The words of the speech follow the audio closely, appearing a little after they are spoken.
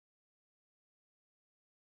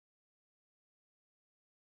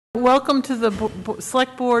Welcome to the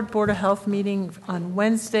Select Board Board of Health meeting on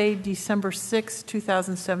Wednesday, December 6,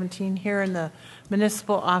 2017, here in the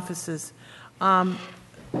municipal offices. I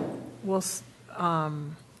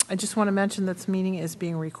just want to mention that this meeting is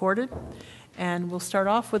being recorded, and we'll start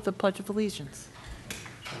off with the Pledge of Allegiance.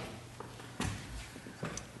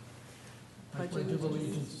 I pledge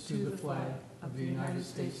allegiance to the flag of the United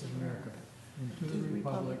States of America and to the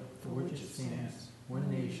republic for which it stands, one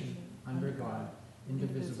nation, under God,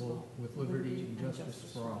 indivisible, with liberty and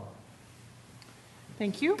justice for all.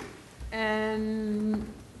 Thank you. And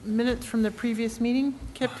minutes from the previous meeting.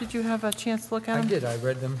 Kip, did you have a chance to look at them? I did. I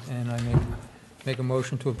read them, and I make a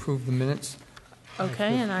motion to approve the minutes.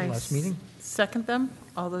 Okay, and I last meeting. Second them.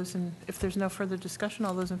 All those in, if there's no further discussion,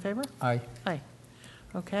 all those in favor? Aye. Aye.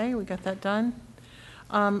 Okay, we got that done.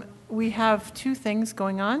 We have two things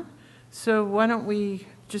going on, so why don't we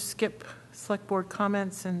just skip Select Board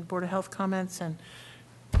comments and Board of Health comments and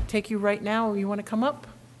take you right now. You want to come up?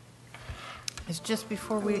 It's just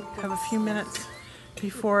before we have a few minutes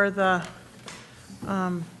before the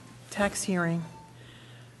tax hearing.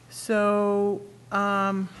 So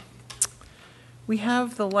we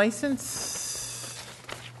have the license.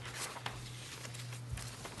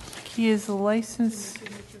 Key is the license.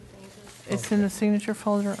 It's in the signature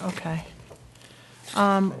folder? Okay.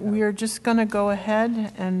 We are just going to go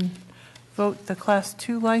ahead and vote the Class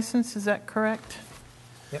 2 license. Is that correct?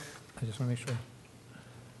 Yep. I just want to make sure.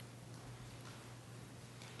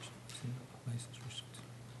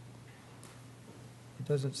 It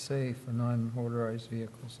doesn't say for non-motorized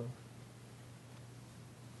vehicles, though.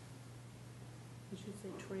 It should say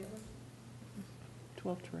trailer.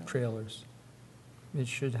 12 trailers. Trailers. It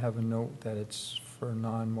should have a note that it's for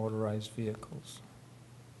non-motorized vehicles.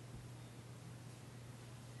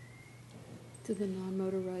 Do the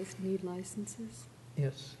non-motorized need licenses?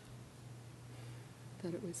 Yes.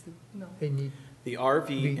 Thought it was the... No. They need... The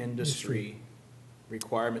RV industry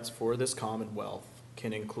requirements for this Commonwealth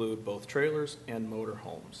can include both trailers and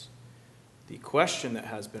motorhomes. The question that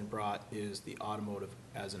has been brought is the automotive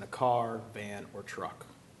as in a car, van, or truck.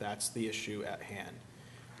 That's the issue at hand.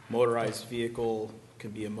 Motorized vehicle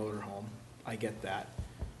can be a motorhome. I get that.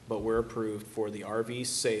 But we're approved for the RV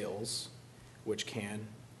sales, which can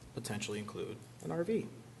potentially include an RV.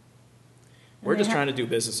 We're just trying to do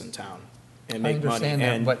business in town and make money.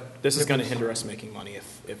 And this is going to hinder us making money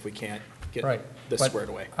if we can't get this squared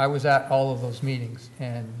away. I was at all of those meetings,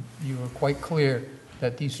 and you were quite clear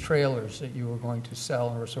that these trailers that you were going to sell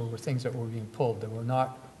were things that were being pulled. They were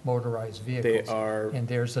not motorized vehicles. They are. And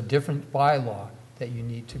there's a different bylaw that you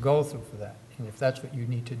need to go through for that. And if that's what you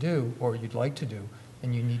need to do, or you'd like to do,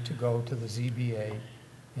 then you need to go to the ZBA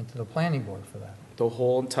and to the planning board for that. The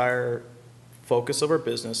whole entire focus of our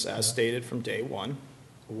business, as stated from day one,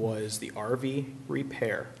 was the RV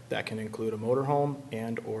repair. That can include a motorhome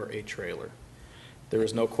and or a trailer. There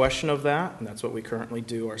is no question of that, and that's what we currently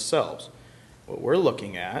do ourselves. What we're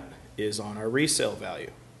looking at is on our resale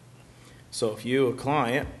value. So if you, a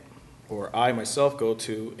client, or I myself go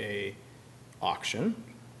to a auction,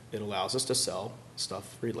 it allows us to sell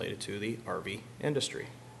stuff related to the RV industry,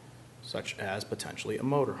 such as potentially a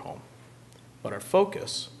motorhome. But our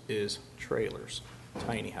focus is trailers,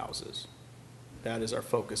 tiny houses. That is our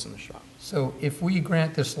focus in the shop. So if we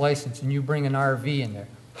grant this license and you bring an RV in there,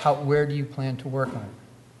 where do you plan to work on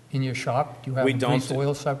it? In your shop? Do you have a grease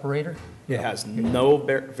oil separator? It has no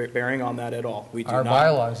bearing on that at all. We do Our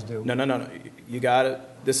bylaws do. No. You got it.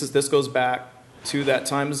 This goes back to that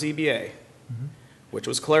time of ZBA, which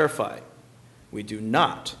was clarified. We do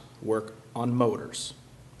not work on motors.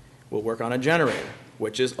 We'll work on a generator,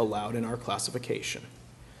 which is allowed in our classification.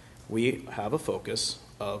 We have a focus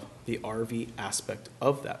of the RV aspect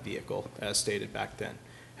of that vehicle, as stated back then.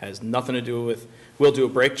 Has nothing to do with, we'll do a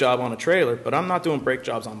brake job on a trailer, but I'm not doing brake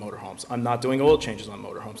jobs on motorhomes. I'm not doing oil changes on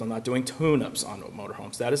motorhomes. I'm not doing tune-ups on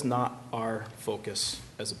motorhomes. That is not our focus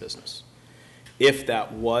as a business. If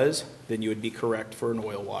that was, then you would be correct for an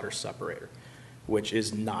oil-water separator, which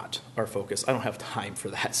is not our focus. I don't have time for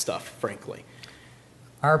that stuff, frankly.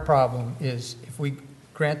 Our problem is if we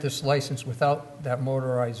grant this license without that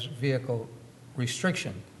motorized vehicle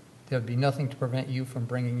restriction, there'd be nothing to prevent you from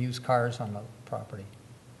bringing used cars on the property.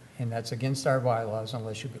 And that's against our bylaws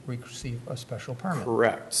unless you receive a special permit.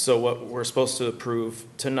 Correct. So what we're supposed to approve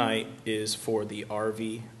tonight is for the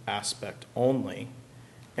RV aspect only.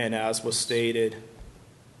 And as was stated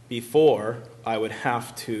before, I would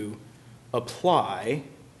have to apply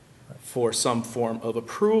for some form of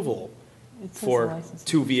approval for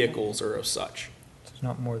 2 vehicles or of such. It's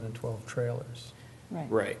not more than 12 trailers.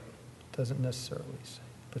 Right. It doesn't necessarily say.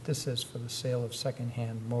 But this is for the sale of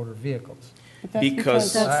secondhand motor vehicles. But that's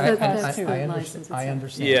Because- That's the I license I itself.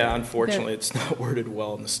 understand. Yeah, unfortunately, it's not worded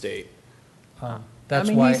well in the state. I That's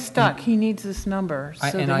mean, why. he's stuck, he needs this number.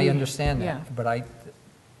 so And that I he- understand yeah. that, but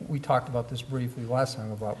we talked about this briefly last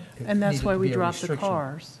time about. it And that's needed why to we be a dropped the restriction.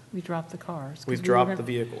 cars. We dropped the cars. We've dropped the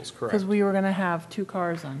vehicles, correct? Because we were going to have 2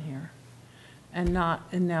 cars on here, and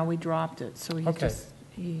now we dropped it, so he Okay.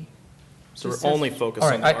 So we're just says- only focused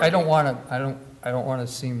All on right, the I don't RV. want to, I don't want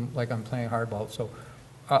to seem like I'm playing hardball, so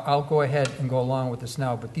I'll go ahead and go along with this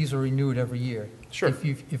now, but these are renewed every year. Sure.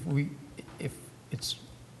 If it's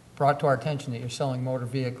brought to our attention that you're selling motor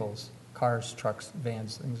vehicles, cars, trucks,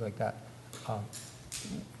 vans, things like that,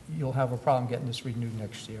 you'll have a problem getting this renewed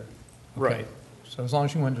next year. Okay? Right. So as long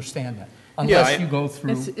as you understand that. Yeah, Unless I- you go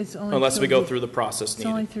through, It's only Unless we till go the- through the process It's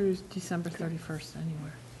only needed. through December 31st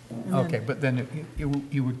anywhere. And okay, then- but then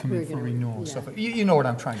you would come in We're for gonna- renewal and yeah. stuff. You know what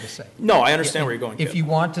I'm trying to say. No, I understand where you're going, If Kip. you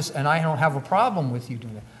want to, and I don't have a problem with you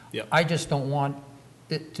doing that. Yep. I just don't want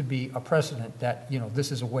it to be a precedent that,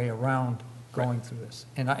 this is a way around going through this.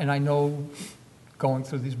 And I know going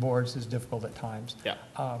through these boards is difficult at times. Yeah.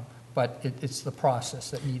 But it's the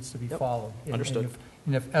process that needs to be Yep. followed. Understood.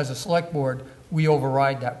 And if, as a select board, we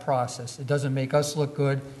override that process, it doesn't make us look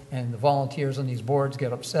good, and the volunteers on these boards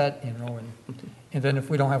get upset, and then if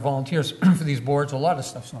we don't have volunteers for these boards, a lot of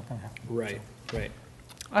stuff's not going to happen. Right, right.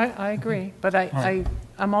 I agree, but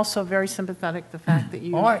I'm also very sympathetic the fact that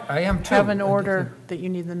you Oh, I am too. have an order that you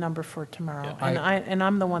need the number for tomorrow. Yeah. And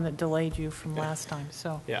I'm the one that delayed you from last time,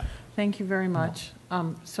 so Yeah. thank you very much.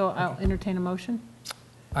 So I'll entertain a motion.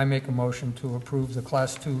 I make a motion to approve the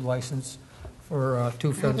Class 2 license for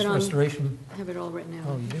Two Have Feathers it on- Restoration. I have it all written out.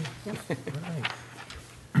 Oh, you do? Yep.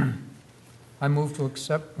 All right. I move to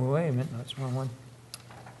accept, wait a minute, that's the wrong one.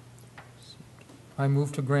 I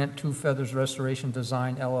move to grant Two Feathers Restoration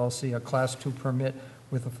Design LLC a Class 2 permit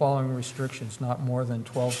with the following restrictions, not more than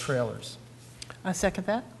 12 trailers. I second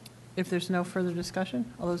that. If there's no further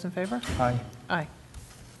discussion, all those in favor? Aye. Aye.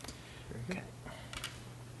 Okay.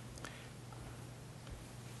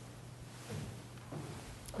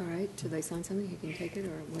 All right, do they sign something? He can take it,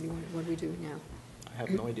 or what do we do now? I have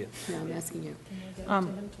no idea. No, I'm asking you.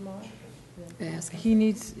 Um, Ask him.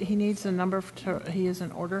 He needs a number, he has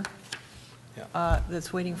an order Yeah.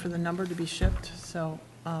 that's waiting for the number to be shipped, so,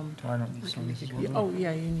 So I don't need to sign this as well. oh,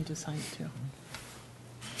 yeah, you need to sign it too.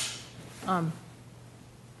 Copy,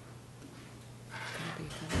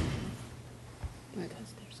 copy. What?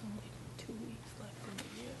 Because there's only 2 weeks left in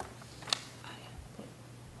the year. I have put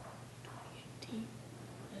 2018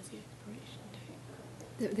 as the expiration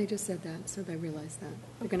date. They just said that, so they realize that.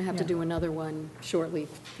 They're going to have to Yeah. do another one shortly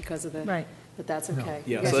because of the, Right. but that's No. okay.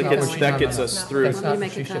 Yeah, You guys so know that going. gets us through. That's Want me not to what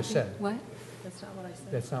make she a just copy? said. What? That's not what I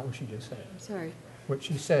said. That's not what she just said. I'm sorry. What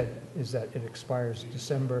she said is that it expires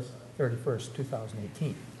December 31st,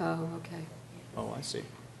 2018. Oh, okay. Oh, I see.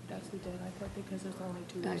 That's the date I put because there's only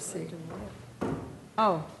 2 I weeks see. left in the year.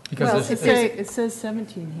 Oh, Because Well, this- it says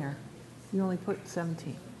 17 here. You only put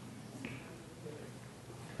 17.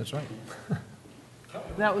 That's right.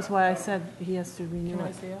 That was why I said he has to renew Can I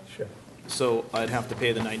it. see it? Sure. So I'd have to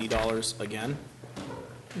pay the $90 again?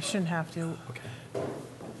 You shouldn't have to. Okay.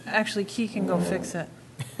 Actually, Key can go fix it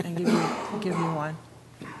and give you one.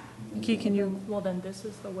 Key, can you, Well, then this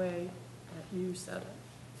is the way that you said it,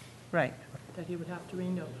 right, that he would have to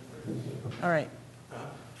renew. all right.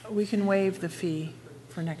 We can waive the fee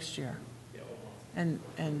for next year. And,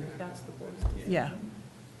 That's the board's. yeah,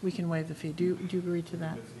 we can waive the fee. Do you agree to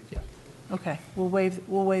that? Yeah. Okay, we'll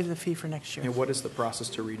waive the fee for next year. And what is the process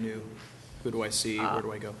to renew? Who do I see? Where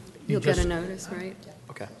do I go? You'll get a just- notice, right?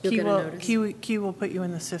 Okay, You'll Key get a will, notice. Key will put you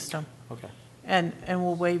in the system, okay. and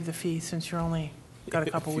we'll waive the fee since you're only got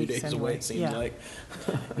a couple few weeks days anyway. away, it seems Yeah. like.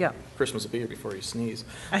 Yeah. Christmas will be here before you sneeze.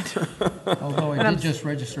 Although And I I'm- did just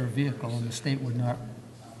register a vehicle, and the state would not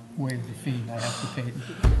waive the fee, I have to pay,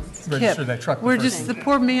 Kip, register that truck. the we're first just, the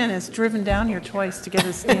poor man has driven down here twice to get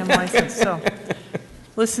his damn license, so,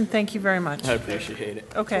 listen, thank you very much. I appreciate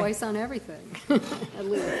it. Okay, Twice on everything. At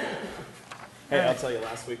least. Hey, I'll tell you,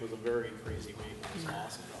 last week was a very crazy week. It was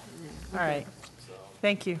awesome, though. all right,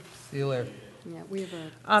 thank you. See you later. Yeah, we have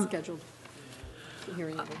a scheduled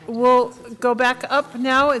hearing. that we have to- We'll go back up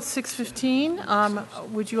now, it's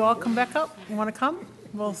 6:15. Would you all come back up? You want to come?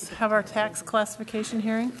 We'll have our tax classification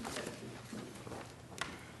hearing.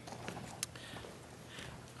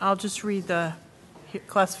 I'll just read the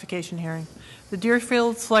classification hearing. The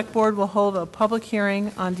Deerfield Selectboard will hold a public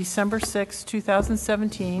hearing on December 6,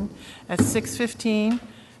 2017, at 6:15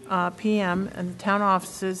 PM in the town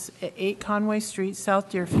offices at 8 Conway Street, South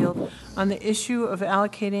Deerfield, on the issue of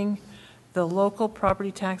allocating the local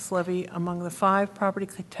property tax levy among the 5 property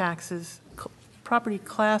property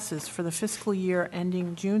classes for the fiscal year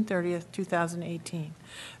ending June 30th, 2018.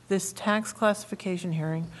 This tax classification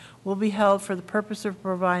hearing will be held for the purpose of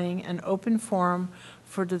providing an open forum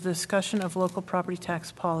for the discussion of local property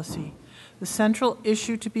tax policy. The central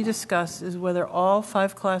issue to be discussed is whether all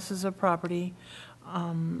 5 classes of property,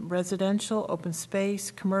 residential, open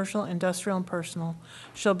space, commercial, industrial, and personal,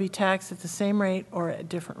 shall be taxed at the same rate or at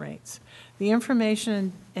different rates. The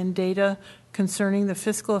information and data concerning the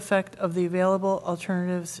fiscal effect of the available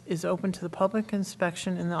alternatives is open to the public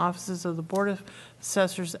inspection in the offices of the Board of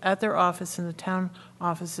Assessors at their office in the town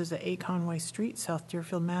offices at 8 Conway Street, South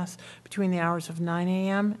Deerfield, Mass., between the hours of 9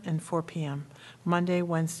 a.m. and 4 p.m., Monday,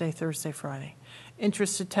 Wednesday, Thursday, Friday.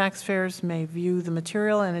 Interested taxpayers may view the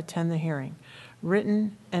material and attend the hearing.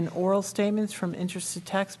 Written and oral statements from interested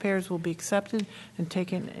taxpayers will be accepted and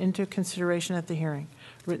taken into consideration at the hearing.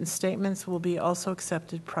 Written statements will be also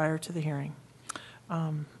accepted prior to the hearing.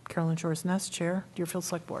 Carolyn Shores-Ness, Chair, Deerfield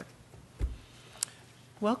Select Board.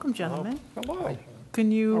 Welcome, gentlemen. Hello. Can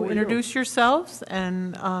How you are introduce yourselves,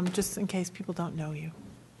 and just in case people don't know you?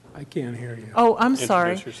 I can't hear you. Oh, I'm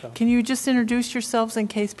sorry. Introduce yourself. Can you just introduce yourselves in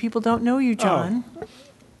case people don't know you, John?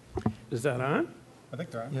 Is that on? I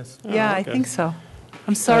think they're on. Yes. Yeah, I okay. think so.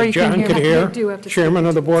 I'm sorry you John couldn't hear me. You do have to Chairman speak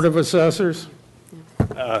of the into Board of Assessors.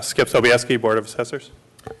 Skip Sobieski, Board of Assessors.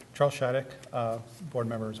 Charles Shattuck, board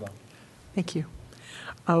member as well. Thank you.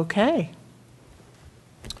 Okay.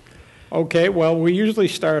 Okay, well, we usually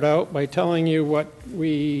start out by telling you what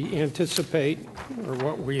we anticipate or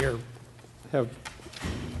what have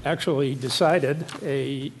actually decided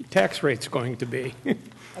a tax rate's going to be.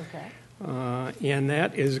 Okay. And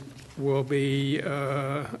that will be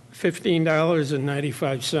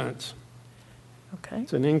 $15.95. Okay.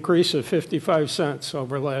 It's an increase of 55 cents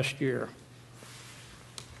over last year.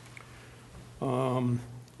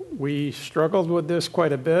 We struggled with this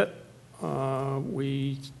quite a bit.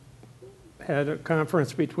 We had a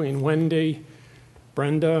conference between Wendy,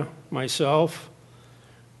 Brenda, myself,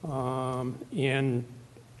 and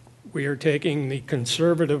we are taking the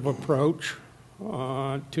conservative approach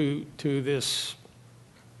to this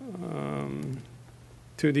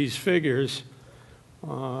to these figures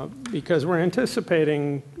because we're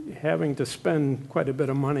anticipating having to spend quite a bit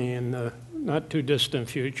of money in the not too distant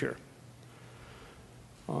future.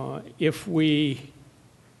 If we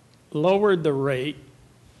lowered the rate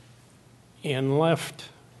and left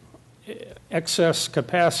excess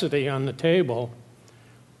capacity on the table,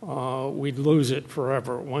 we'd lose it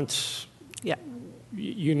forever. Once, Yeah.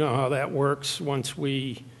 you know how that works. Once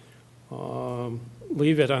we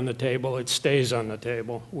leave it on the table, it stays on the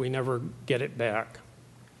table. We never get it back.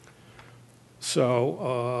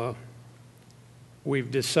 So we've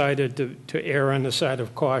decided to err on the side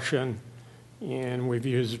of caution, and we've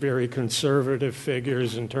used very conservative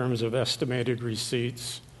figures in terms of estimated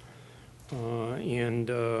receipts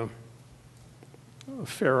and a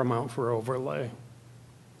fair amount for overlay.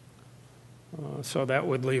 So that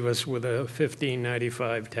would leave us with a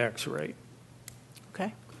 $15.95 tax rate.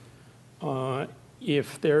 Okay.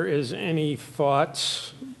 If there is any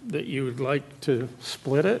thoughts that you would like to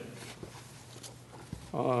split it,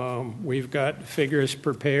 we've got figures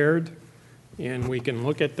prepared, and we can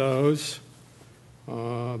look at those.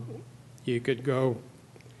 You could go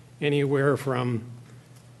anywhere from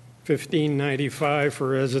 $15.95 for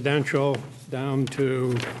residential down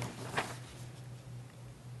to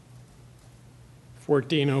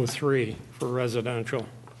 $14.03 for residential.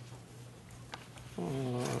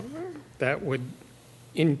 That would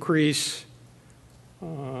increase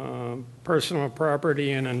personal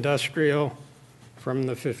property and industrial from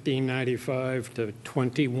the $15.95 to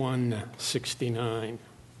 $21.69.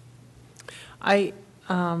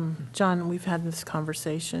 John, we've had this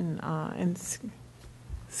conversation, and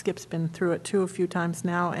Skip's been through it too a few times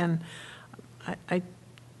now, and I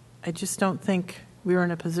just don't think we're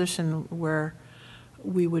in a position where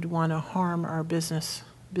we would want to harm our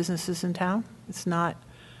businesses in town. It's not,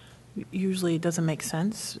 usually it doesn't make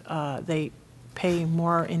sense. They pay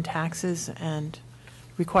more in taxes and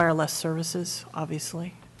require less services,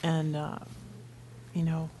 obviously, and, you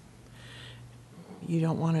know, you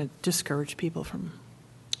don't want to discourage people from.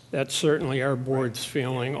 That's certainly our board's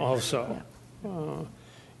feeling also.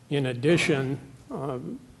 In addition,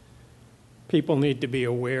 people need to be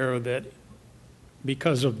aware that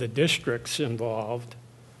because of the districts involved,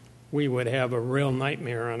 we would have a real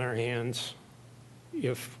nightmare on our hands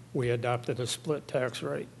if we adopted a split tax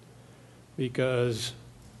rate, because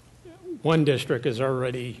one district has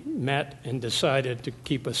already met and decided to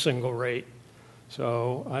keep a single rate.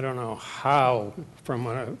 So I don't know how, from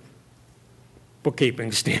a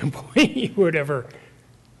bookkeeping standpoint, you would ever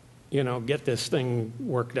get this thing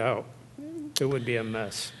worked out. It would be a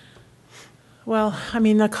mess. Well, I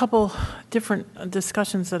mean, a couple different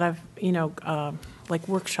discussions that I've, like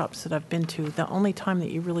workshops that I've been to, the only time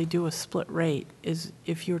that you really do a split rate is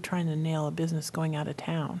if you're trying to nail a business going out of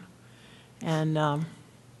town. And,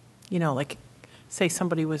 like, say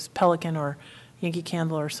somebody was Pelican or Yankee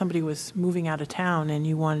Candle or somebody was moving out of town and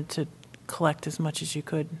you wanted to collect as much as you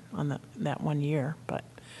could on that 1 year. But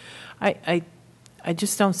I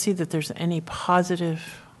just don't see that there's any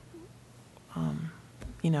positive,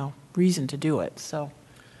 reason to do it, so.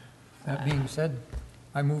 That being said,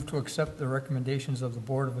 I move to accept the recommendations of the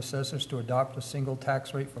Board of Assessors to adopt a single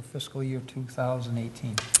tax rate for fiscal year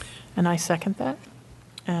 2018. And I second that.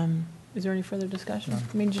 Is there any further discussion?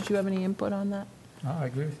 I mean, did you have any input on that? No, I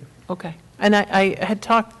agree with you. Okay. And I had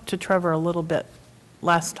talked to Trevor a little bit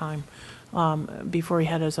last time, before he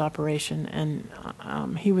had his operation,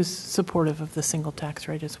 and he was supportive of the single tax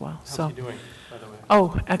rate as well. How's So. he doing, by the way?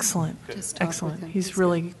 Oh, excellent, Just talk with excellent. him. He's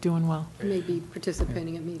really doing well. He may be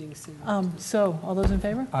participating at meetings soon. So, all those in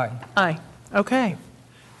favor? Aye. Aye. Okay.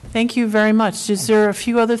 Thank you very much. Is there a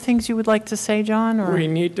few other things you would like to say, John, or? We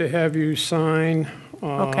need to have you sign.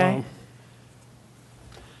 Okay.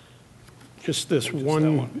 Just this Just that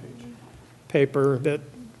one page. paper that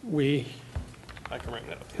we I can bring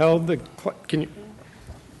that up. held can you,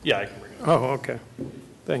 Yeah, I can bring it up. oh, okay.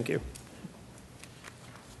 Thank you.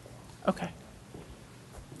 Okay.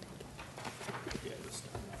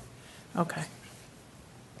 Okay.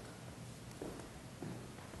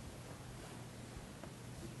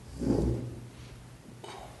 Is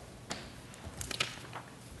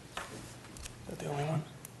that the only one?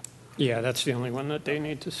 Yeah, that's the only one that they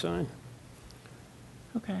need to sign.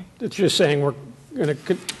 Okay. It's just saying we're going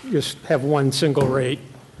to just have one single rate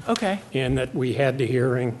Okay. and that we had the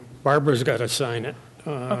hearing. Barbara's got to sign it.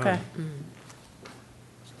 Okay.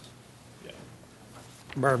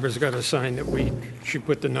 Barbara's got to sign that she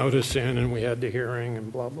put the notice in and we had the hearing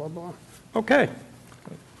and blah, blah, blah. Okay.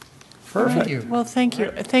 Perfect. Thank you. Well, thank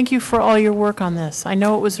you. Thank you for all your work on this. I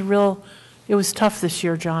know it was tough this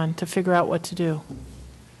year, John, to figure out what to do.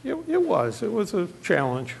 It was a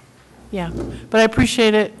challenge. Yeah, but I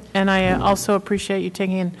appreciate it, and I also appreciate you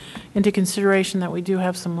taking into consideration that we do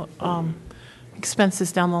have some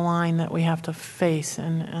expenses down the line that we have to face,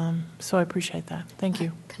 and so I appreciate that. Thank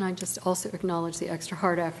you. Can I just also acknowledge the extra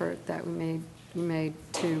hard effort that you made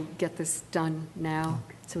to get this done now,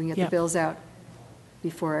 so we can get Yep. the bills out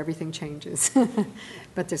before everything changes.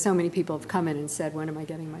 But there's so many people have come in and said, when am I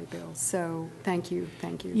getting my bills? So thank you for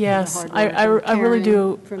the Yes, hard work. I and really do.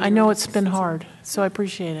 caring from I know your it's been assistants. hard, so I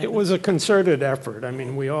appreciate it. It was a concerted effort. I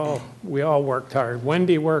mean, we all worked hard.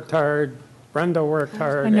 Wendy worked hard, Brenda worked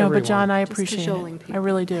hard, I know, everyone. but John, I Just appreciate cajoling it. I people.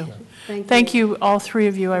 really do. Thank Thank you, all three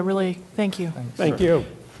of you. I really, thank you. Thank you.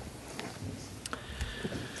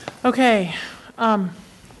 Okay. Do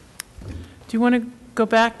you want to go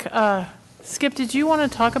back? Skip, did you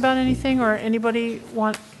want to talk about anything, or anybody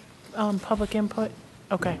want public input?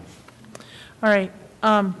 Okay. All right.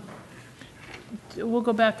 We'll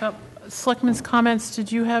go back up. Selectmen's comments,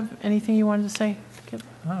 did you have anything you wanted to say, Skip?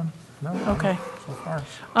 No, Okay. so far.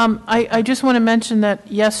 I just want to mention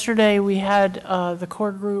that yesterday we had the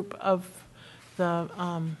core group of the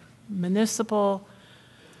municipal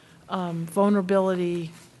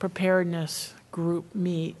vulnerability preparedness group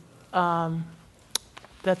meet.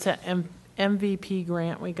 That's an MVP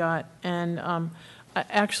grant we got. And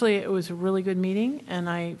actually, it was a really good meeting, and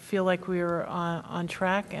I feel like we were on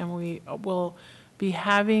track, and we will be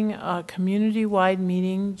having a community-wide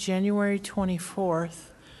meeting January 24th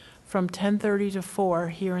from 10:30 to 4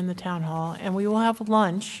 here in the town hall, and we will have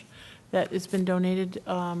lunch that has been donated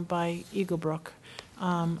by Eagle Brook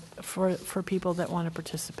for people that want to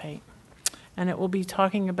participate. And it will be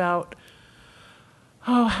talking about,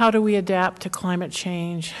 how do we adapt to climate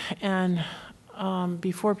change? And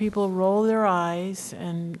before people roll their eyes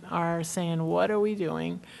and are saying, what are we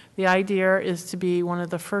doing? The idea is to be one of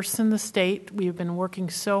the first in the state. We have been working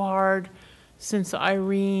so hard since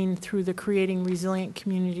Irene through the Creating Resilient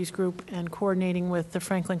Communities group and coordinating with the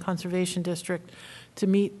Franklin Conservation District to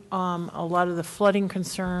meet a lot of the flooding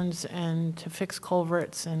concerns and to fix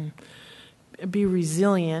culverts and be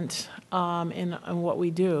resilient in what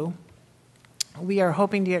we do. We are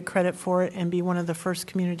hoping to get credit for it and be one of the first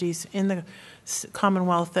communities in the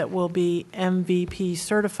Commonwealth that will be MVP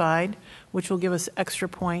certified, which will give us extra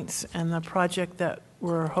points. And the project that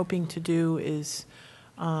we're hoping to do is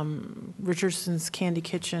Richardson's Candy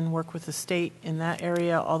Kitchen, work with the state in that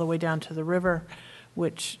area all the way down to the river,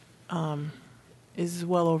 which is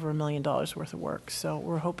well over $1 million worth of work. So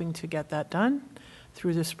we're hoping to get that done.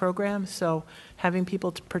 through this program. So having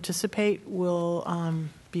people to participate will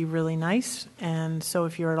be really nice. And so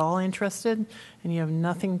if you're at all interested and you have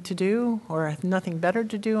nothing to do or have nothing better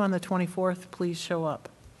to do on the 24th, please show up.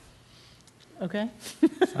 Okay?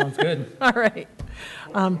 Sounds good. All right.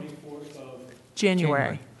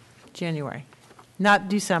 January. Not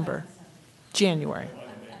December. January.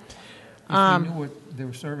 If we knew what they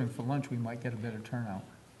were serving for lunch, we might get a better turnout.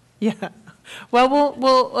 Yeah. Well,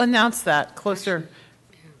 we'll announce that closer.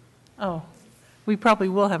 Oh, we probably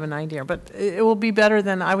will have an idea, but it will be better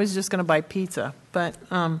than, I was just going to buy pizza, but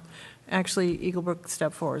actually Eaglebrook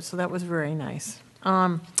stepped forward, so that was very nice.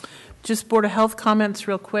 Just Board of Health comments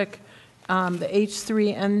real quick. The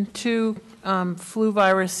H3N2 flu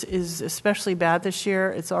virus is especially bad this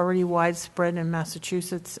year. It's already widespread in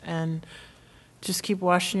Massachusetts, and just keep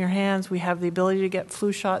washing your hands. We have the ability to get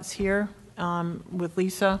flu shots here with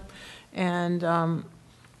Lisa, and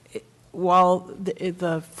while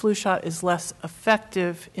the flu shot is less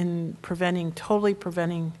effective in totally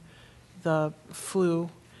preventing the flu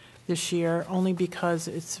this year, only because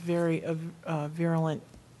it's very virulent,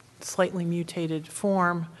 slightly mutated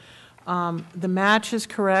form, the match is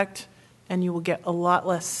correct, and you will get a lot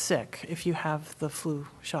less sick if you have the flu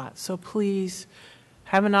shot. So please,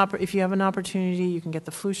 if you have an opportunity, you can get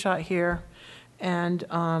the flu shot here, and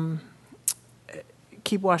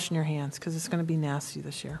keep washing your hands, because it's going to be nasty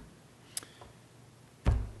this year.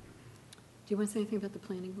 Do you want to say anything about the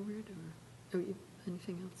planning board, or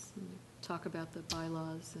anything else? Talk about the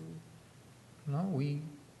bylaws and... No, we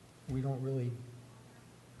don't really.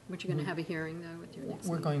 But you're going to have a hearing, though, at your next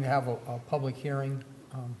We're meeting? going to have a public hearing.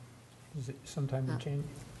 Is it sometime in January?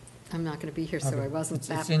 I'm not going to be here, so I wasn't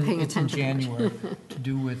paying attention. It's in January, to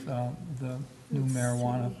do with the new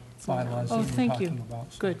marijuana bylaws that Oh, we're thank talking you.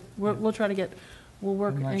 about. So, Good. We'll try to we'll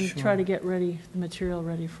work I'm not and sure. try to get the material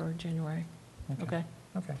ready for January. Okay?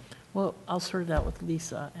 Okay. Well, I'll sort it out with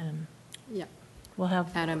Lisa, and Yeah. we'll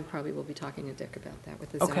have, Adam probably will be talking to Dick about that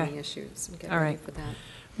with the Okay. zoning issues. And get All ready right. for that.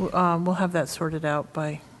 we'll have that sorted out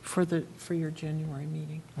for your January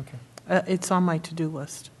meeting. Okay. It's on my to-do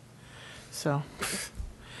list. So,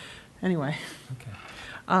 anyway, Okay.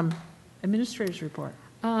 administrators report.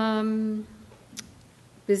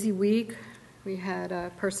 Busy week. We had a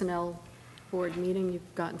personnel board meeting.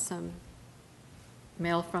 You've gotten some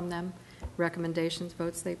mail from them, recommendations,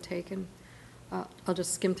 votes they've taken. I'll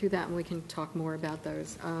just skim through that and we can talk more about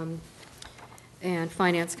those. And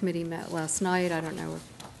Finance Committee met last night. I don't know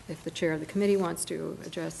if the chair of the committee wants to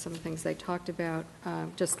address some things they talked about.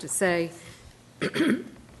 Just to say, you've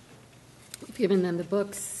given them the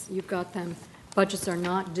books, you've got them. Budgets are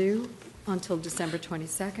not due until December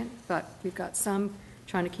 22nd, but we've got some,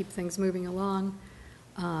 trying to keep things moving along.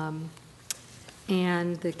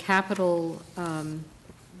 And the capital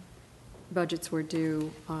budgets were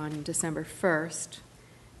due on December 1st,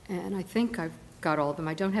 and I think I've got all of them.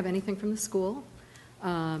 I don't have anything from the school,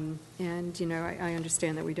 and, you know, I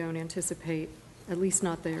understand that we don't anticipate, at least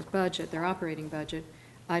not their budget, their operating budget.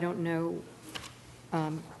 I don't know,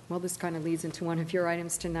 well, this kind of leads into one of your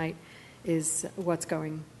items tonight, is what's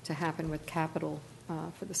going to happen with capital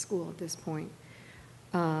for the school at this point.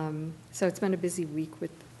 So it's been a busy week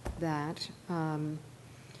with that.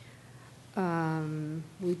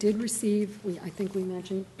 We did receive, I think we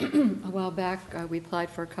mentioned a while back, we applied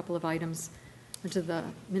for a couple of items into the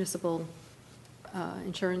municipal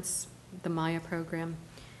insurance, the Maya program,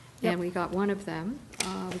 Yep. and we got one of them.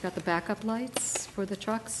 We got the backup lights for the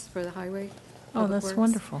trucks, for the highway. Oh, Public that's Works.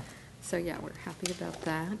 wonderful. So, yeah, we're happy about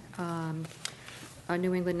that.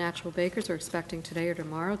 New England Natural Bakers are expecting today or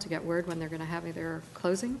tomorrow to get word when they're going to have their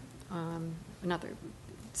closing.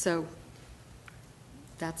 So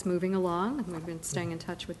that's moving along. We've been staying in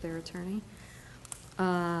touch with their attorney.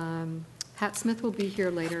 Pat Smith will be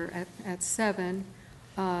here later at 7.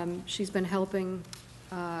 She's been helping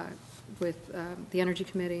with the Energy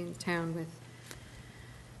Committee in town with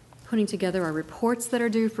putting together our reports that are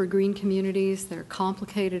due for green communities. They're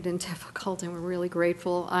complicated and difficult, and we're really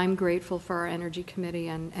grateful. I'm grateful for our Energy Committee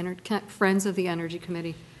and friends of the Energy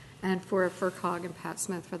Committee, and for FERCog and Pat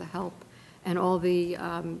Smith for the help, and all the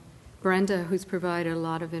Brenda, who's provided a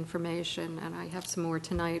lot of information, and I have some more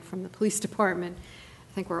tonight from the police department.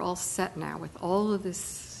 I think we're all set now with all of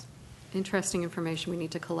this interesting information we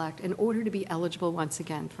need to collect in order to be eligible once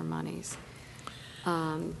again for monies.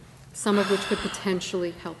 Some of which could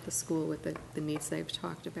potentially help the school with the needs they've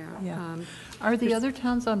talked about. Yeah. Are the other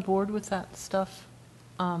towns on board with that stuff?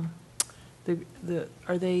 Are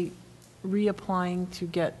they reapplying to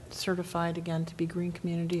get certified again to be green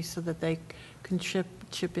community so that they can chip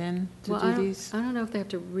in to Well, do these? I don't know if they have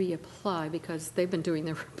to reapply because they've been doing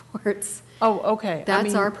their reports. Oh, okay. I That's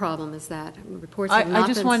mean, our problem, is that reports have not I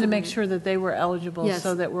been just wanted to make submitted. sure that they were eligible Yes.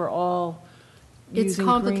 so that we're all It's using green.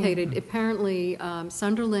 complicated. Apparently,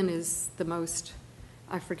 Sunderland is the most,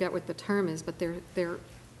 I forget what the term is, but they're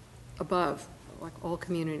above, like, all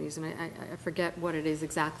communities, and I forget what it is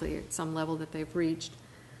exactly at some level that they've reached,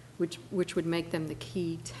 which would make them the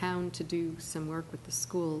key town to do some work with the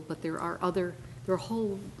school. But there are a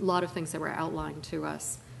whole lot of things that were outlined to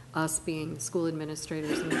us being school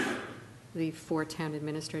administrators and the 4 town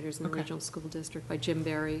administrators in the Okay. regional school district by Jim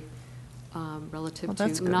Berry, relative Well,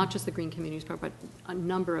 that's to good. not just the Green Communities Program, but a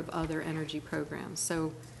number of other energy programs.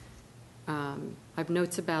 So I have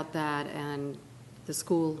notes about that, and the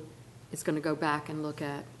school is going to go back and look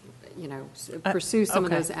at, pursue some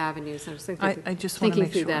of okay. those avenues. I was I just wanna thinking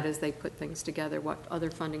make through that sure. as they put things together, what other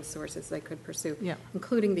funding sources they could pursue. Yeah.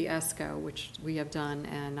 Including the ESCO, which we have done,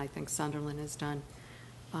 and I think Sunderland has done.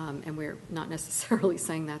 And we're not necessarily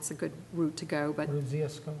saying that's a good route to go, but What is the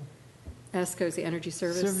ESCO? ESCO is the energy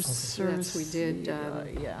service. That's we did.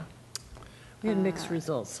 Yeah. We had mixed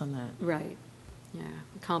results on that. Right, yeah,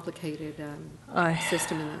 complicated I-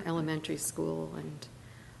 system in the elementary school, and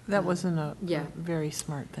That wasn't a yeah. very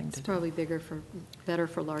smart thing it's to do. probably better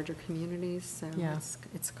for larger communities, so Yeah.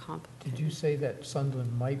 it's complicated. Did you say that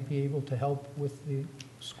Sunderland might be able to help with the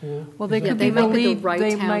school? Well, they Is that- could They be the might be lead, the right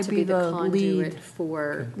they town might to be be the the conduit lead,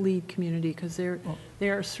 for, lead community, because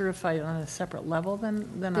they're certified on a separate level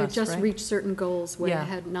than they've us, just right? reached certain goals way Yeah.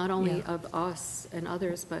 ahead, not only Yeah. of us and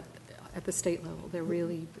others, but at the state level. They're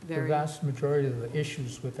really The very, vast majority of the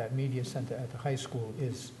issues with that media center at the high school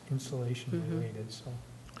is insulation Mhm. related, so.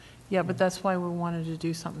 Yeah, but that's why we wanted to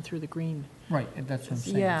do something through the green. Right, and that's what I'm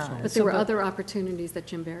saying. Yeah. so- but So there were the- other opportunities that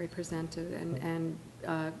Jim Berry presented, and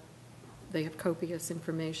they have copious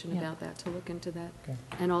information Yeah. about that, to look into that. Okay.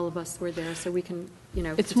 And all of us were there, so we can,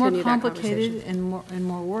 It's more continue that complicated conversation. and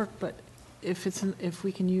more work, but if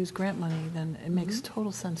we can use grant money, then it makes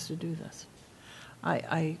total sense to do this.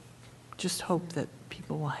 I just hope that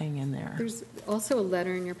people will hang in there. There's also a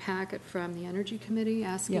letter in your packet from the Energy Committee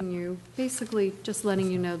asking Yep. you, basically just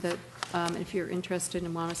letting you know that if you're interested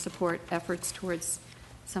and want to support efforts towards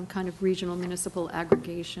some kind of regional municipal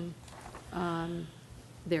aggregation,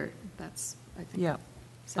 that's, I think. Yeah,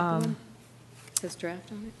 Is that the one? Says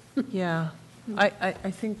draft on it? yeah. I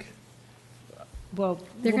think, well, They're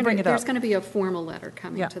we'll gonna- bring it There's up. going to be a formal letter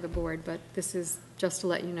coming Yeah. to the board, but this is just to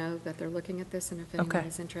let you know that they're looking at this, and if Okay. anyone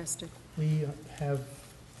is interested. We have,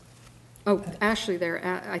 Oh, actually,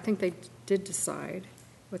 I think they did decide,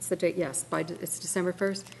 what's the date? Yes, it's December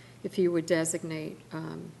 1st, if you would designate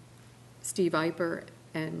Steve Iper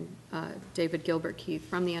and David Gilbert Keith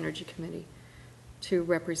from the Energy Committee to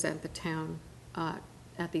represent the town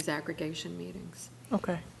at these aggregation meetings.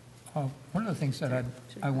 Okay, one of the things that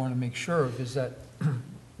I want to make sure of is that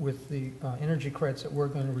with the energy credits that we're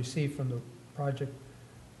going to receive from the project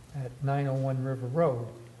at 901 River Road,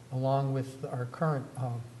 along with our current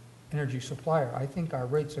energy supplier, I think our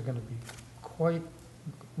rates are going to be quite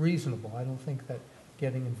reasonable. I don't think that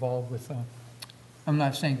getting involved with, I'm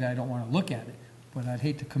not saying that I don't want to look at it, but I'd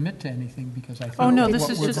hate to commit to anything because I think. oh, no, what this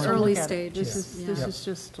is we're just going to to- early look at it. stage, This yeah. is Yeah.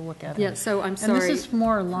 just to look at it. Yeah, so I'm And sorry, this is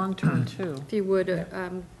more long-term, too. if you would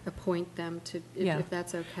appoint them to, Yeah. if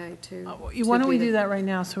that's okay, to. Why don't we do that right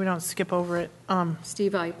now, so we don't skip over it?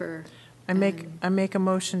 Steve Iper. I make a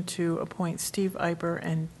motion to appoint Steve Iper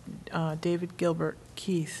and David Gilbert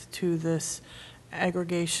Keith to this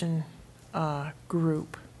aggregation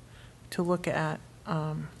group to look at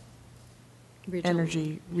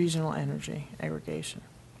Regional. regional energy aggregation.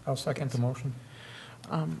 I'll second the motion.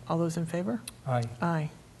 All those in favor? Aye. Aye.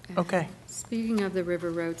 Okay. Speaking of the River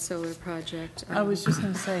Road Solar Project. I was just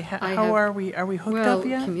going to say, I how have- are we? Are we hooked up Well,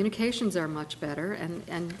 yet? communications are much better, and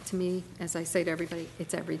to me, as I say to everybody,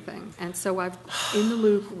 it's everything. And so I've in the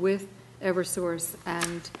loop with Eversource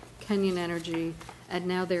and Kenyon Energy, and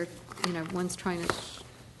now they're, one's trying to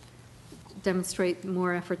demonstrate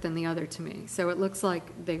more effort than the other to me. So it looks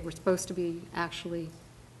like they were supposed to be actually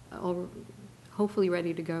hopefully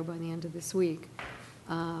ready to go by the end of this week.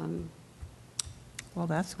 Well,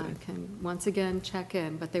 that's I good. can once again check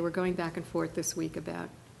in, but they were going back and forth this week about,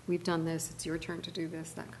 we've done this, it's your turn to do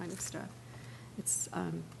this, that kind of stuff. It's,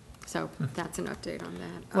 so that's an update on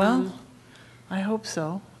that. Well, I hope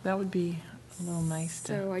so. That would be a little nice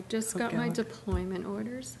to. So I just got hook my out. deployment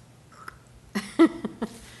orders.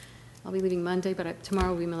 I'll be leaving Monday, but tomorrow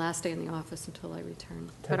will be my last day in the office until I return.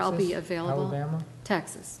 But I'll be Texas, available. Alabama,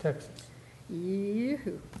 Texas. Texas.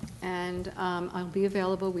 Yoo-hoo. And I'll be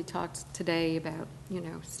available. We talked today about,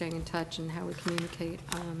 staying in touch and how we communicate.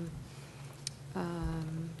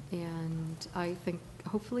 And I think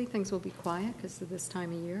hopefully things will be quiet because of this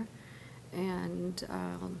time of year. And,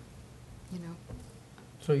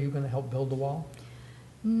 So you're going to help build the wall?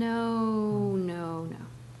 no.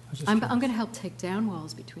 I was just I'm curious. going to help take down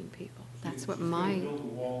walls between people. That's what my, Build a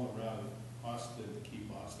wall around Austin to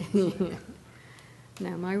keep Austin safe.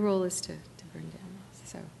 no, my role is to bring down walls.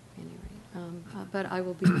 So anyway, but I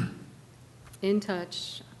will be in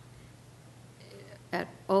touch at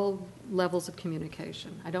all levels of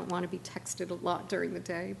communication. I don't want to be texted a lot during the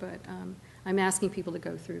day, but I'm asking people to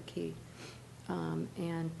go through Key.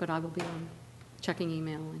 But I will be on checking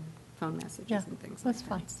email and phone messages Yeah, and things like that's that.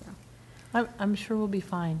 fine. So. I'm sure we'll be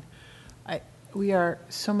fine. We are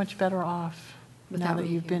so much better off now Without that me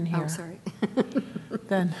you've been here. here Oh, sorry.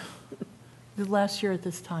 than the last year at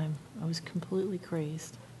this time. I was completely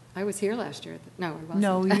crazed. I was here last year. No, I wasn't.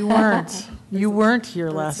 No, you weren't. You weren't here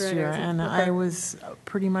That's last right, I year, was in and Flipper. I was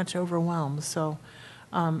pretty much overwhelmed. So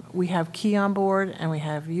we have Key on board, and we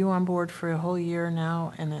have you on board for a whole year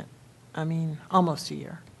now, and almost a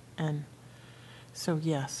year. And so,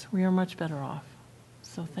 yes, we are much better off.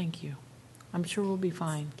 So thank you. I'm sure we'll be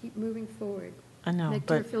fine. Keep moving forward. I know, Make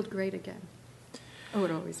but Deerfield great again. Oh, it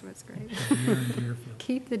always was great. Deer in Deerfield.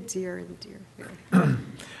 Keep the deer in Deerfield.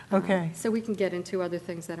 okay. So we can get into other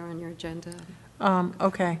things that are on your agenda.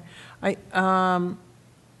 Okay.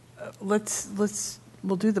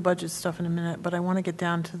 We'll do the budget stuff in a minute, but I want to get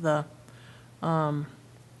down to the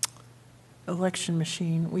election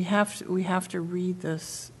machine. We have to read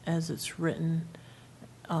this as it's written,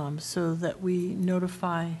 so that we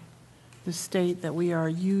notify the state that we are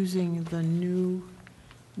using the new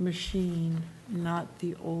machine, not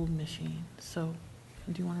the old machine. So,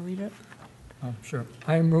 do you want to read it? Sure.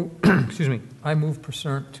 I move, I move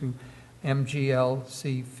pursuant to MGL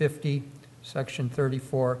C 50, Section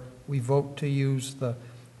 34, we vote to use the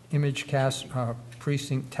ImageCast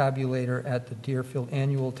precinct tabulator at the Deerfield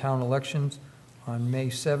annual town elections on May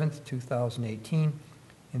 7th, 2018,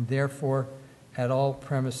 and therefore at all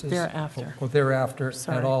premises. Thereafter. Or thereafter,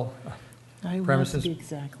 Sorry. at all I want to premises, be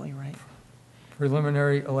exactly right.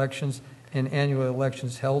 preliminary elections and annual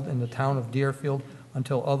elections held in the town of Deerfield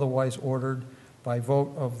until otherwise ordered by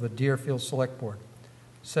vote of the Deerfield Selectboard.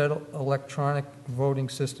 Said electronic voting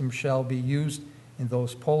system shall be used in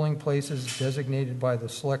those polling places designated by the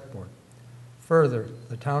Select Board. Further,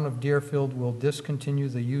 the town of Deerfield will discontinue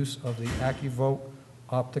the use of the AccuVote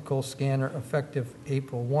optical scanner effective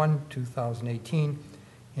April 1, 2018,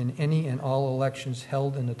 in any and all elections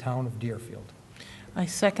held in the town of Deerfield. I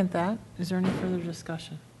second that. Is there any further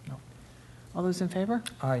discussion? No. All those in favor?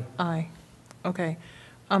 Aye. Aye. Okay.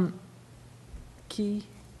 Key,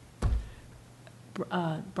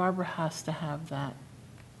 Barbara has to have that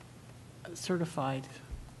certified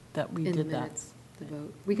that we In the did that. minutes, the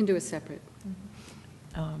vote. We can do a separate.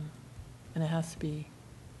 And it has to be,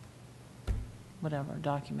 whatever,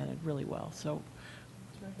 documented really well, so.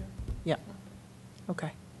 Yeah,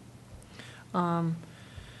 okay.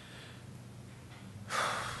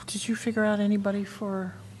 Did you figure out anybody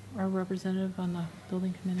for our representative on the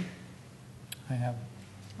building committee? I haven't.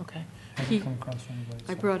 Okay. Haven't come across anybody.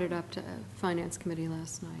 I so. brought it up to Finance Committee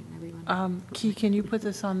last night, and everyone. Key, can you put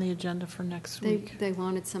this on the agenda for next week? They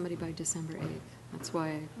wanted somebody by December 8th. That's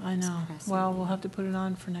why I was know. pressing. Well, we'll have to put it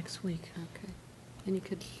on for next week. Okay. And you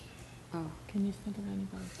could, oh. Can you think of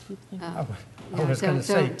anybody? Keep thinking. Oh. I was going to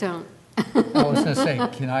say, Don't. I was going to say,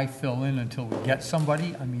 can I fill in until we get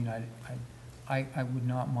somebody? I mean, I would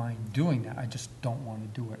not mind doing that. I just don't want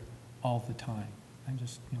to do it all the time. I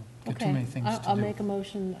just, get too many things to do. I'll make a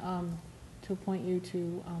motion to appoint you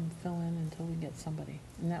to fill in until we get somebody.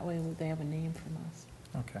 And that way they have a name from us.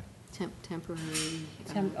 Okay. Temporary.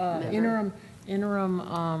 member.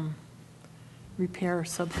 Interim repair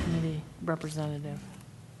subcommittee representative.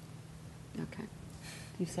 Okay.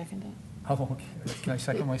 Do you second it? Oh, okay. Can I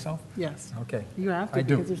second myself? Yes. Okay. You have to I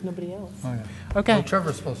do. because there's nobody else. Oh, yeah. Okay. Well,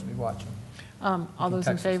 Trevor's supposed to be watching. All can those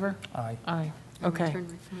in text us. favor? Aye. Aye. I'll Okay. turn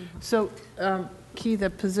my phone off. So, Key, the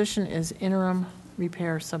position is interim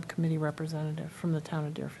repair subcommittee representative from the town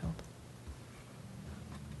of Deerfield.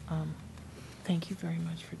 Thank you very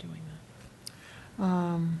much for doing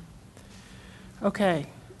that. Okay,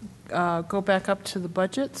 go back up to the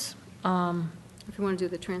budgets. If you want to do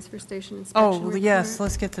the transfer station inspection report. Yes,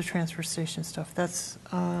 let's get the transfer station stuff. That's,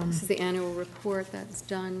 This is the annual report that's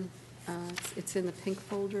done. It's in the pink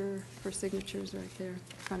folder for signatures right there,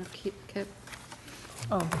 in front of Kip.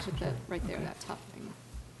 Right there, that top thing.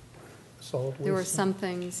 Solid waste. There were some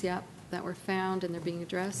things, that were found and they're being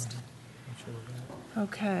addressed.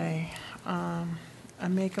 Okay. I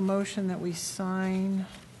make a motion that we sign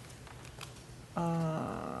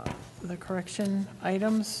the correction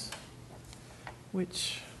items,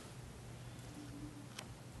 which,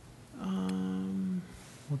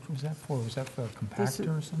 What was that for? Was that for a this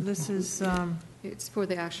compactor or something? this is, It's for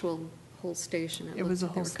the actual whole station. It was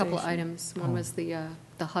looked a like whole There were a couple of station. items. One Oh. was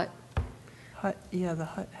the hut. hut, yeah, the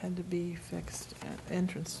hut had to be fixed,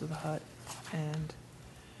 entrance to the hut, and,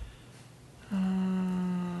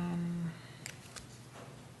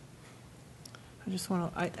 I just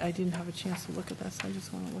want to, I didn't have a chance to look at this, I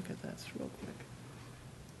just want to look at this real quick.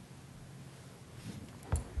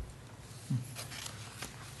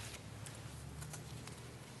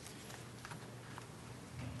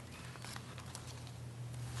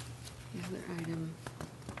 The other item.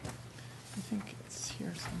 I think it's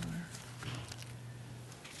here somewhere.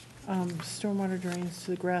 Stormwater drains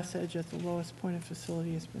to the grass edge at the lowest point of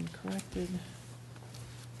facility has been corrected.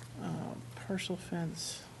 Partial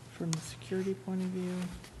fence from the security point of view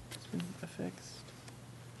has been affixed.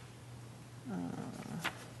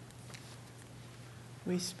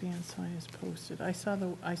 Waistband sign is posted. I saw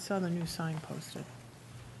the new sign posted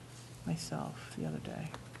myself the other day.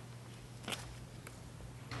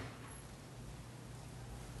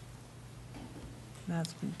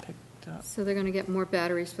 That's been picked up. So they're going to get more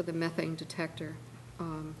batteries for the methane detector.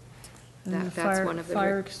 And the That's fire, one of the.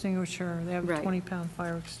 fire extinguisher, they have a Right. 20-pound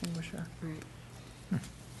fire extinguisher. Right.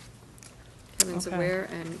 Kevin's Okay. aware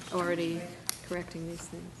and already correcting these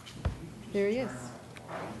things. There he is.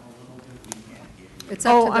 It's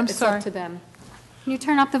Oh, up to, I'm it's sorry. up to them. Can you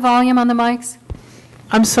turn up the volume on the mics?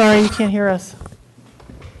 I'm sorry, you can't hear us.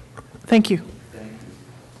 Thank you.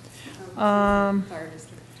 Fire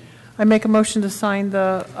district. I make a motion to sign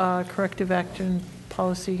the corrective action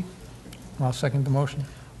policy. I'll second the motion.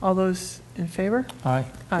 All those in favor? Aye.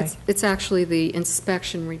 Aye. It's actually the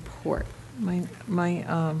inspection report. My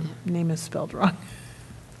name is spelled wrong.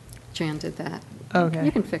 Jan did that. Okay.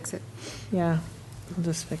 You can fix it. Yeah, I'll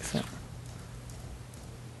just fix it.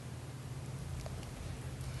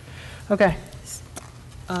 Okay.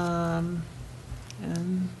 And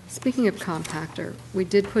Speaking of compactor, we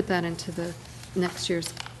did put that into the next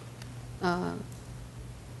year's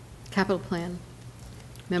capital plan.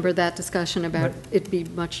 Remember that discussion about Right. it'd be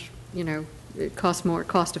much, it costs more,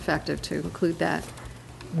 cost-effective to include that,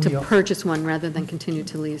 We to al- purchase one rather than continue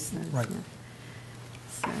to lease those. Right. Yeah.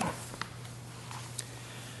 So,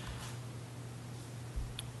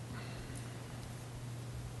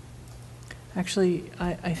 actually,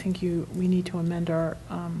 I think we need to amend our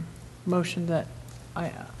motion that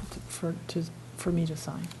for me to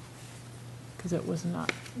sign, because it was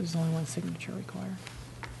only one signature required.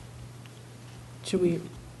 Should we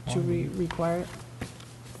require it?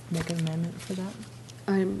 Make an amendment for that?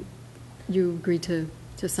 You agreed to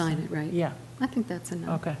sign it, right? Yeah, I think that's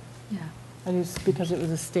enough. okay. Yeah. I just, because it was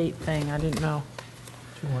a state thing, I didn't know.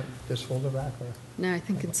 Do you want this folder back, or? No, I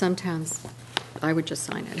think in some towns, I would just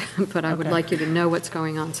sign it, but I would Okay. like you to know what's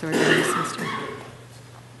going on, so everybody listens to it.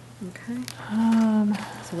 Okay,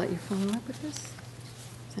 so let you follow up with this?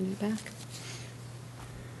 Send it back?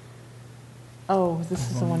 Oh, this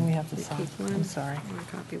is the one we have to sign. Keep one. I'm sorry. One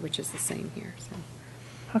copy, which is the same here, so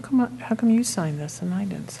How come you signed this and I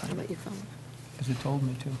didn't sign I'll it? let you follow up. Because it told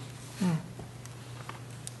me to.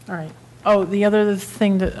 All right. Oh, the other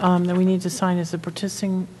thing that we need to sign is the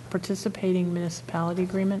participating municipality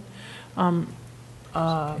agreement. With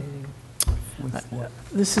what?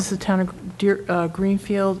 This is the town of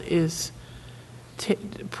Greenfield is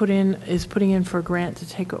putting in for a grant to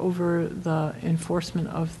take over the enforcement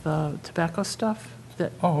of the tobacco stuff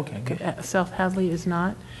that Oh, okay. good. South Hadley is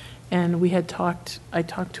not. And I talked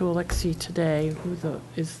to Alexi today, who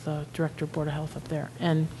is the Director of Board of Health up there.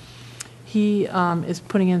 And he is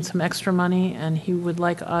putting in some extra money, and he would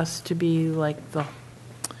like us to be like the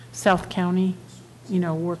South County,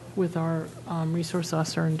 work with our resource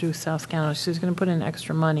officer and do South County. So he's going to put in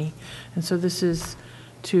extra money. And so this is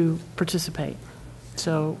to participate.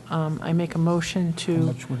 So I make a motion How to,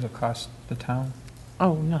 much would it cost the town?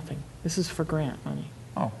 oh, nothing. This is for grant money.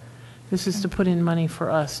 Oh, This is to put in money for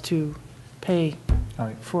us to pay all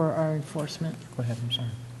right, for our enforcement. go ahead, I'm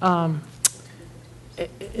sorry.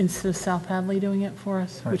 Instead of South Hadley doing it for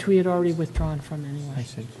us, which Right. we had already withdrawn from I anyway.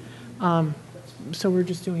 see. So we're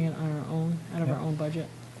just doing it on our own, out of our Yeah. own budget.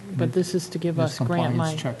 But this is to give There's us grant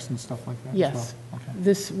money. compliance checks and stuff like that as Yes.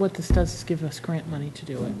 well? What this does is give us grant money to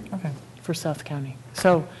do it Okay. Okay. for South County.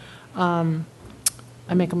 So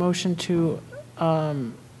I make a motion to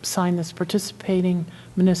sign this participating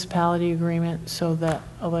municipality agreement so that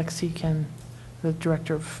Alexi the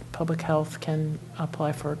Director of Public Health, can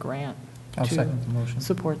apply for a grant I'll to second the motion.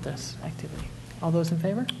 support this activity. All those in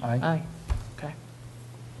favor? Aye. Aye. Okay.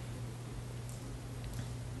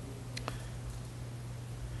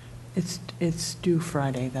 It's due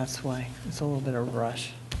Friday, that's why. It's a little bit of a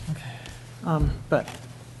rush. Okay. But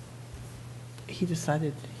he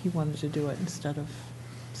decided he wanted to do it instead of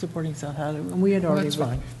supporting South Hadley. And we had Well, already, that's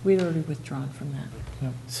fine. we had already withdrawn from that.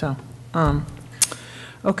 Yep. So,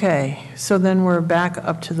 okay, so then we're back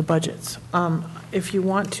up to the budgets. If you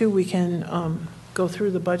want to, we can go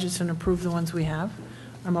through the budgets and approve the ones we have.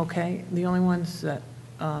 I'm okay. The only ones that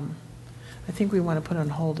I think we want to put on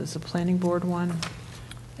hold is the planning board one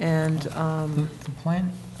and, The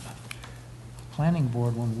planning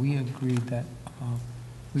board, when we agreed that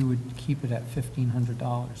we would keep it at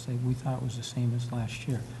 $1,500, we thought it was the same as last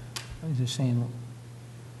year. They're saying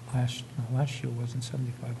last year wasn't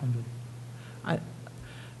 7,500. I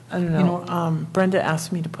don't You know. know- Brenda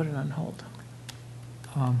asked me to put it on hold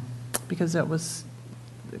Um, because that was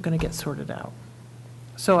going to get sorted out.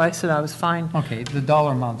 So I said I was fine. Okay, the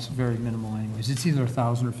dollar amount's very minimal anyways. It's either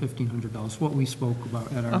 $1,000 or $1,500, what we spoke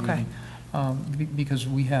about at our Okay. meeting. Because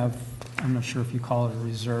we have, I'm not sure if you call it a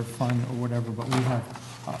reserve fund or whatever, but we have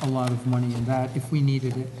a lot of money in that if we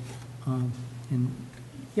needed it. And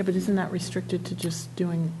Yeah, but isn't that restricted to just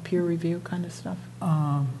doing peer review kind of stuff?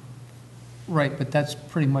 Right, but that's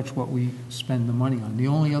pretty much what we spend the money on. The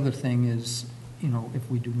only other thing is,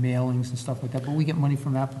 if we do mailings and stuff like that, but we get money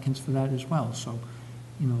from applicants for that as well, so,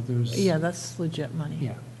 there's. Yeah, that's legit money.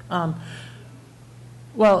 Yeah.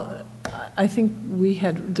 Well, I think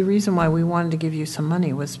the reason why we wanted to give you some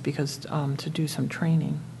money was because to do some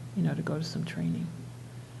training, to go to some training.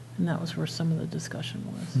 And that was where some of the discussion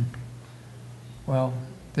was. Well,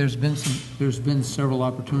 there's been several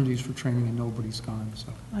opportunities for training and nobody's gone, so.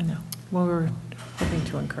 I know. Well, we were hoping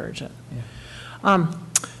to encourage it. Yeah.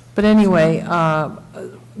 But anyway,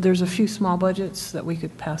 there's a few small budgets that we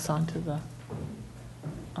could pass on to the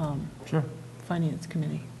Sure. Finance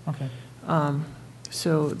Committee. Okay.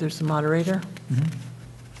 So there's the moderator,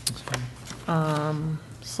 That's fine.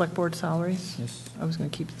 select board salaries. Yes. I was going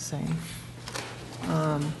to keep it the same.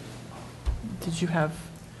 Did you have,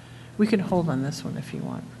 we can hold on this one if you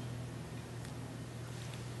want.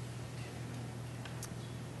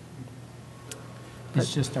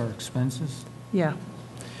 It's just our expenses? Yeah,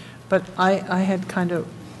 but I had kind of,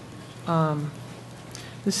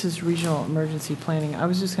 this is regional emergency planning. I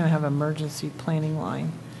was just going to have emergency planning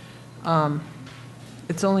line.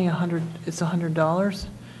 It's only $100.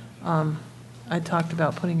 I talked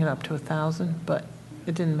about putting it up to 1,000, but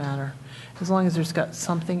it didn't matter. As long as there's got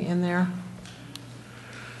something in there,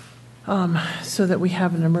 so that we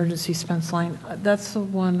have an emergency expense line. That's the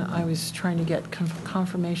one I was trying to get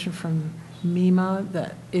confirmation from MEMA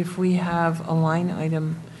that if we have a line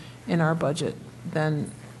item in our budget, then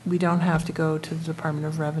we don't have to go to the Department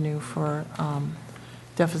of Revenue for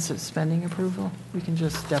deficit spending approval. We can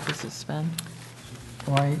just deficit spend.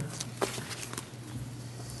 Why,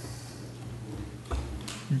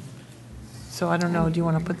 So I don't know, do you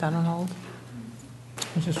want to put that on hold? I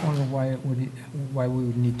was just wondering why we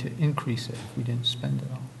would need to increase it if we didn't spend it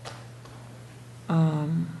all.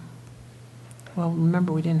 Well,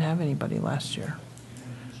 remember, we didn't have anybody last year.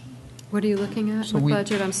 What are you looking at? So What we-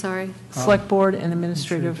 budget? I'm sorry. Select board and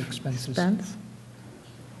administrative Administrative expenses. expense?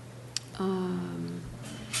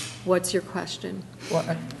 What's your question?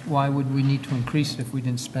 Why would we need to increase it if we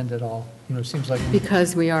didn't spend it all? It seems like.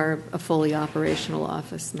 Because we are a fully operational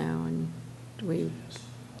office now, and we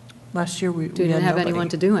Last year, we had didn't have nobody. anyone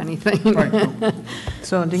to do anything. Right,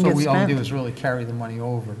 So it didn't So get we all do spent. is really carry the money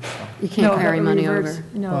over, so. You can't No, carry it money reverts-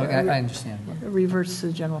 over. No, Well, I it understand, but, reverts to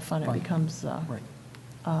the general fund. It Fine. becomes right,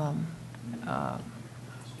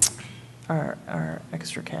 our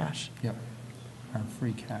extra cash. yep, our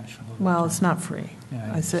free cash. a little Well, bit. it's not free.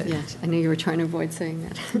 Yeah, I I said, Yes, I knew you were trying to avoid saying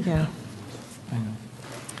that. yeah. I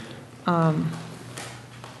know.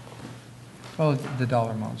 Well, the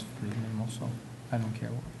dollar amount's pretty minimal, so I don't care.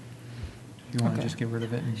 If you want to Okay. just get rid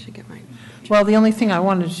of it. I and- should get my, Well, the only thing I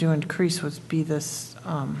wanted to increase was be this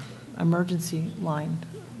emergency line.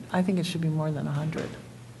 I think it should be more than 100.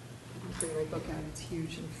 bring my book out, it's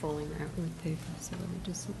huge and falling out with paper, so let me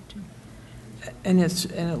just look to. And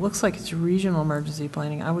it looks like it's regional emergency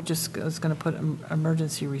planning. I was going to put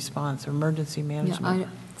emergency response, or emergency Yeah, management.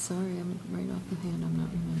 sorry, I'm right off the hand, I'm not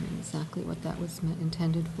remembering exactly what that was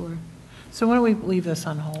intended for. So why don't we leave this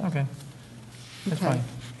on hold? Okay, that's Okay. fine.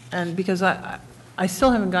 And because I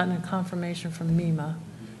still haven't gotten a confirmation from MEMA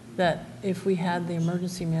that if we had the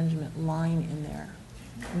emergency management line in there,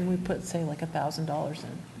 and we put, say, like $1,000 in,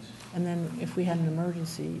 And then if we had an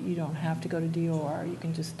emergency, you don't have to go to DOR, you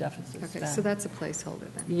can just deficit Okay, spend. so that's a placeholder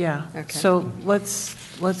then. Yeah, Okay. so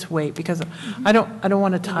let's wait, because I don't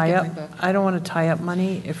want to tie get up, my book. I don't want to tie up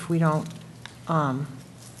money if we don't,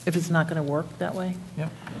 if it's not going to work that way.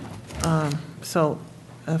 Yep. So,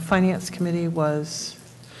 Finance Committee was,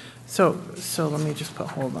 so let me just put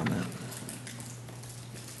hold on that.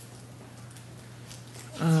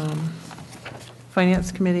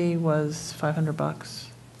 Finance Committee was $500.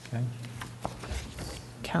 Okay.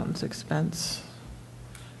 Accountant's expense,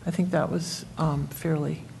 I think that was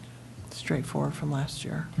fairly straightforward from last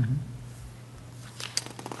year.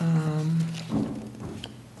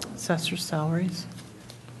 Assessor's salaries.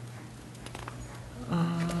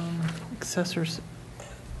 Assessor's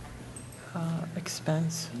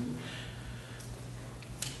expense.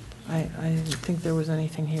 I didn't think there was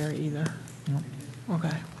anything here either. No.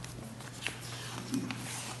 Okay.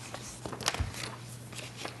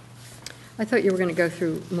 I thought you were going to go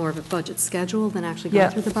through more of a budget schedule than actually go Yeah.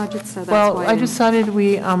 through the budget, so that's Well, why I didn't- decided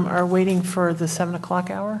we are waiting for the 7 o'clock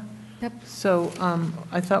hour. Yep. So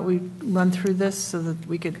I thought we'd run through this so that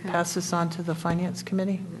we could Okay. pass this on to the Finance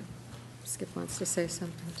Committee. Skip wants to say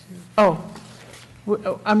something too. Oh, we're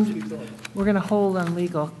going to hold on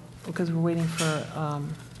legal because we're waiting for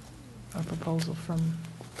a proposal from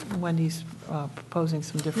Wendy's proposing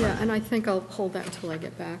some different. Yeah, and I think I'll hold that until I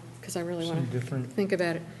get back, because I really want Some to different- think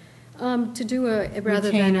about it. To do rather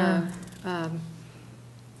than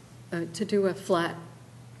to do a flat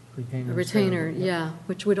retainer, yeah,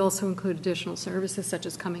 which would also include additional services such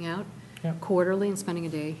as coming out Yep. quarterly and spending a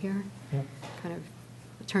day here, Yep. kind of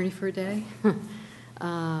attorney for a day.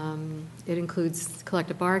 It includes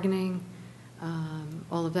collective bargaining,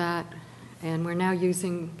 all of that, and we're now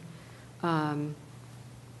using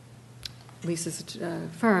Lisa's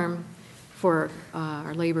firm for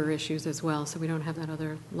our labor issues as well, so we don't have that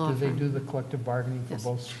other law Do they firm. do the collective bargaining for Yes.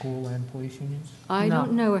 both school and police unions? I No.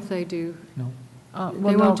 don't know if they do. No.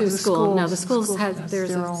 They won't do school. No, the schools schools has, has there's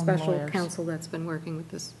their a own special lawyers. counsel that's been working with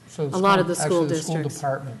this, So a lot of the school actually, the school districts.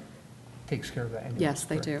 department takes care of that anyways. Yes,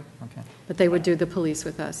 they correct? do. Okay. But they would do the police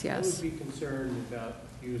with us, I yes. would be concerned about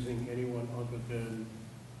using anyone other than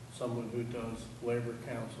someone who does labor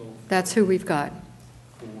counsel That's who we've got.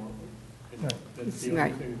 for, Right. that's the only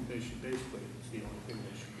Right. thing they should, basically, it's the only thing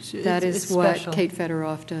they should be. That It's is what special. Kate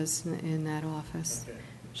Federoff does in that office. Okay.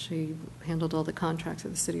 She handled all the contracts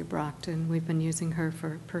at the city of Brockton. We've been using her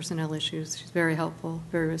for personnel issues. She's very helpful,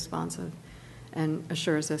 very responsive, and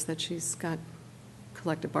assures us that she's got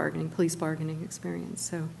collective bargaining, police bargaining experience.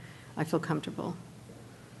 So I feel comfortable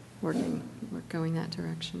going that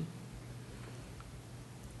direction.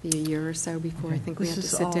 Be a year or so before I think we have to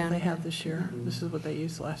This is sit all down. they again. have this year. This is what they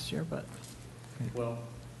used last year, but, Well,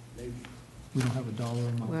 maybe, We don't have a dollar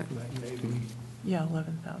amount What? for that yet, do Maybe. we? yeah,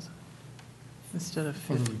 11,000 instead of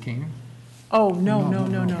For the 50. retainer? Oh, no, No, no,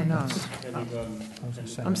 no, no, no, no. depending on, I was gonna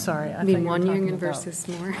say I'm that. sorry. I I thought mean, you were one talking union about versus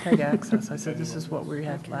more. Peg access. I said, this is what we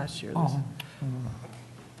had last year. This- Oh,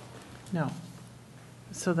 No.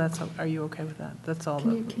 So that's, are you okay with that? That's all.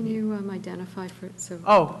 Can that- you identify for it, so.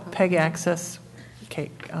 Oh, PEG access,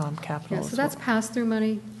 capital. Yeah, is so that's what- pass-through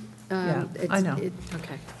money. Yeah, I It's- know.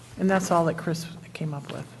 Okay. And that's all that Chris came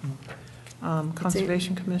up with.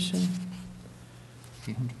 Conservation Commission,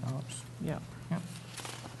 $800. yeah. Yep.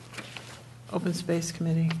 Open Space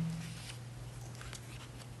Committee.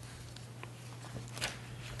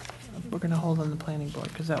 We're going to hold on the planning board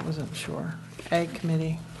because that wasn't sure. Ag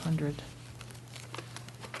Committee, 100.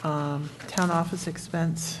 Town office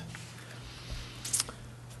expense.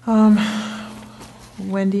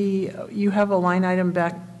 Wendy, you have a line item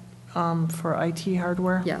back for IT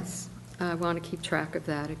hardware? Yes, I want to keep track of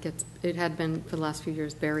that. It had been for the last few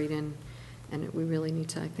years buried in, and we really need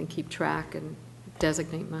to, I think, keep track and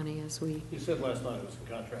designate money as we, you said last night it was in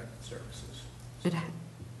contracted services.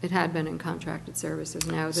 it had been in contracted services.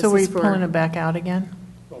 Now this So we're is pulling it for, back out again?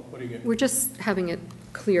 Well, putting it, we're just having it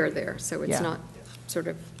clear there, so it's Yeah. not sort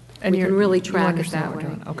of, And we can you're- really you track it understand that what we're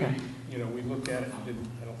way. doing. Okay. you know, we looked at it and didn't,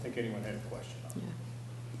 I don't think anyone had a question on it. Yeah.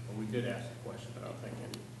 But we did ask a question, but I don't think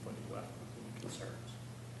anybody left with any concerns.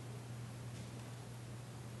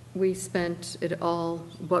 We spent it all,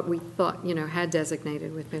 what we thought, had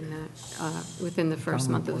designated within that, within the first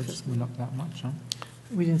Town month of the reports fiscal. went up that much, huh?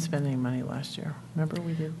 We didn't spend any money last year. Remember,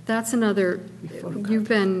 we did? That's another, We photocopied. you've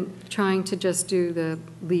been trying to just do the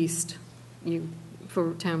least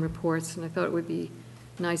for town reports, and I thought it would be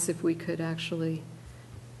nice if we could actually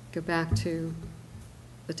go back to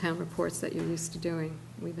the town reports that you're used to doing.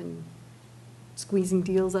 We've been squeezing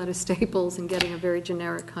deals out of Staples and getting a very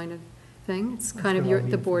generic kind of thing. It's kind of That's got all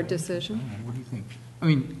the board information. decision. What do you think? I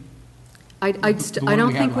mean, I The don't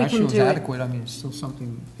one think had we last year can was do it. adequate. I mean, it's still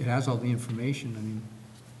something, it has all the information. I mean,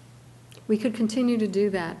 We could continue to do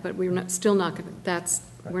that, but we're not, still not going to,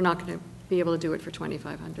 Right. we're not going to be able to do it for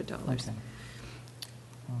 $2,500. okay.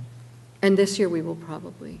 And this year, we will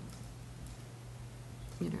probably,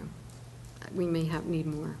 we may need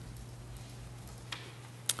more.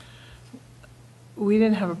 We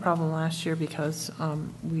didn't have a problem last year because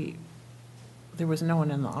there was no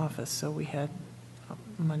one in the office, so we had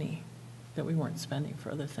money that we weren't spending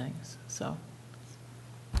for other things, so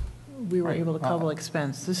we were Right. able to cover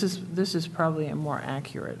expense. This is probably a more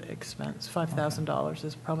accurate expense. $5,000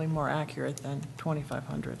 is probably more accurate than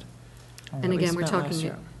 $2,500. And that we again, we're spent last talking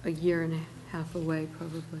year. a year and a half away,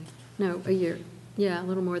 probably. No, a year. Yeah, a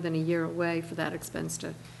little more than a year away for that expense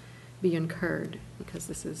to be incurred, because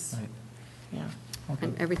this is, Right. Yeah. Okay.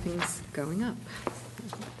 and everything's going up.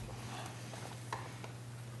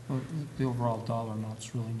 Well, the overall dollar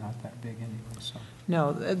amount's really not that big anyway, so.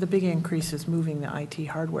 No, the big increase is moving the IT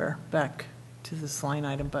hardware back to this line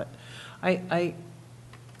item, but I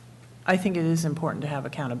think it is important to have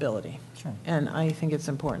accountability. Sure. And I think it's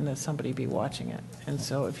important that somebody be watching it. And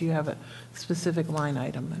so if you have a specific line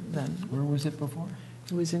item, then Where was it before?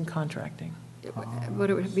 it was in contracting.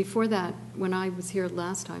 Before that, when I was here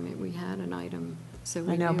last time, we had an item, so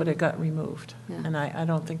we I know, knew- but it got removed. Yeah. And I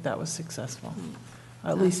don't think that was successful.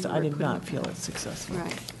 At That's least what I we're did putting not it feel back. it's successful.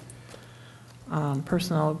 Right.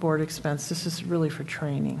 Personnel board expense, this is really for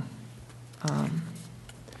training.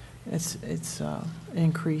 It's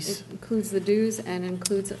increase. It includes the dues and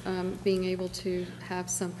includes being able to have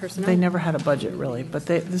some personnel. They never had a budget, really, but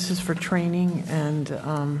this is for training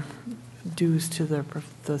and dues to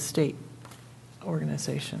the state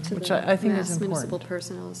organization, To which the I think is Mass Municipal important.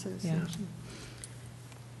 Personnel Association.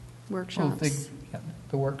 Well, Workshops.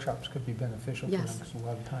 the workshops could be beneficial for them, Yes. because a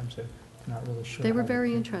lot of times they're not really sure. They were how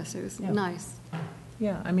very to- interested. It was Yeah. nice.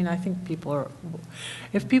 Yeah, I mean, I think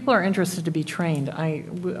if people are interested to be trained, I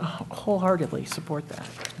wholeheartedly support that.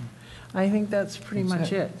 I think that's pretty That's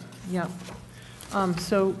much it. it, yeah.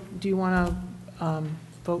 So do you want to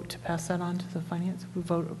vote to pass that on to the finance? We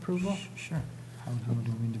vote approval? Sure. How do we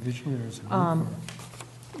do it individually or as a group?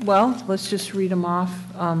 Well, let's just read them off.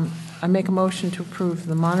 I make a motion to approve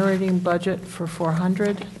the moderating budget for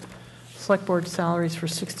 400, select board salaries for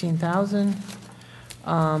 16,000.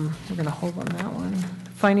 We're going to hold on that one.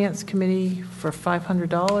 Finance committee for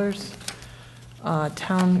 $500.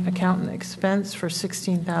 Town accountant expense for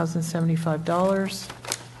 $16,075.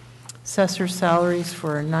 Assessor's salaries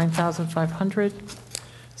for $9,500.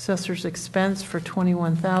 Assessor's expense for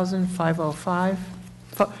 $21,505.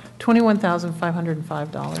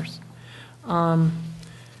 $21,505.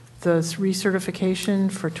 The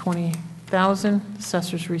recertification for $20,000,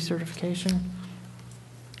 assessor's recertification.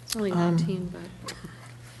 It's only 19, but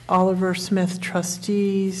Oliver Smith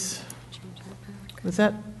trustees, change that back. was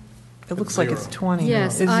that, it looks like it's 20.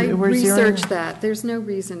 Yes, Is I it- we're zeroing- researched that. There's no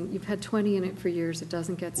reason. You've had 20 in it for years. It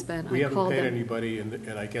doesn't get spent. We I haven't called paid them. anybody,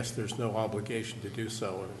 and I guess there's no obligation to do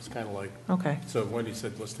so, and it's kind of like, Okay, so Wendy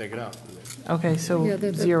said, let's take it out. okay, so Yeah,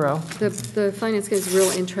 the- zero. The finance guy is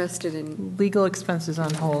real interested in, Legal expenses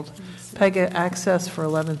on hold. PEGA access for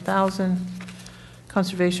 11,000.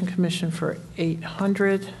 Conservation Commission for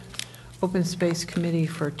 800. Open Space Committee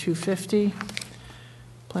for 250.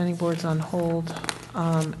 Planning Board's on hold.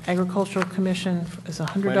 Agricultural Commission is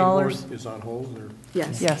 $100. Planning board is on hold, or?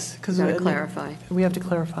 yes. Yes, because Got to clarify. we have to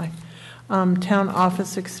clarify. Town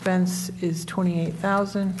office expense is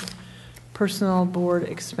 28,000. Personnel board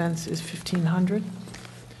expense is 1,500.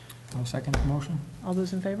 I'll second the motion. All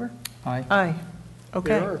those in favor? Aye. Aye.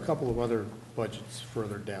 There are Okay. a couple of other budgets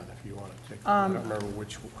further down if you want to take them. I don't remember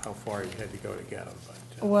how far you had to go to get them, but.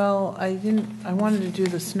 Well, I wanted to do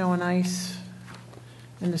the snow and ice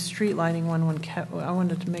and the street lighting one when I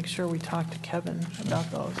wanted to make sure we talked to Kevin about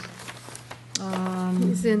those.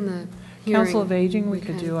 He's in the hearing. Council of Aging, we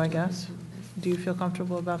could had. do, I guess. Do you feel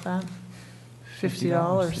comfortable about that? $50,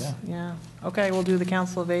 $50, yeah. Okay, we'll do the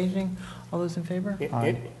Council of Aging. All those in favor?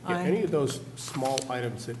 Aye. Any of those small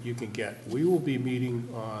items that you can get, we will be meeting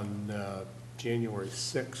on January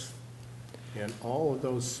 6th, and all of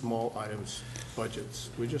those small items, budgets,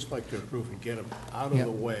 we just like to approve and get them out of Yeah,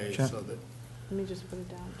 the way sure. so that, Let me just put it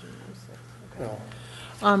down, January 6th.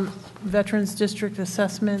 well, Veterans District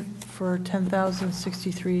Assessment for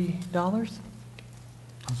 $10,063.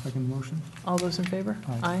 I'll second the motion. All those in favor?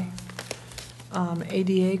 Aye.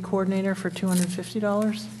 ADA Coordinator for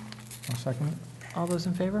 $250. I'll second it. All those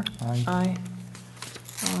in favor? Aye. Aye.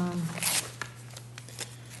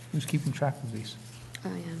 Who's keeping track of these? I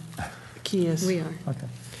am. Key is. We are. Okay.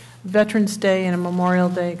 Veterans Day and a Memorial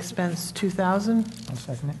Day expense, 2,000. I'll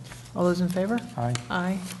second it. All those in favor? Aye.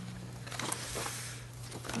 Aye.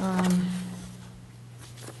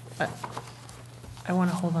 I want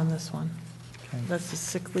to hold on this one. Okay. That's the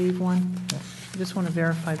sick leave one. Yep. I just want to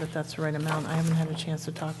verify that that's the right amount. I haven't had a chance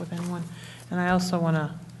to talk with anyone. And I also want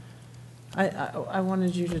to, I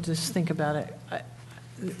wanted you to just think about it.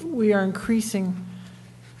 We are increasing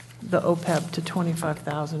the OPEB to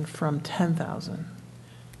 25,000 from 10,000,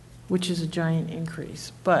 which is a giant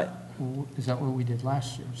increase, but Is that what we did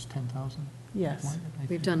last year, was 10,000? yes,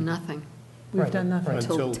 We've done nothing. we've Right, done nothing. right.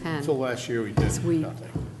 Until Until 10. until last year, we did This week.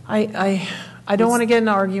 nothing. I don't want to get in an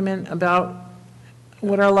argument about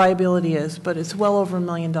what our liability is, but it's well over $1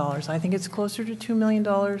 million. I think it's closer to $2 million,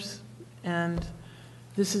 and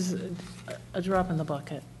this is a drop in the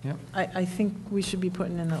bucket. Yep. I think we should be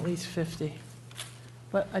putting in at least 50.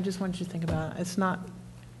 But I just want you to think about it. It's not,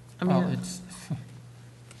 I Well, mean, it's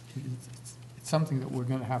something that we're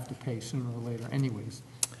going to have to pay sooner or later anyways.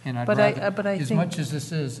 And I'd But rather, I as think- much as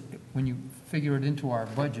this is, when you figure it into our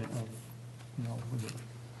budget of, was it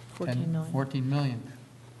 14 million. 14 million,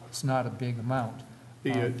 it's not a big amount.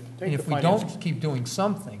 The, And take if the we finance- don't keep doing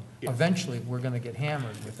something, Yeah. eventually, we're going to get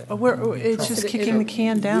hammered with it. it's just kicking the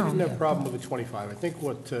can We down. didn't have a problem with the 25. I think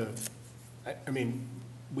what, I mean,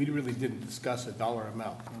 we really didn't discuss a dollar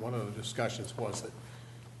amount. One of the discussions was that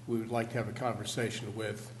we would like to have a conversation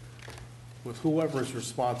with whoever is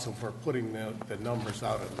responsible for putting the numbers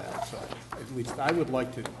out on that. So at least I would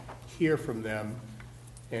like to hear from them,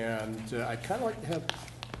 and I'd kind of like to have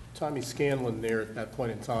Tommy Scanlon there at that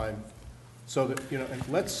point in time, so that, and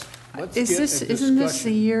let's get a Isn't this the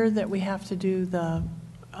discussion. year that we have to do the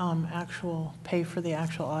actual, pay for the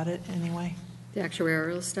actual audit anyway? The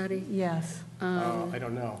actuarial study? Yes. I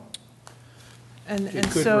don't know. And It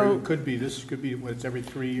could be, this could be, it's every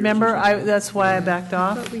 3 years. or remember, something. that's why I backed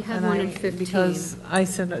off. But we had and one I- in 15. Because I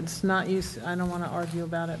said it's not used, I don't want to argue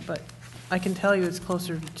about it, but I can tell you it's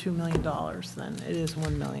closer to $2 million than it is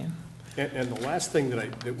 $1 million. And the last thing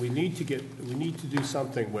that we need to do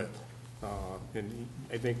something with, and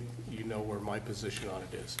I think you know where my position on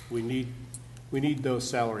it is. We need those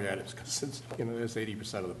salary items, because it's, that's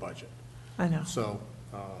 80% of the budget. I know. So,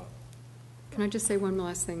 Can I just say one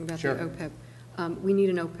last thing about the Sure. OPEB? We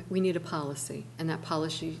need a policy, and that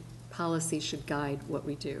policy should guide what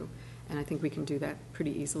we do. And I think we can do that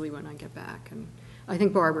pretty easily when I get back. And I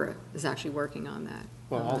think Barbara is actually working on that.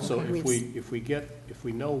 well, also, we- if we can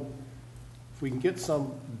get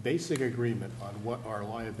some basic agreement on what our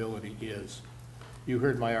liability is. You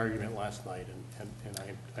heard my argument last night, and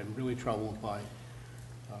I'm really troubled by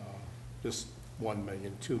this 1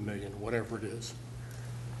 million, 2 million, whatever it is,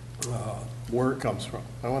 where it comes from.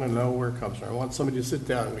 I want to know where it comes from. I want somebody to sit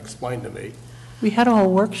down and explain to me We had a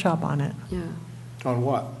whole workshop on it, Yeah. on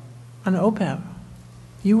what. on OPEB.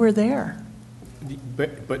 You were there.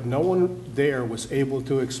 But no one there was able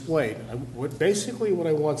to explain. Basically, what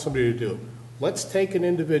I want somebody to do, let's take an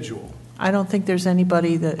individual. I don't think there's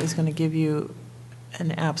anybody that is going to give you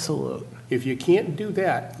an absolute. If you can't do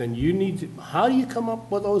that, then you need to, how do you come up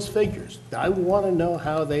with those figures? I want to know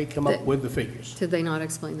how they come up with the figures. Did they not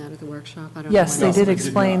explain that at the workshop? I don't know. Yes, they No, did they did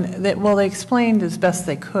explain, not. well, they explained as best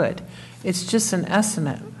they could. It's just an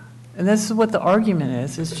estimate. And this is what the argument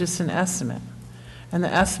is, it's just an estimate. And the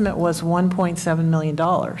estimate was $1.7 million.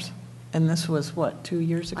 And this was, what, 2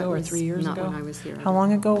 years ago or 3 years ago? Not when I was here. How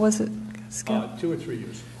long ago was it, Skip? 2 or 3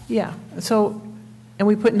 years. Yeah, so, and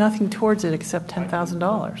we put nothing towards it except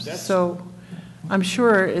 $10,000. That's- So I'm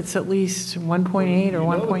sure it's at least 1.8 or You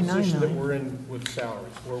know the 1.9 position that million. we're in with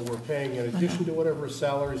salaries, where we're paying, in addition to whatever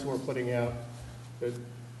salaries we're putting out, that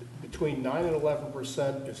between 9 and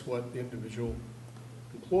 11% is what the individual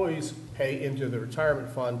employees pay into the retirement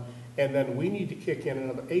fund, and then we need to kick in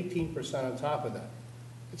another 18% on top of that.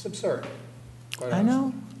 It's absurd. quite I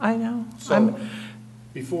know, I know. So, I'm-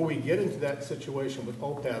 before we get into that situation with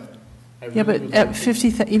OPEB, I Yeah, really but would at like to-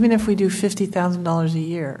 50, even if we do $50,000 a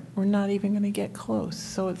year, we're not even going to get close.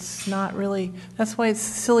 So it's not really, that's why it's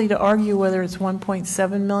silly to argue whether it's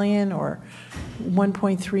 1.7 million or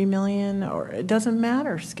 1.3 million, or, it doesn't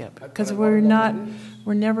matter, Skip, because I wanna know what it is.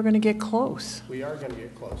 we're never going to get close. We are going to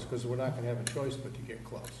get close, because we're not going to have a choice but to get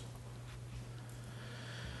close.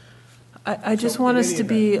 I just So, want in us any to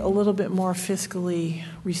be a little bit more fiscally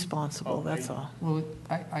responsible, Oh, that's all. Well,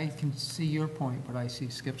 I can see your point, but I see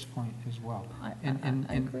Skip's point as well. I And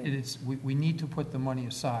agree. it's, we need to put the money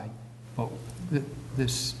aside But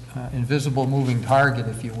this invisible moving target,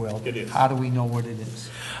 if you will. It is. How do we know what it is?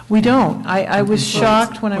 We don't. I was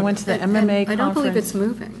shocked when I went to the MMA conference. I don't believe it's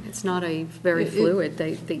moving. It's not a very fluid.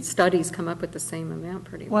 The studies come up with the same amount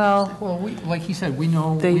pretty much. Well, like he said, we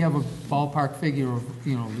know, we have a ballpark figure of,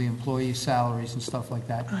 the employees' salaries and stuff like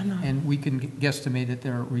that. I know. And we can guesstimate at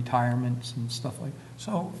their retirements and stuff like,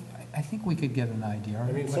 so I think we could get an idea.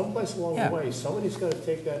 I mean, someplace along Yeah. the way, somebody's gonna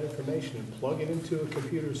take that information and plug it into a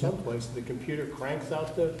computer someplace, and the computer cranks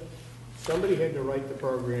out somebody had to write the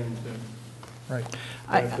program to. Right.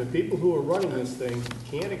 If the people who are running this thing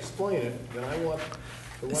can't explain it, then I want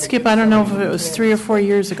to Skip, get I don't know if somebody it who was can. 3 or 4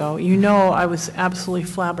 years ago. I was absolutely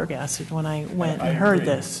flabbergasted when I went I and heard agree.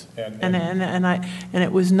 this. And- And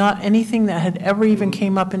it was not anything that had ever even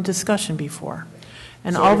came up in discussion before.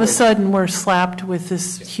 And So all of a anyway- sudden, we're slapped with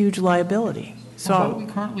this huge liability. So we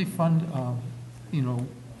So currently fund,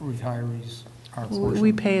 retirees, our portion.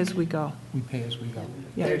 we pay as we go. We pay as we go.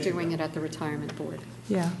 They're Yeah, doing it at the retirement board.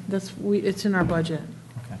 yeah, it's in our budget.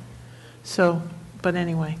 Okay. So, but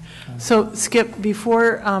anyway, so Skip,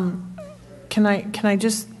 before, can I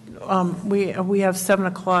just, we have 7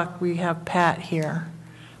 o'clock, we have Pat here.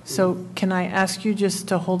 So can I ask you just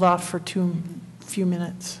to hold off for few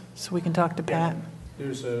minutes so we can talk to Pat?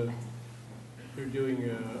 They're doing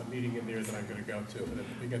a meeting in there that I'm gonna go to. and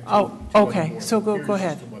we got Oh, two other okay. board So go members.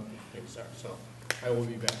 ahead. Here's just what the things are. So I will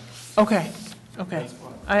be back. Okay, okay. That's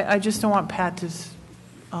fine. I just don't want Pat to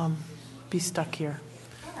be stuck here.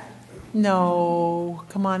 No,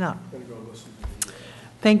 come on up. I'm gonna go listen to the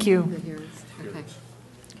Thank you. The hearings, okay.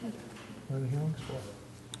 What are the hearings for?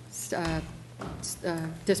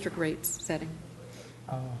 District rates setting,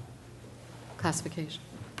 Oh. classification.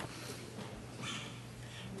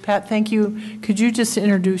 Pat, thank you. Could you just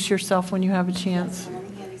introduce yourself when you have a chance? I'm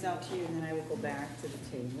going to hand these out to you, and then I will go back to the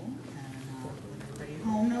table, and everybody at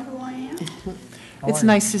home know who I am. It's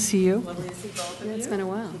nice to see you. Lovely to see both of you. It's been a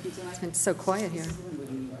while. It's been so quiet here.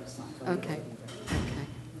 Okay, okay.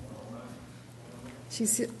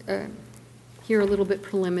 She's here a little bit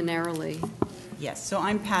preliminarily. Yes, so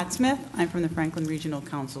I'm Pat Smith. I'm from the Franklin Regional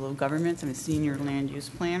Council of Governments. I'm a senior land use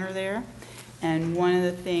planner there. And one of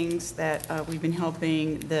the things that we've been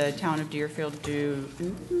helping the town of Deerfield do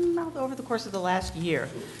over the course of the last year,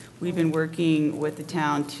 we've been working with the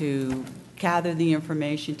town to gather the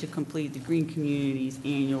information to complete the Green Communities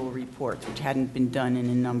annual reports, which hadn't been done in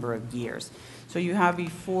a number of years. So you have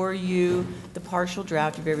before you the partial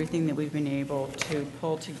draft of everything that we've been able to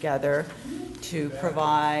pull together to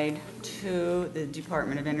provide to the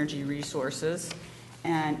Department of Energy Resources.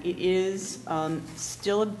 And it is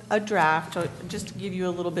still a draft, so just to give you a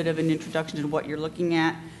little bit of an introduction to what you're looking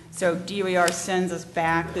at. So DOER sends us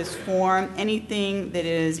back this form. Anything that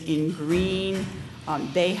is in green,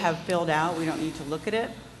 they have filled out. We don't need to look at it.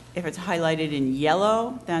 If it's highlighted in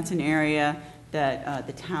yellow, that's an area that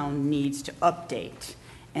the town needs to update.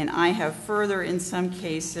 And I have further, in some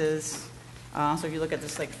cases, so if you look at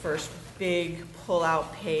this first big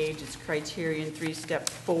pull-out page, it's criterion 3, step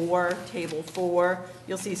 4, table 4,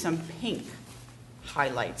 you'll see some pink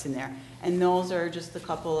highlights in there. And those are just a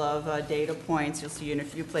couple of data points you'll see in a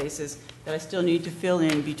few places that I still need to fill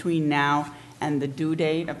in between now and the due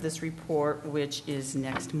date of this report, which is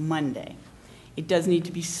next Monday. It does need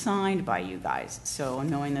to be signed by you guys. So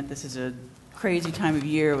knowing that this is a crazy time of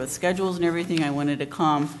year with schedules and everything, I wanted to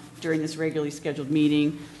come during this regularly scheduled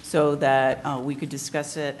meeting so that we could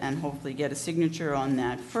discuss it and hopefully get a signature on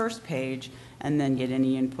that first page and then get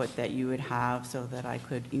any input that you would have so that I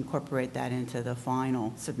could incorporate that into the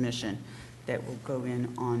final submission that will go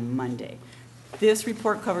in on Monday. This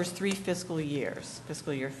report covers 3 fiscal years,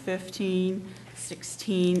 fiscal year 15,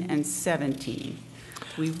 16, and 17.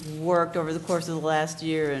 We've worked over the course of the last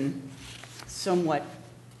year and somewhat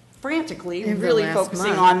frantically, In the really last focusing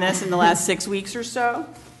month. on this in the last 6 weeks or so.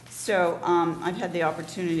 So I've had the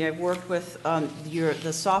opportunity, I've worked with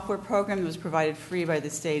the software program that was provided free by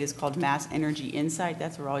the state is called Mass Energy Insight.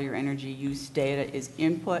 That's where all your energy use data is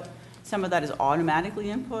input. Some of that is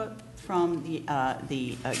automatically input from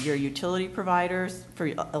your utility providers for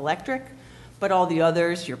electric, but all the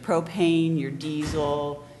others, your propane, your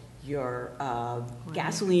diesel, your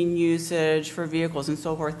gasoline usage for vehicles and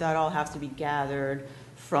so forth, that all has to be gathered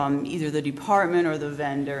from either the department or the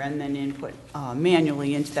vendor and then input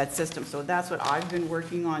manually into that system. So that's what I've been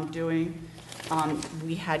working on doing.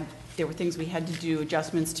 There were things we had to do,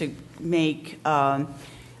 adjustments to make,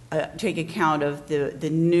 take account of the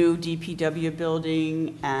new DPW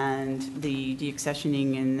building and the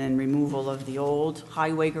deaccessioning and then removal of the old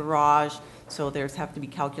highway garage. So there's have to be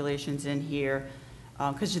calculations in here.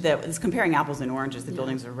 because it's comparing apples and oranges. The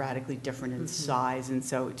buildings are radically different in size, and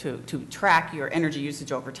so to track your energy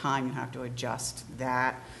usage over time, you have to adjust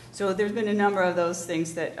that. So there's been a number of those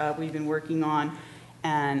things that we've been working on,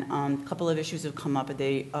 and a couple of issues have come up at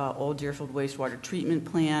the old Deerfield wastewater treatment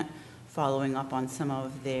plant, following up on some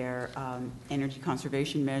of their energy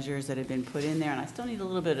conservation measures that have been put in there, and I still need a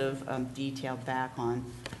little bit of detail back on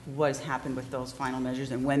what has happened with those final measures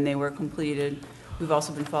and when they were completed. We've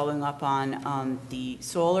also been following up on the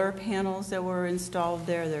solar panels that were installed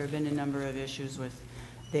there. There have been a number of issues with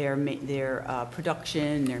their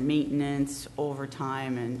production, their maintenance over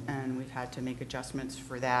time, and we've had to make adjustments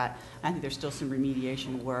for that. I think there's still some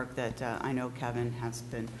remediation work that I know Kevin has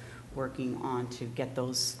been working on to get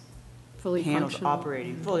those Fully panels functional.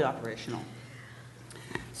 operating, fully operational.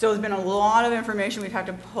 So there's been a lot of information we've had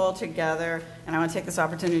to pull together, and I want to take this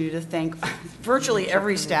opportunity to thank virtually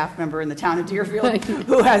every staff member in the town of Deerfield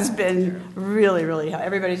who has been really,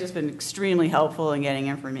 everybody's just been extremely helpful in getting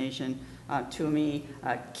information to me.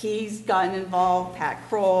 Key's gotten involved, Pat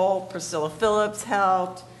Kroll, Priscilla Phillips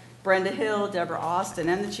helped, Brenda Hill, Deborah Austin,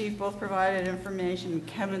 and the chief both provided information.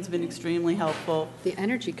 Kevin's been extremely helpful. The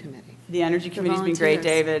Energy Committee. The Energy Committee's been great.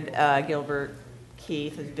 volunteers. David Gilbert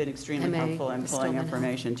Keith has been extremely MA helpful in has pulling still been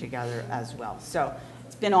information together as well. So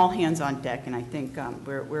it's been all hands on deck, and I think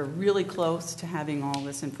we're really close to having all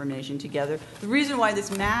this information together. The reason why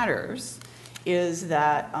this matters is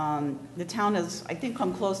that the town has, I think,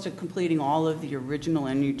 come close to completing all of the original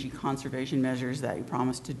energy conservation measures that you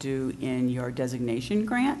promised to do in your designation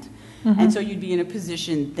grant. And so you'd be in a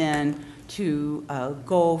position then to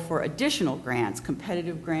go for additional grants,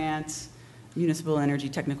 competitive grants, municipal energy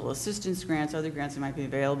technical assistance grants, other grants that might be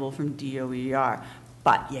available from DOER.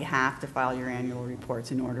 But you have to file your annual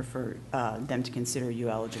reports in order for them to consider you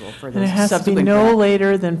eligible for And those it has to be subsequent no grants.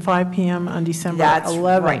 later than 5 PM on December That's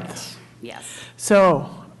 11th. right. Yes. So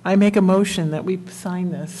I make a motion that we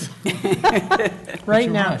sign this right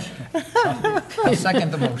Too now. much. I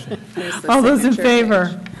second the motion. There's the All those in signature favor?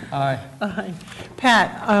 page. Aye. Aye.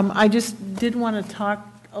 Pat, I just did want to talk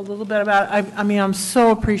a little bit about, I mean, I'm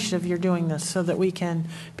so appreciative you're doing this so that we can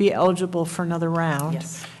be eligible for another round.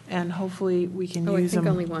 Yes. And hopefully we can Oh, I use think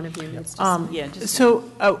them. only one of you needs to. Yeah, just So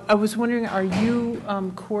I was wondering, are you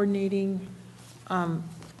coordinating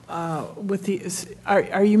with the,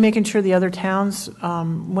 are you making sure the other towns,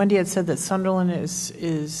 Wendy had said that Sunderland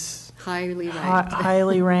is Highly ranked.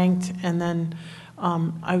 highly ranked, and then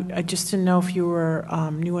I just didn't know if you were,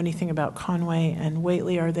 knew anything about Conway and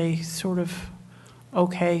Whately. Are they sort of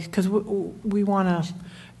okay? Because we want to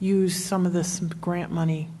use some of this grant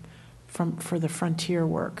money for the frontier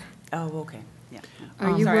work. Oh, okay. Yeah.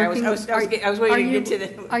 Are you Sorry, working? I was waiting to get to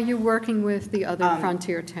the. Are you working with the other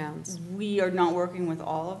frontier towns? We are not working with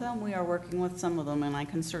all of them. We are working with some of them, and I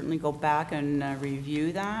can certainly go back and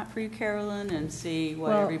review that for you, Carolyn, and see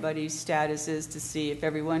what Well- everybody's status is to see if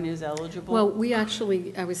everyone is eligible. Well, we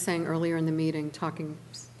actually, I was saying earlier in the meeting,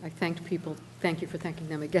 I thanked people, thank you for thanking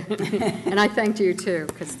them again. And I thanked you too,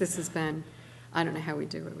 because this has been, I don't know how we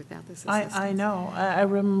do it without this assistance. I know.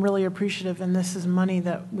 I'm really appreciative, and this is money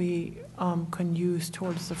that we can use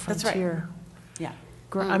towards the That's right. frontier. Yeah.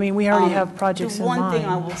 I mean, we already have projects in The one thing I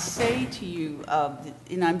mind. will say to you,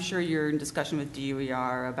 and I'm sure you're in discussion with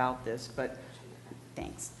DOER about this, but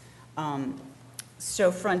thanks.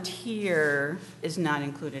 So Frontier is not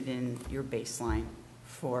included in your baseline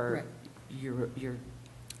for your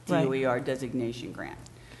Right. DOER designation grant.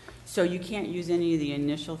 So you can't use any of the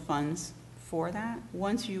initial funds for that.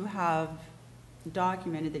 Once you have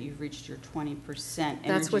documented that you've reached your 20% energy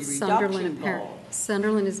That's what reduction Sunderland, goal.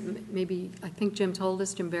 Sunderland is maybe, I think Jim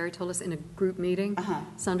Barry told us in a group meeting,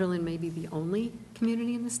 Sunderland may be the only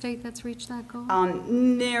community in the state that's reached that goal?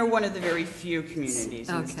 They're one of the very few communities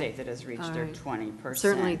in the Okay. state that has reached All their right. 20%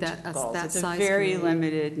 Certainly that goals. It's a size very community.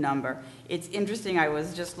 limited number. It's interesting, I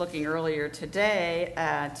was just looking earlier today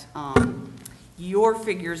at your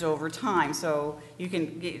figures over time. So you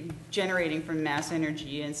can, generating from Mass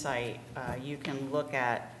Energy Insight, you can look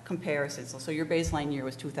at comparisons. So your baseline year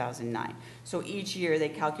was 2009. So each year they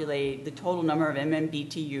calculate the total number of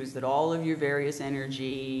MMBTUs that all of your various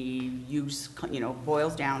energy use,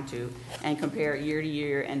 boils down to, and compare it year to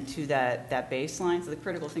year and to that baseline. So the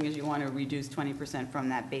critical thing is you want to reduce 20% from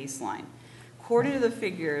that baseline. According to the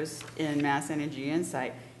figures in Mass Energy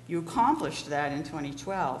Insight, you accomplished that in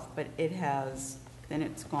 2012, but then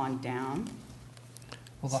it's gone down.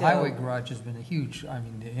 Well, the So- highway garage has been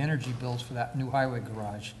the energy bills for that new highway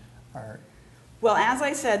garage are, Well, as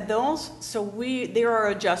I said, there are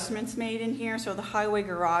adjustments made in here. So the highway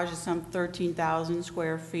garage is some 13,000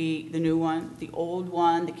 square feet, the new one. The old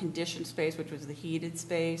one, the conditioned space, which was the heated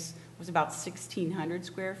space, was about 1,600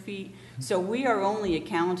 square feet. So we are only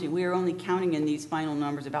counting in these final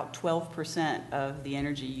numbers about 12% of the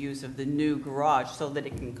energy use of the new garage so that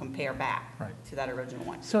it can compare back Right. to that original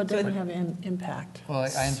one. So it doesn't have an impact. Well,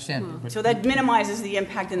 I understand. but- So that minimizes the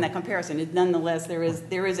impact in that comparison. Nonetheless, there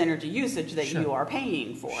is energy usage that you Sure. are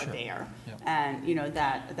paying for Sure. there. Yep. And,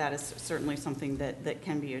 that is certainly something that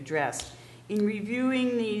can be addressed. In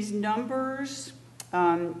reviewing these numbers,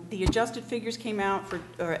 the adjusted figures came out for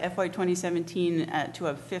FY 2017 to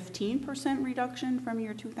a 15% reduction from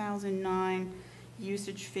your 2009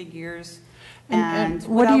 usage figures. And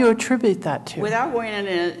what do you attribute that to? Without going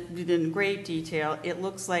into it in great detail, it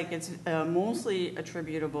looks like it's mostly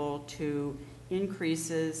attributable to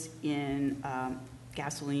increases in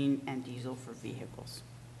gasoline and diesel for vehicles.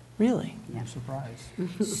 Really? I'm surprised.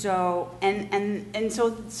 So,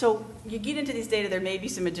 so you get into these data, there may be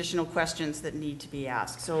some additional questions that need to be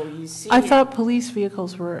asked. So you see. I thought police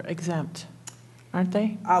vehicles were exempt, aren't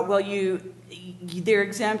they? Well, they're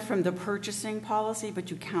exempt from the purchasing policy,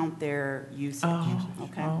 but you count their usage.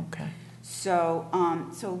 Okay. Oh, okay. So,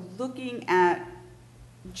 so looking at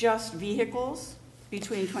just vehicles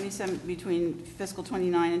between fiscal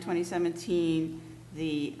 29 and 2017,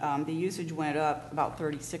 the usage went up about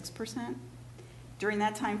 36%. During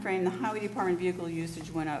that time frame, the highway department vehicle usage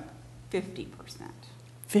went up 50%.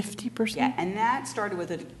 50%? Yeah, and that started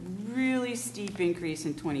with a really steep increase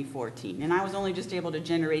in 2014. And I was only just able to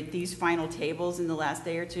generate these final tables in the last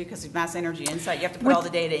day or two because of Mass Energy Insight. You have to put all the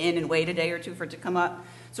data in and wait a day or two for it to come up.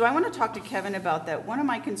 So I want to talk to Kevin about that. One of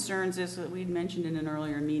my concerns is that we'd mentioned in an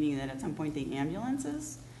earlier meeting that at some point the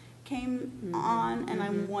ambulances came on, and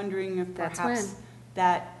I'm wondering if That's perhaps when.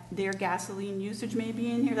 that their gasoline usage may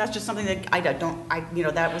be in here. That's just something that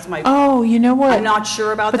that was my. Oh, you know what? I'm not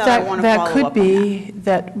sure about But that. I want to follow that could up on be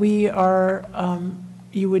that we are,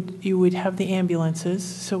 you would have the ambulances,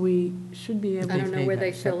 so we should be able I to. don't know where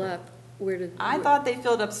they fill up. Where did? I thought they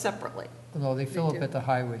filled up separately. Well, they fill do. up at the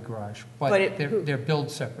highway garage, But but they're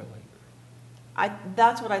billed separately.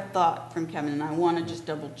 That's what I thought from Kevin, and I want to just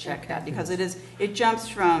double check that because it jumps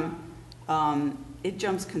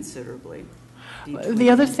considerably. The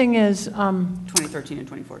other thing is, 2013 and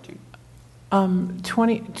 2014.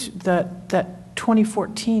 that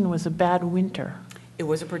 2014 was a bad winter. It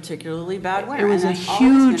was a particularly bad winter. It was a and that's always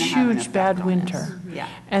gonna huge, have an huge effect bad on winter. this. Yeah.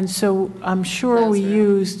 And so I'm sure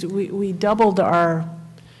we doubled our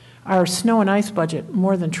snow and ice budget,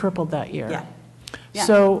 more than tripled that year. Yeah. Yeah.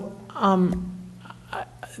 So,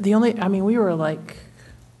 we were like,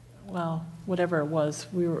 well, whatever it was,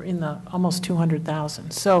 we were in the almost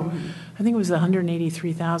 200,000. So Mm-hmm. I think it was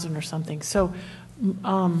 183,000 or something. So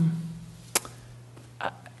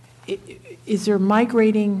is there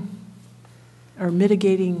migrating or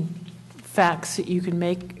mitigating facts that you can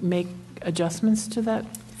make adjustments to that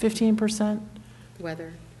 15%?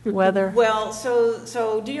 Weather. Weather? Well,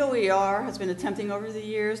 so DOER has been attempting over the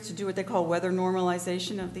years to do what they call weather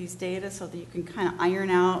normalization of these data so that you can kind of iron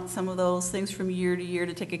out some of those things from year to year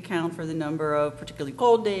to take account for the number of particularly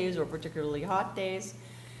cold days or particularly hot days.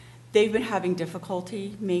 They've been having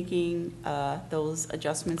difficulty making those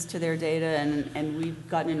adjustments to their data, and we've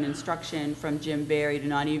gotten an instruction from Jim Barry to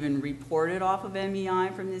not even report it off of MEI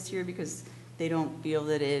from this year because they don't feel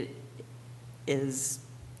that it is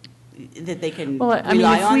that they can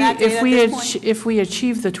rely on that data at this point. If we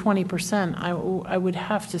achieve the 20%, I would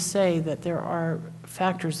have to say that there are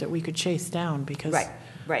factors that we could chase down because.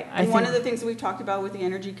 Right. I And one of think- the things that we've talked about with the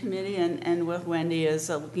Energy Committee and with Wendy is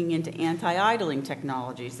looking into anti-idling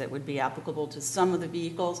technologies that would be applicable to some of the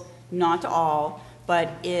vehicles, not to all,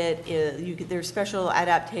 but there's special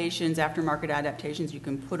adaptations, aftermarket adaptations you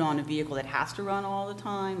can put on a vehicle that has to run all the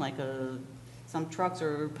time, like some trucks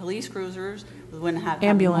or police cruisers wouldn't have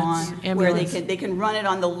Ambulance. where they can run it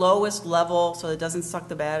on the lowest level so it doesn't suck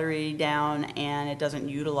the battery down and it doesn't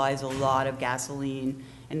utilize a lot of gasoline.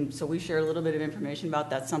 And so we share a little bit of information about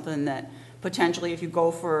that, something that potentially if you go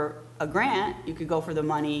for a grant, you could go for the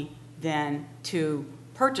money then to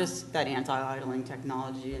purchase that anti-idling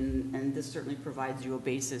technology, and this certainly provides you a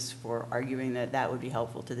basis for arguing that that would be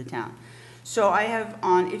helpful to the town. So I have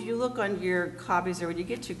if you look on your copies there, when you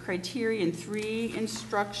get to criterion 3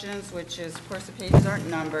 instructions, which is, of course, the pages aren't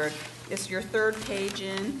numbered, it's your third page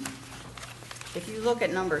in. If you look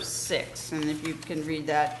at number 6, and if you can read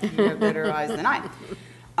that, you have better eyes than I.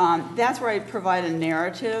 That's where I provide a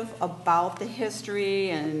narrative about the history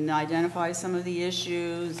and identify some of the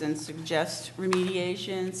issues and suggest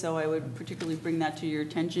remediation. So I would particularly bring that to your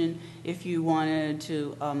attention if you wanted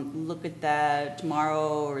to look at that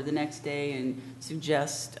tomorrow or the next day and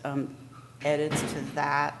suggest edits to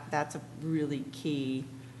that. That's a really key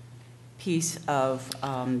piece of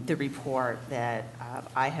the report that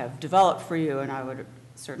I have developed for you, and I would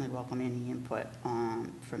certainly welcome any input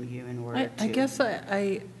from you in order to. I guess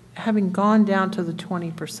I, having gone down to the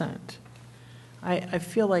 20%, I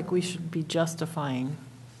feel like we should be justifying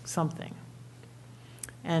something.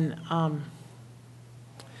 And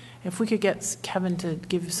if we could get Kevin to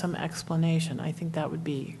give some explanation, I think that would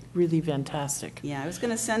be really fantastic. Yeah, I was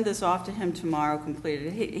going to send this off to him tomorrow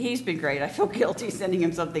completed. He's been great. I feel guilty sending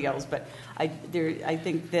him something else, but I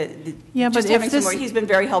think that Yeah, but just if having some this- more, he's been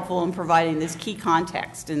very helpful in providing this key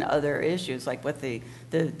context in other issues, like with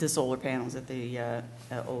the solar panels at the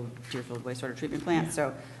old Deerfield wastewater treatment plant.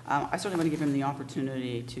 So I certainly want to give him the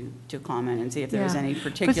opportunity to comment and see if there's Yeah. any But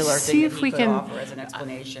particular see thing if that we he could can- offer as an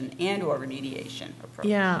explanation and/or remediation approach.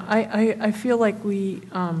 Yeah, I feel like we,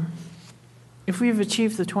 if we've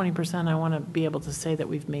achieved the 20%, I want to be able to say that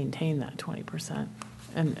we've maintained that 20%,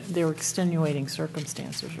 and there were extenuating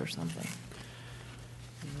circumstances or something.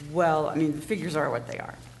 Well, I mean, the figures are what they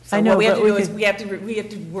are. So I know, what we have but to do we is could- we have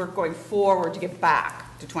to work going forward to get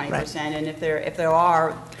back to 20%, and if there are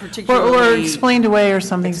Or particularly. explained away or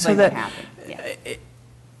something, so explain what that, happened, yeah.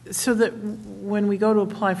 so that when we go to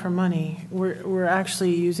apply for money, we're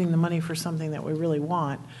actually using the money for something that we really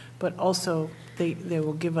want, but also they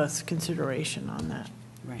will give us consideration on that,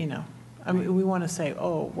 you Right. know. I mean, we want to say,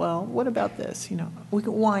 oh, well, what about this, you know? We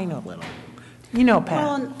could whine a little. You know, Pat.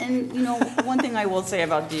 Well, and you know, one thing I will say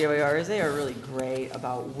about DOER is they are really great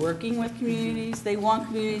about working with communities. They want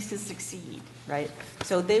communities to succeed, right?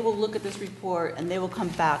 So they will look at this report and they will come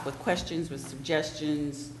back with questions, with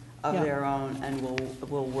suggestions of Yeah. their own, and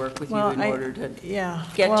we'll work with you Well, in order to yeah.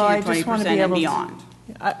 get Well, to I your just wanna 20% be and able to- beyond.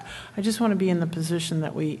 I just want to be in the position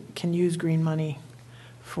that we can use green money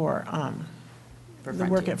for For the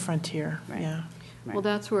work Frontier. at Frontier, Right. yeah. Right. Well,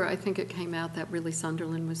 that's where I think it came out that really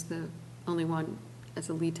Sunderland was the only one as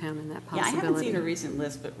a lead town in that Yeah, I possibility. haven't seen a recent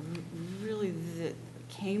list, but really,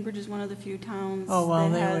 Cambridge is one of the few towns Oh, well,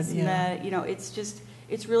 that they has would- yeah. met, you know, it's just,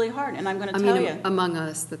 it's really hard, and I'm gonna I tell mean, you. among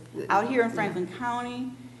us, Out here in Franklin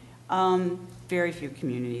County, very few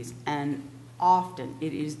communities, and often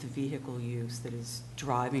it is the vehicle use that is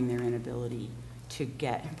driving their inability to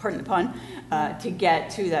get, pardon the pun, to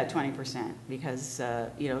get to that 20%, because,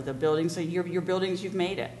 you know, the buildings, so your buildings, you've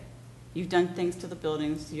made it. You've done things to the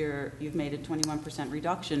buildings, you've made a 21%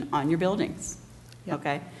 reduction on your buildings, Yep.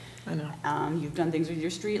 okay? I know. You've done things with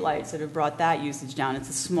your streetlights that have brought that usage down. It's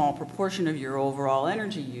a small proportion of your overall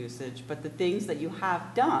energy usage, but the things that you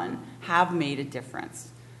have done have made a difference.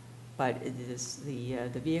 But it is the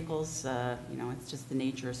vehicles, you know, it's just the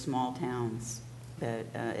nature of small towns that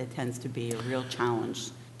it tends to be a real challenge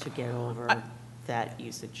to get over that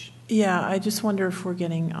usage. Yeah, I just wonder if we're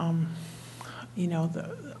getting, you know,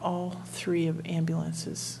 all three of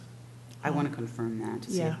ambulances. I want to confirm that,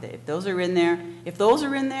 to see Yeah. if those are in there. If those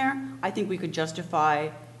are in there, I think we could justify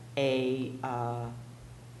a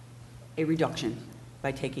reduction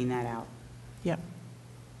by taking that out. Yep,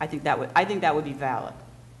 I think that would be valid.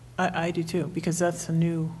 I do too, because that's a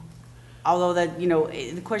new, Although that, you know,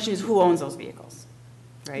 the question is who owns those vehicles,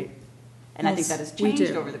 right? And I think Yes, that has we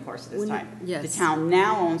changed do. over the course of this When- time. yes. The town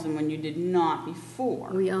now owns them when you did not before.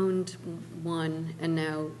 We owned one, and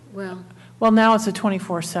now, well, now it's a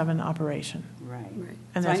 24/7 operation. Right. right.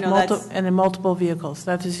 And So I that's know that's- and then multiple vehicles.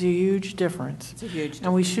 That is a huge difference. It's a huge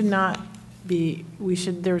And we difference. should not be,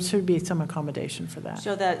 there should be some accommodation for that.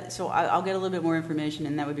 So I'll get a little bit more information,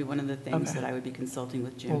 and that would be one of the things Okay. that I would be consulting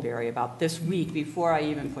with Jim Well- Barry about this week before I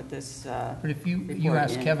even put this But if you report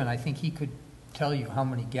ask in. Kevin, I think he could tell you how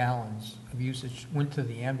many gallons of usage went to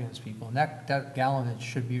the ambulance people, and that gallonage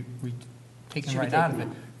should be taken Should be right out of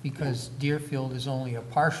taken it, out. because Deerfield is only a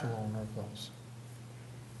partial owner of those.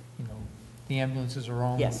 You know, the ambulances are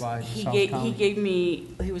owned Yes, by the he South gave, County.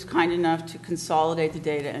 he was kind enough to consolidate the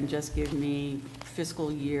data and just give me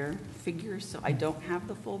fiscal year figures, so I don't have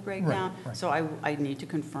the full breakdown. right. So I need to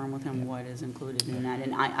confirm with him what is included in that.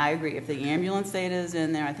 And I agree, if the ambulance data is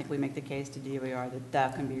in there, I think we make the case to DOER that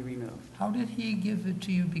that can be removed. How did he give it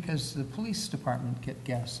to you? Because the police department get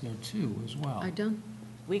gas there too, as well. I don't,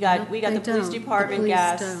 We got They the police don't. The department police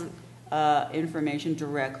gas don't. information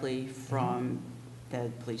directly from the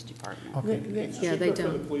police department. Okay. It's Yeah, they cheaper for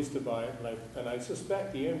the don't. police to buy it, and I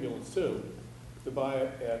suspect the ambulance too, to buy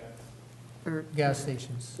it at or, Gas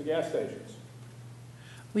stations. the gas stations.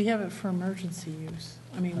 We have it for emergency use.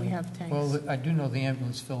 I mean, we have tanks. Well, I do know the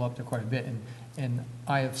ambulance fill up there quite a bit, and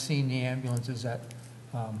I have seen the ambulances at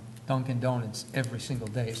Dunkin' Donuts every single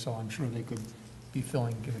day, so I'm sure they could be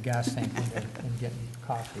filling the gas tank when they're and getting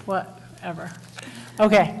coffee. Whatever.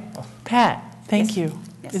 Okay, Pat, thank Yes. you.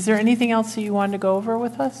 Yes. Is there anything else that you wanted to go over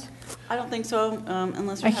with us? I don't think so,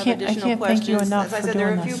 unless you I have can't additional thank you questions. enough As I for said, there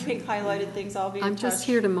are a doing few this. pink highlighted things. I'll be in touch. I'm just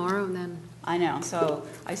here tomorrow and then, I know, so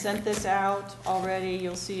I sent this out already,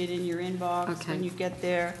 you'll see it in your inbox Okay. when you get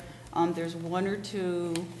there. There's one or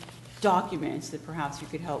two documents that perhaps you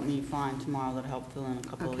could help me find tomorrow that'll help fill in a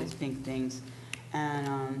couple of Okay. these pink things.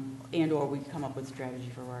 And/or we can come up with strategy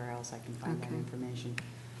for where else I can find that Okay. information.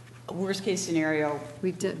 Worst case scenario,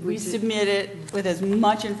 we did. we submit it with as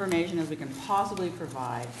much information as we can possibly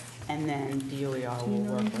provide, and then DOER will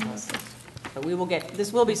work with us. But we will get,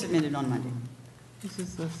 this will be submitted on Monday. This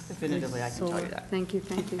is this. Definitively, I can tell you that. Thank you,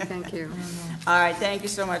 thank you, thank you. All right, thank you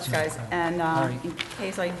so much, guys. And right. in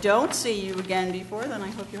case I don't see you again before, then I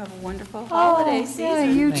hope you have a wonderful holiday season. Yeah,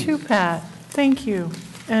 you Thanks. too, Pat. Thank you.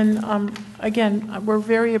 And again, we're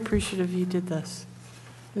very appreciative you did this.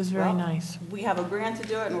 It was very Well, nice. We have a grant to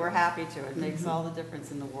do it, and we're happy to. It makes all the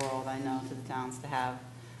difference in the world, I know, to the towns to have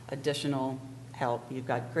additional help. You've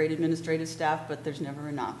got great administrative staff, but there's never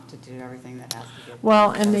enough to do everything that has to get.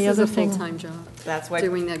 Well, and the This other is a thing. full-time job, That's why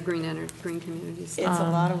doing that green communities. it's a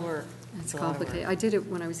lot of work. It's a lot of work. complicated. I did it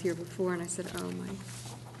when I was here before, and I said, oh, my,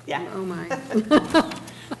 Yeah. oh, my.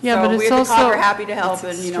 Yeah, So but we it's at the COG also, are happy to help, It's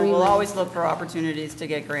and, we'll extremely- always look for opportunities to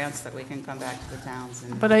get grants that we can come back to the towns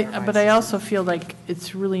and. but I provide also feel like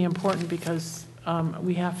it's really important because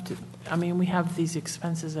we have to, we have these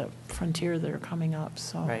expenses at Frontier that are coming up,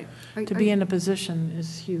 so. Right. To be in a position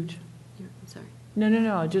is huge. I'm sorry.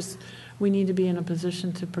 No, just, we need to be in a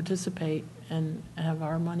position to participate and have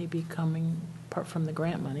our money be coming part from the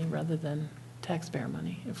grant money rather than taxpayer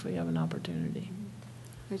money, if we have an opportunity.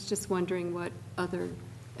 I was just wondering what other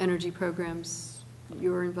energy programs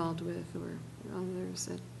you're involved with or others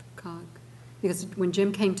at COG. Because when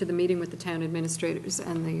Jim came to the meeting with the town administrators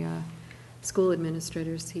and the school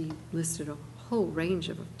administrators, he listed a whole range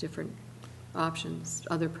of different options,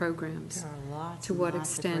 other programs. There are lots To and what lots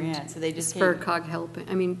of extent grants. So they is just FERCog helping?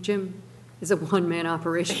 I mean, Jim is a one-man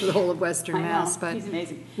operation for the whole of Western I know, Mass, but he's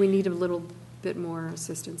amazing. we need a little bit more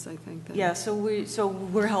assistance, I think. than- Yeah, so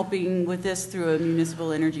we're helping with this through a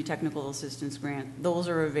municipal energy technical assistance grant. Those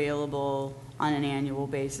are available on an annual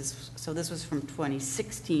basis. So this was from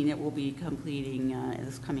 2016. It will be completing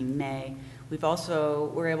this coming May.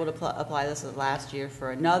 We're able to apply this last year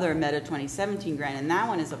for another Meta 2017 grant, and that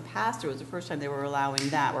one is a pass-through. It was the first time they were allowing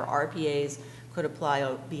that, where RPAs could apply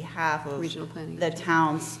on behalf of Regional planning. the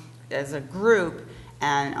towns as a group,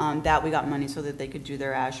 and that we got money so that they could do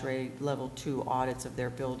their ASHRAE Level 2 audits of their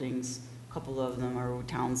buildings. A couple of them are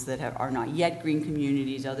towns that are not yet green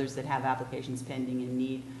communities, others that have applications pending and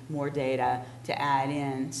need more data to add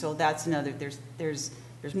in. So that's another, there's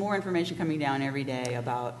more information coming down every day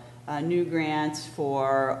about new grants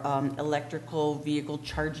for electrical vehicle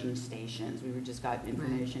charging stations. We just got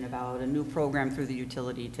information about a new program through the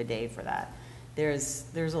utility today for that. There's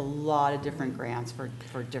a lot of different grants for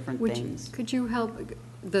different things. Could you help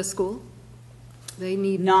the school? They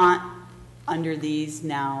need. Not under these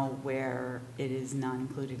now where it is not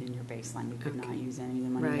included in your baseline. We could not use any of the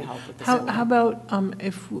money to Right. help with the How solar. about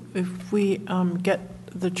if we get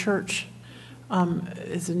the church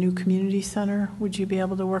as a new community center, would you be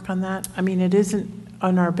able to work on that? I mean, it isn't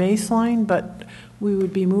on our baseline, but we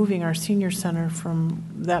would be moving our senior center from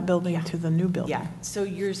that building to the new building. Yeah, so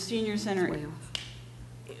your senior center, Way off.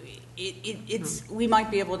 it's, we might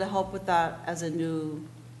be able to help with that as a new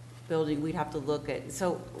building. We'd have to look at,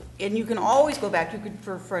 so, and you can always go back, you could,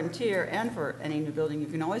 for Frontier and for any new building, you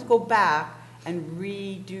can always go back and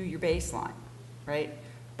redo your baseline, right?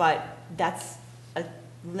 But that's a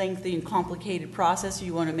lengthy and complicated process, so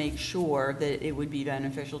you want to make sure that it would be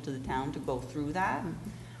beneficial to the town to go through that.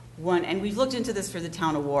 And we've looked into this for the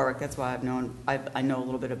town of Warwick. That's why I know a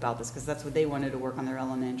little bit about this, because that's what they wanted to work on their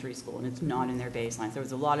elementary school, and it's not in their baselines. There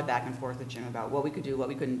was a lot of back and forth with Jim about what we could do, what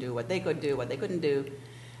we couldn't do, what they could do, what they couldn't do.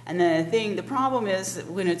 And then the problem is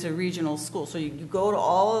when it's a regional school, so you go to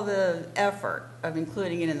all of the effort of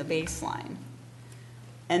including it in the baseline,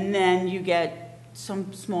 and then you get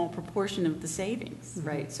some small proportion of the savings,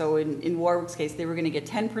 right? So in Warwick's case, they were going to get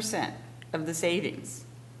 10% of the savings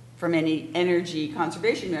from any energy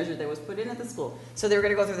conservation measure that was put in at the school. So they were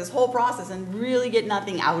going to go through this whole process and really get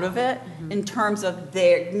nothing out of it in terms of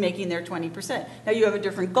making their 20%. Now you have a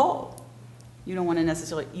different goal. You don't want to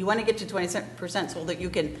necessarily, you want to get to 20% so that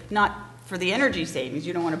you can, not for the energy savings,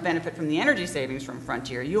 you don't want to benefit from the energy savings from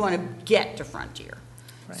Frontier. You want to get to Frontier.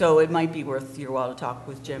 So it might be worth your while to talk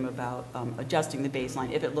with Jim about adjusting the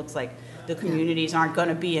baseline if it looks like the communities aren't going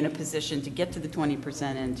to be in a position to get to the 20%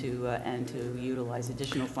 and to utilize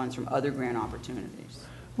additional funds from other grant opportunities.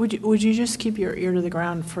 Would you just keep your ear to the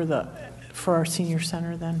ground for our senior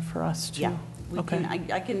center then, for us too? Yeah. Okay.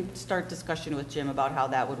 I can start discussion with Jim about how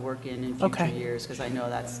that would work in future Okay. years, because I know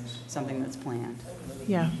that's something that's planned.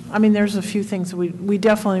 Yeah, I mean, there's a few things, we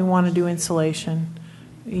definitely want to do insulation.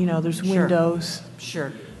 You know, there's Sure. windows.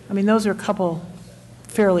 Sure. I mean, those are a couple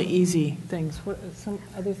fairly easy things. What, some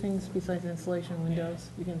other things besides insulation, windows,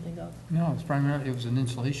 you can think of? No, it's primarily, it was an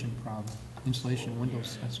insulation problem, insulation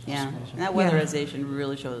windows. Yeah, and that Yeah. weatherization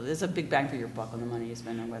really shows, it's a big bang for your buck on the money you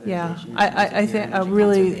spend on weatherization. Yeah, in terms I of your think, energy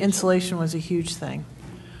really, conservation. insulation was a huge thing.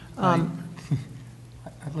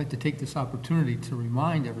 I'd like to take this opportunity to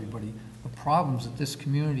remind everybody the problems that this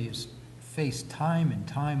community has faced time and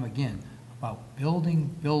time again about building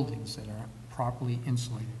buildings that are properly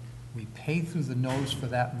insulated. We pay through the nose for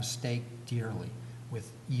that mistake dearly,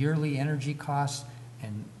 with yearly energy costs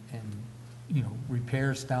and you know,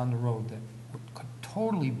 repairs down the road that could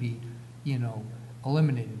totally be, you know,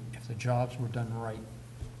 eliminated if the jobs were done right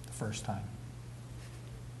the first time.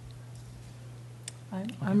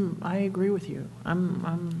 I agree with you.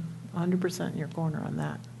 I'm 100% in your corner on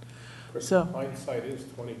that. So- Hindsight is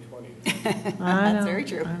 20/20. I That's know, very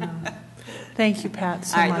true. I know. Thank you, Pat,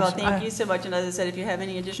 so All much. right, well, thank you so much, and as I said, if you have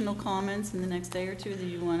any additional comments in the next day or two that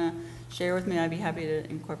you want to share with me, I'd be happy to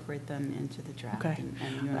incorporate them into the draft. Okay. And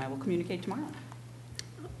you and I will communicate tomorrow.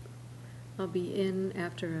 I'll be in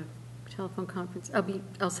after a telephone conference.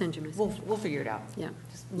 I'll send you a message. We'll figure it out. Yeah.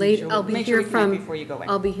 Just make Late, sure- I'll be make sure here we connect from, before you go away.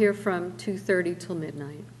 I'll be here from 2:30 till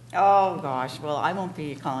midnight. Oh, gosh, well, I won't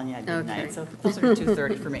be calling you at Okay. midnight, so closer to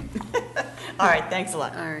 2:30 for me. All right, thanks a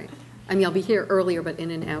lot. All right. I mean, I'll be here earlier, but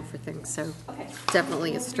in and out for things, so Okay.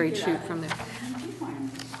 definitely a straight shoot from there.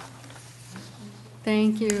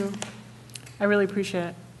 Thank you. I really appreciate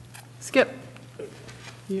it. Skip,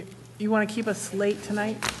 you want to keep us late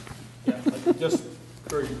tonight? Yeah, just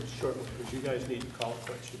very shortly, because you guys need to call it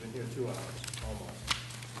quits. You've been here 2 hours, almost.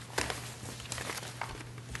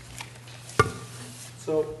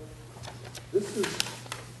 So, this is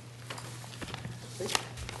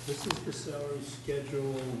the salary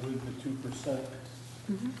schedule with the 2%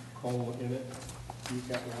 COLA in it. You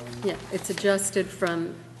got one? Yeah, it's adjusted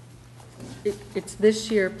from, it's this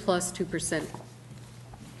year plus 2%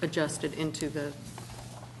 adjusted into the,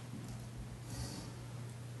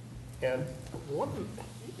 And one,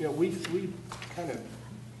 you know, we kind of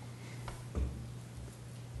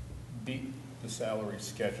beat the salary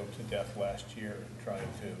schedule to death last year, trying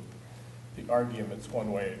to, the arguments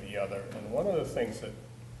one way or the other. And one of the things that,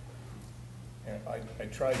 you know, I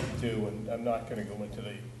tried to do, and I'm not going to go into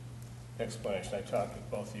the explanation, I talked with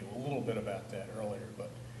both of you a little bit about that earlier, but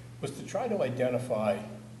was to try to identify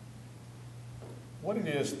what it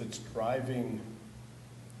is that's driving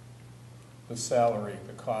the salary,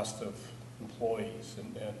 the cost of employees,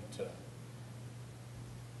 and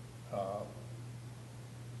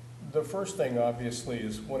the first thing, obviously,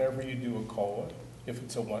 is whenever you do a COLA, if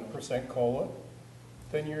it's a 1% COLA,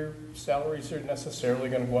 then your salaries are necessarily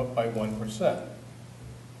going to go up by 1%.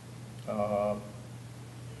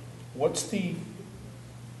 What's the,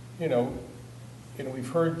 we've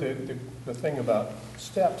heard the thing about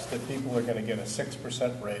steps, that people are going to get a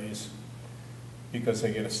 6% raise because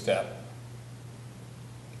they get a step.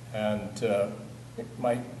 And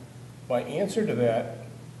my answer to that,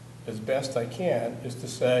 as best I can, is to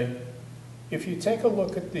say, if you take a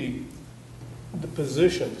look at the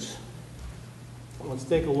positions, let's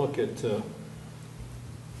take a look at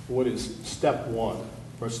what is step 1,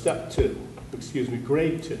 or step 2, excuse me,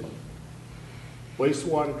 grade 2.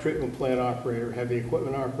 Wastewater treatment plant operator, heavy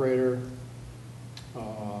equipment operator,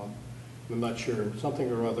 I'm not sure,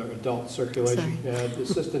 something or other, adult circulation head,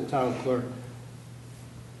 assistant town clerk.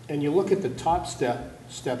 And you look at the top step,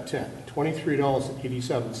 step 10,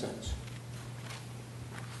 $23.87.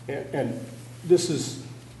 And this is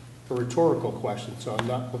a rhetorical question, so I'm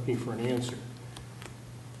not looking for an answer.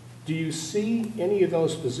 Do you see any of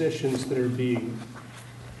those positions that are being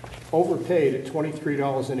overpaid at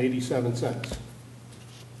 $23.87?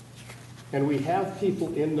 And we have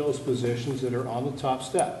people in those positions that are on the top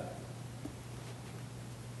step.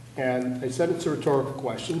 And I said it's a rhetorical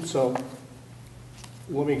question, so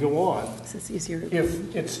let me go on. this is easier.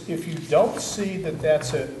 If you don't see that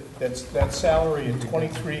that salary at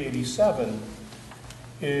 $23.87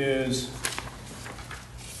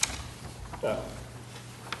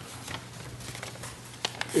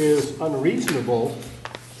 is unreasonable,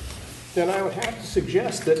 then I would have to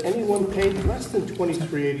suggest that anyone paid less than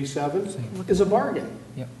 $23.87 is a bargain.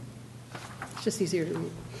 Yep. It's just easier to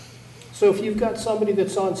read. So if you've got somebody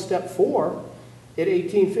that's on step 4 at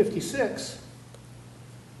 $18.56,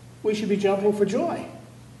 we should be jumping for joy.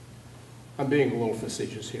 I'm being a little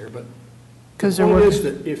facetious here, but the Because they're point working,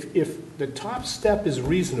 is that if the top step is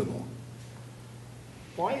reasonable,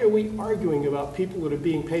 why are we arguing about people that are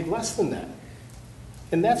being paid less than that?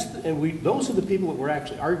 And those are the people that we're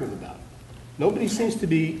actually arguing about. Nobody seems to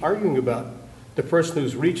be arguing about the person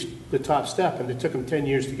who's reached the top step and it took them 10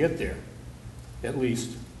 years to get there, at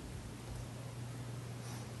least.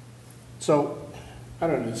 So, I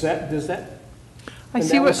don't know, does that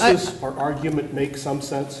analysis or argument make some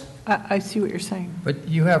sense? I see what you're saying. But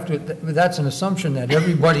you have to, that's an assumption that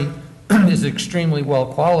everybody is extremely well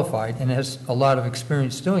qualified and has a lot of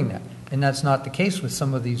experience doing that. And that's not the case with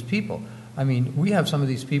some of these people. I mean, we have some of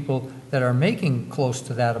these people that are making close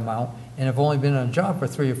to that amount and have only been on a job for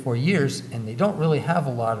 3 or 4 years, and they don't really have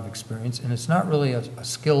a lot of experience, and it's not really a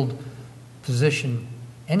skilled position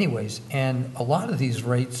anyways. And a lot of these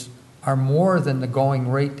rates are more than the going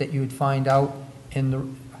rate that you would find out in the,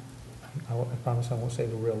 I promise I won't say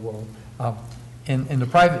the real world, in the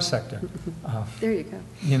private sector. There you go.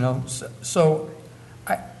 You know, so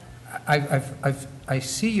I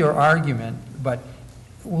see your argument, but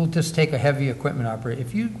we'll just take a heavy equipment operator.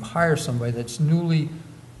 If you hire somebody that's newly,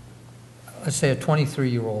 let's say a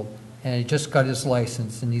 23-year-old, and he just got his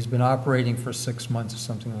license and he's been operating for 6 months or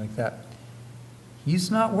something like that,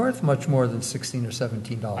 he's not worth much more than $16 or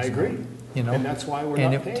 $17. I agree. You know, and that's why we're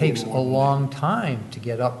and not paying it takes a more. long time to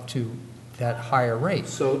get up to that higher rate.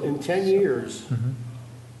 So in 10 years,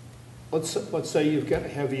 let's say you've got a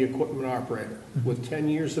heavy equipment operator with 10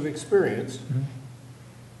 years of experience.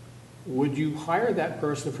 Would you hire that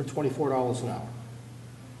person for $24 an hour?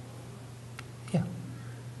 Yeah.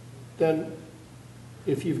 Then,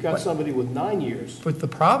 if you've got somebody with 9 years, But the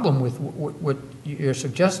problem with what you're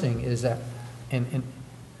suggesting is that in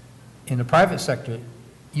the private sector,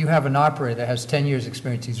 you have an operator that has 10 years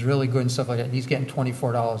experience, he's really good and stuff like that, and he's getting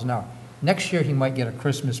 $24 an hour. Next year, he might get a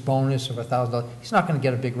Christmas bonus of $1,000. He's not going to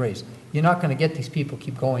get a big raise. You're not going to get these people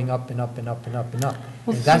keep going up and up and up and up and up.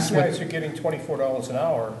 well, And that's these what, guys are getting $24 an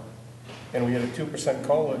hour, and we had a 2%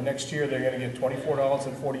 COLA, next year they're going to get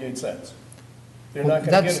 $24.48. They're not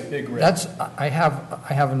going to get a big raise. I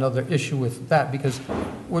have another issue with that, because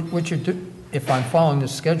what you're if I'm following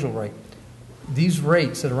this schedule right, these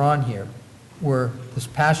rates that are on here were this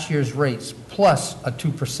past year's rates plus a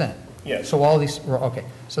 2%. Yes. So all these were, okay,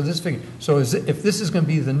 so this figure, so if this is going to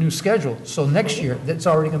be the new schedule, so next year, that's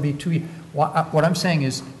already going to be 2 years. What I'm saying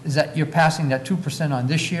is that you're passing that 2% on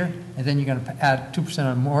this year, and then you're going to add 2%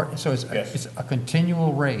 on more, so it's a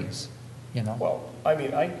continual raise, you know? Well, I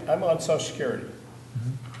mean, I'm on Social Security.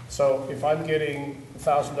 So if I'm getting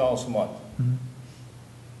 $1,000 a month,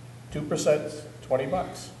 2%,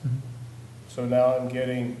 $20. So now I'm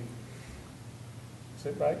getting, is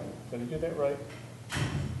it right? Did I do that right?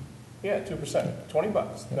 Yeah, 2%,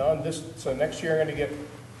 $20. Now I'm so next year I'm going to get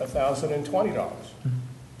 $1,020.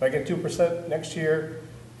 If I get 2% next year,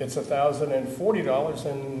 it's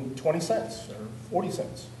 $1,040.20 or 40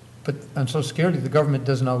 cents. But on Social Security, the government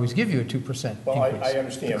doesn't always give you a 2% increase. Well, I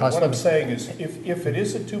understand. But what I'm saying is, if it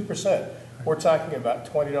is at 2%, we're talking about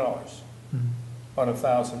 $20 on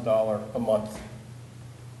 $1,000 a month.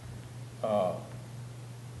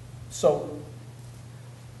 So,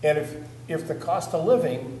 and if the cost of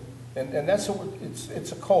living, and that's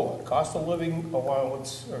it's a COLA, cost of living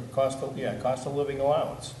allowance, or cost of living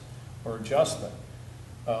allowance or adjustment.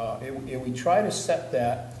 If we try to set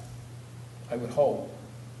that, I would hope.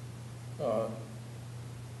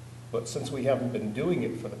 But since we haven't been doing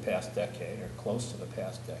it for the past decade, or close to the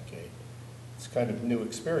past decade, it's kind of new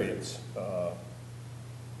experience.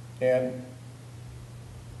 And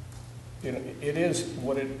you know, it is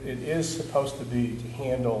what it is supposed to be to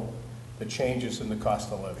handle the changes in the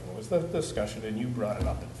cost of living. It was the discussion, and you brought it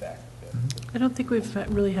up, in fact. I don't think we've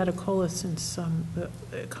really had a COLA since the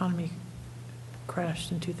economy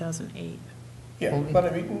crashed in 2008. Yeah, but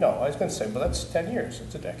I mean, no, I was going to say, but that's 10 years.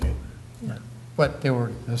 It's a decade. Yeah. But there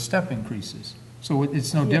were the step increases. So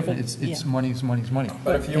it's no different. It's money's money's money.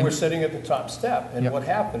 But if you were sitting at the top step, and what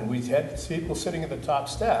happened, we had people sitting at the top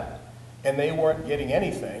step, and they weren't getting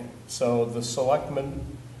anything, so the selectmen,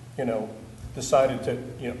 you know, decided to,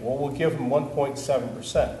 you know, well, we'll give them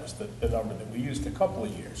 1.7% was the number that we used a couple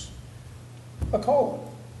of years. A COLA.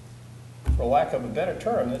 For lack of a better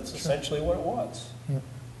term, that's essentially what it was. Yeah.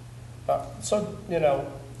 So, you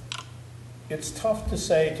know, it's tough to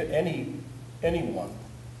say to anyone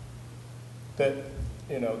that,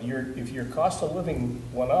 you know, if your cost of living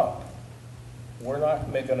went up, we're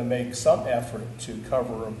not going to make some effort to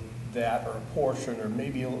cover that or a portion or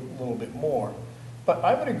maybe a little bit more. But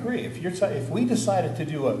I would agree, if we decided to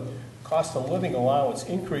do a cost of living allowance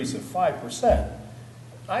increase of 5%,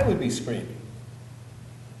 I would be screaming.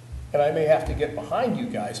 And I may have to get behind you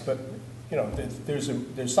guys, but you know,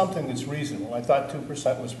 there's something that's reasonable. I thought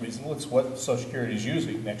 2% was reasonable. It's what Social Security is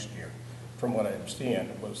using next year, from what I understand.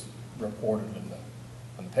 It was reported on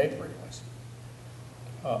the paper anyways.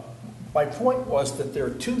 My point was that there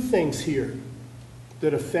are two things here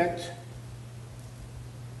that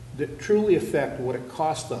truly affect what it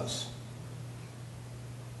cost us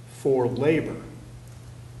for labor.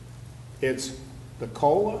 It's the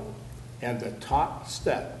COLA and the top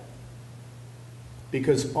step.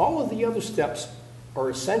 Because all of the other steps are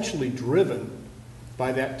essentially driven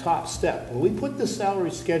by that top step. When we put this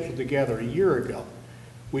salary schedule together a year ago,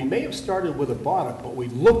 we may have started with a bottom, but we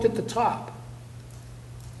looked at the top.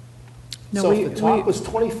 No, So if the top was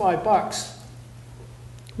 $25,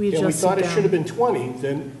 and we thought it should have been 20,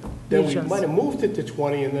 then we might have moved it to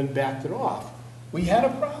 20 and then backed it off. We had a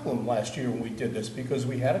problem last year when we did this because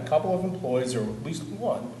we had a couple of employees, or at least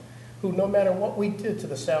one, who no matter what we did to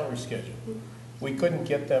the salary schedule, we couldn't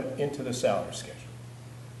get them into the salary schedule.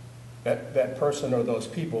 That person or those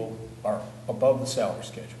people are above the salary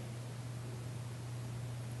schedule.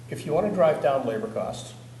 If you want to drive down labor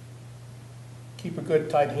costs, keep a good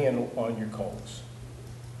tight handle on your COLAs.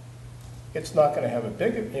 It's not going to have a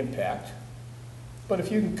big impact, but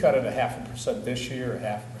if you can cut it 0.5% this year,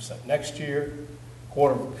 0.5% next year,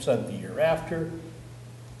 0.25% the year after,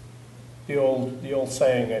 the old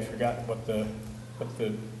saying, I forgot what the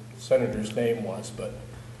senator's name was, but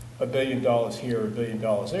 $1 billion here, $1 billion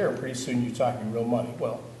there, pretty soon you're talking real money.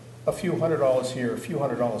 Well, a few $100s here, a few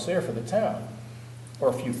 $100s there for the town, or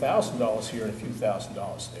a few $1,000s here and a few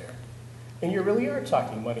 $1,000s there. And you really are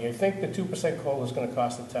talking money. I think the 2% COLA is going to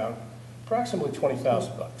cost the town approximately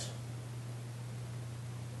 $20,000.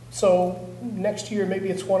 So next year, maybe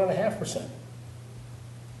it's 1.5%.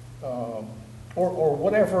 Or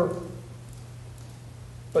whatever.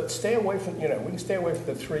 But stay away from, we can stay away from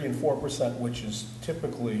the 3% and 4%, which is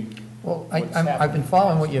typically Well, what's I've been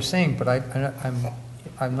following what you're saying, but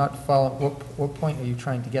I'm not following, what point are you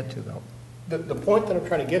trying to get to, though? The point that I'm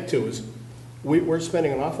trying to get to is we're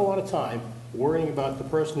spending an awful lot of time worrying about the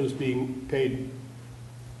person who's being paid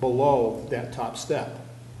below that top step.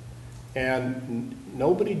 And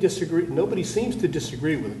nobody seems to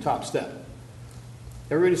disagree with the top step.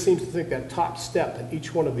 Everybody seems to think that top step in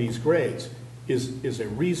each one of these grades is a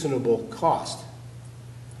reasonable cost.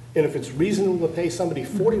 And if it's reasonable to pay somebody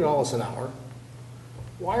 $40 an hour,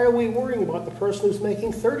 why are we worrying about the person who's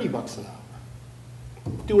making $30 an hour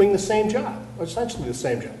doing the same job, or essentially the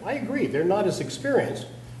same job? I agree, they're not as experienced,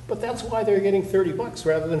 but that's why they're getting $30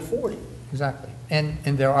 rather than 40. Exactly. And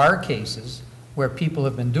there are cases where people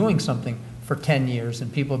have been doing something for 10 years,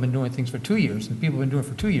 and people have been doing things for 2 years, and people have been doing it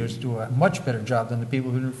for 2 years do a much better job than the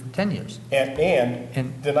people who have been doing it for 10 years.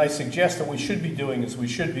 And then I suggest that we should be doing is we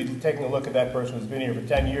should be taking a look at that person who's been here for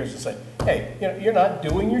 10 years and say, hey, you're not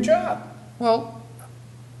doing your job. Well,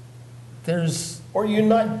 Or you're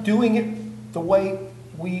not doing it the way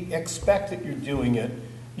we expect that you're doing it.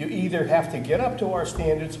 You either have to get up to our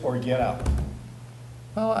standards or get out.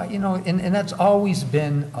 Well, and that's always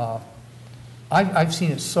been, I've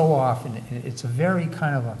seen it so often, and it's a very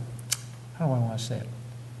kind of how do I want to say it?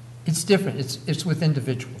 It's different. It's with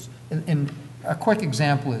individuals. And a quick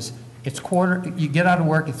example is, you get out of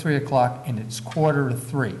work at 3 o'clock and it's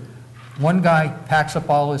 2:45. One guy packs up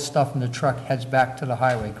all his stuff in the truck, heads back to the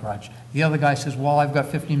highway garage. The other guy says, well, I've got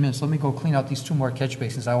 15 minutes. Let me go clean out these 2 more catch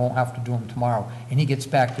basins. I won't have to do them tomorrow. And he gets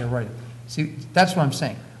back there ready. See, that's what I'm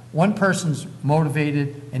saying. One person's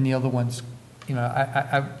motivated and the other one's,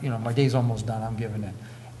 my day's almost done. I'm giving in.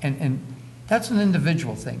 And that's an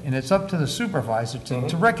individual thing. And it's up to the supervisor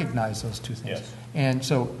to recognize those two things. Yes. And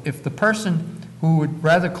so if the person who would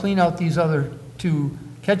rather clean out these other 2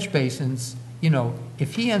 catch basins,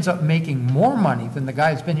 if he ends up making more money than the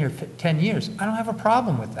guy who's been here for 10 years, I don't have a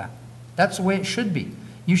problem with that. That's the way it should be.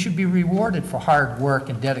 You should be rewarded for hard work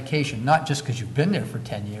and dedication, not just because you've been there for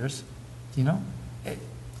 10 years.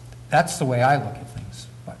 That's the way I look at things.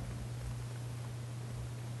 But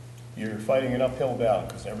You're fighting an uphill battle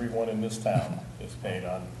because everyone in this town is paid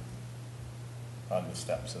on the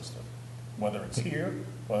step system. Whether it's here,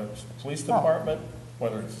 whether it's the police department,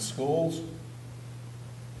 whether it's the schools.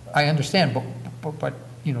 I understand, but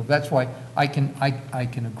that's why I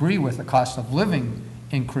can agree with the cost of living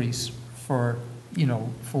increase for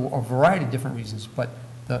a variety of different reasons. But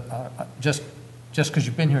just because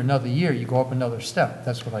you've been here another year, you go up another step.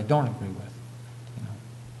 That's what I don't agree with.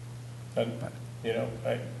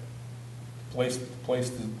 Place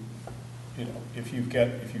to, if you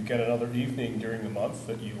get another evening during the month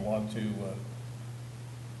that you want to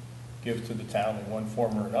give to the town in one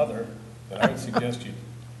form or another, then I would suggest you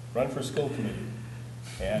run for school committee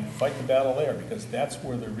and fight the battle there, because that's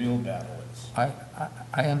where the real battle this.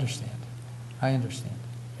 I understand. I understand.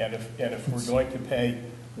 And if we're going to pay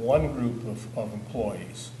one group of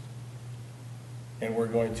employees, and we're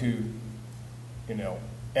going to,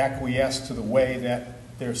 acquiesce to the way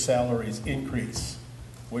that their salaries increase,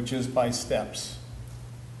 which is by steps,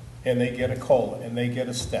 and they get a COLA, and they get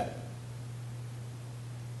a step.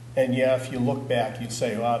 And yeah, if you look back, you'd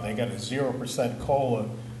say, wow, they got a 0% COLA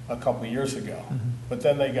a couple of years ago. Mm-hmm. But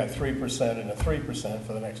then they got 3% and a 3%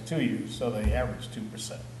 for the next 2 years, so they average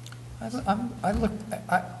 2%.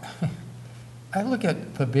 I look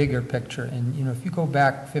at the bigger picture, and, if you go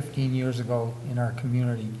back 15 years ago in our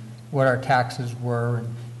community, what our taxes were, and,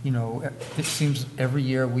 it seems every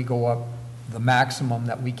year we go up the maximum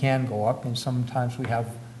that we can go up, and sometimes we have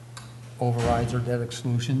overrides or debt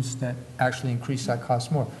exclusions that actually increase that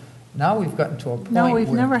cost more. Now we've gotten to a point No, we've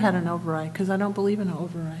where- never had an override, because I don't believe in an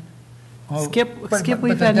override. Oh, Skip, but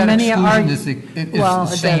we've the had debt many exclusion arguments. is Well,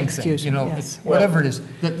 the a same debt thing, exclusion, it's yes. whatever it is,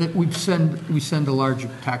 that we send a larger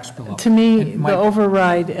tax bill up. To me, And my- the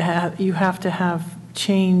override, you have to have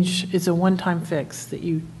change, it's a one-time fix, that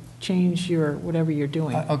you change your, whatever you're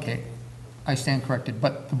doing. Okay, I stand corrected,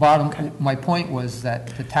 but my point was that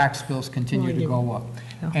the tax bills continue to go up.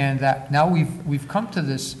 Yeah. And that now we've come to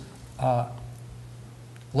this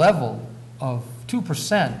level of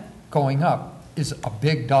 2% going up is a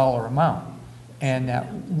big dollar amount. And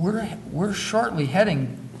that we're shortly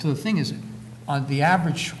heading to the thing is, on the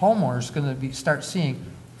average homeowner is going to start seeing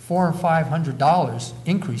 $400 and $500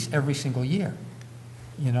 increase every single year,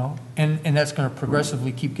 and that's going to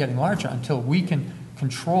progressively keep getting larger until we can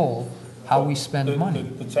control how we spend money.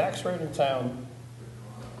 The tax rate in town,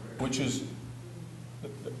 which is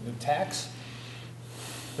the tax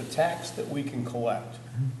that we can collect,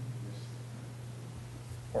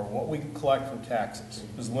 or what we can collect from taxes,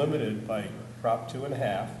 is limited by Prop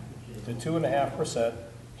 2.5 to 2.5%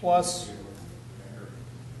 plus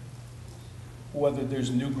whether there's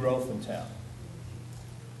new growth in town.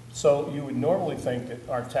 So you would normally think that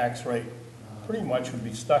our tax rate pretty much would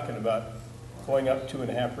be stuck at about going up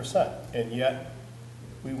 2.5%. And yet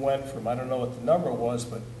we went from, I don't know what the number was,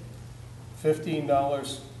 but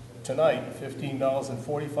 $15 tonight,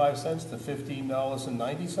 $15.45 to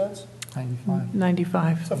 $15.90.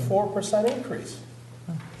 95. It's a 4% increase.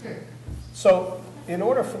 So in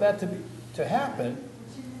order for that to happen,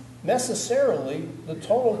 necessarily the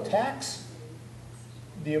total tax,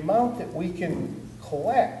 the amount that we can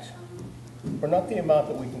collect, or not the amount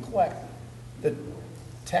that we can collect, the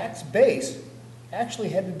tax base actually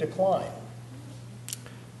had to decline.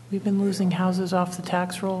 We've been losing houses off the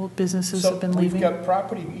tax roll, businesses have been So leaving. we've got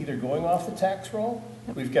property either going off the tax roll,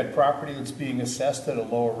 we've got property that's being assessed at a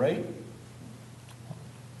lower rate.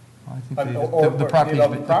 I think The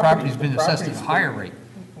property's been assessed at a higher rate.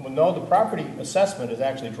 Well, no, the property assessment has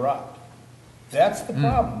actually dropped. That's the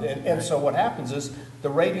problem. And so what happens is the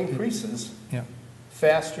rate increases Yeah.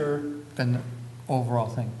 faster. Than the overall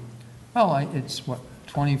thing. Well, it's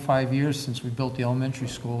 25 years since we built the elementary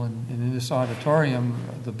school, and in this auditorium,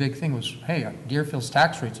 the big thing was, hey, Deerfield's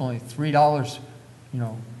tax rate's only $3,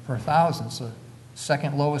 per thousand, so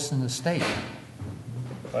second lowest in the state.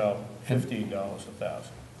 Well, $15 a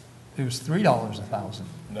thousand. It was $3 a thousand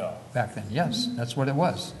No. back then. Yes, that's what it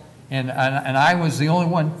was. And I was the only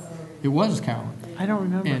one. It was, Carolyn. I don't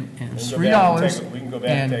remember. And it was We can go back $3. we can go back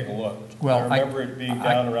and take a look. well, I remember it being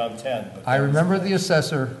down around 10. But I remember the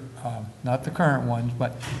assessor, not the current one,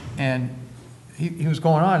 and he was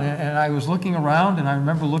going on, and I was looking around, and I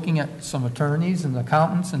remember looking at some attorneys and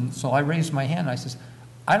accountants, and so I raised my hand, and I says,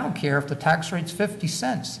 I don't care if the tax rate's 50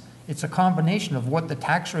 cents. It's a combination of what the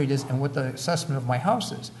tax rate is and what the assessment of my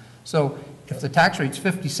house is. So if the tax rate's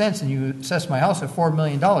 50 cents and you assess my house at $4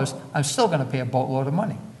 million, I'm still going to pay a boatload of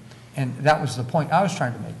money. And that was the point I was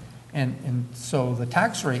trying to make. And so the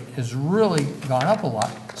tax rate has really gone up a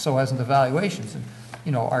lot, so hasn't the valuations. And,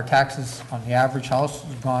 our taxes on the average house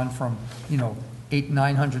has gone from, $800,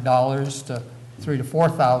 $900 to $3,000 to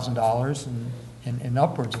 $4,000 and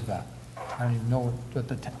upwards of that. I don't even know what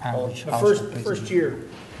the average the house first pays. first year,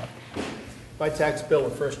 my tax bill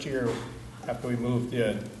the first year after we moved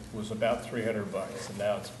in was about $300, and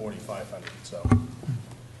now it's $4,500. So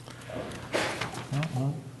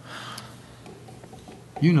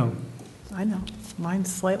I know,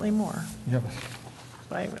 mine's slightly more, Yeah.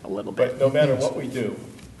 by a little bit. but no matter what we do,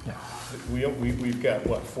 Yeah. we've got,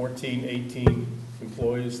 14, 18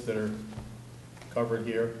 employees that are covered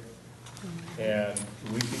here. And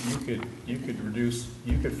you could reduce,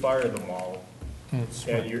 you could fire them all, It's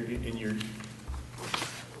and you're,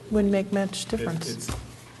 Wouldn't make much difference.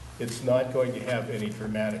 it's not going to have any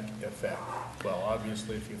dramatic effect. Well,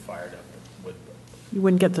 obviously, if you fired them, it would. You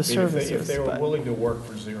wouldn't get the I mean, if services, they were but, willing to work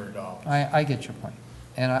for $0. I get your point,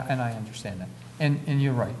 and I understand that. And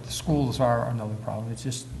you're right, the schools are another problem. It's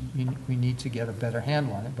just, we need to get a better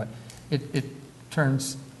handle on it, but it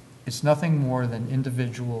turns, it's nothing more than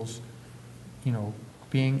individuals,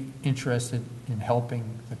 being interested in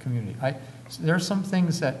helping the community. There are some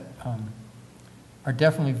things that are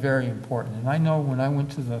definitely very important, and I know when I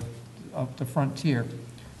went to the Frontier,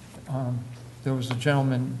 there was a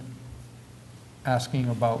gentleman asking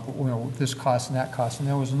about, this cost and that cost, and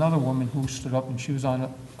there was another woman who stood up, and she was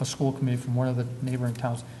on a school committee from one of the neighboring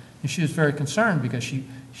towns, and she was very concerned because she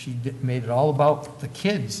made it all about the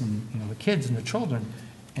kids and, the kids and the children,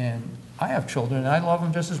 and I have children, and I love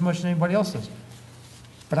them just as much as anybody else does.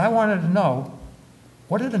 But I wanted to know,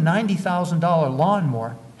 what did a $90,000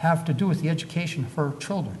 lawnmower have to do with the education of her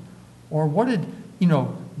children? Or what did,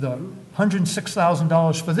 the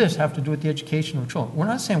 $106,000 for this have to do with the education of children? We're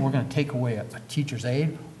not saying we're going to take away a teacher's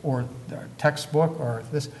aid or their textbook or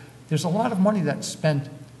this. There's a lot of money that's spent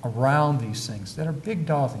around these things that are big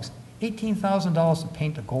dollar things. $18,000 to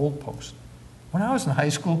paint a goalpost. When I was in high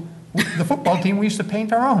school, the football team, we used to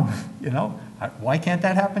paint our own, Why can't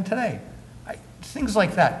that happen today? Things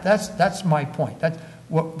like that. That's my point.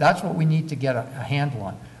 That's what we need to get a handle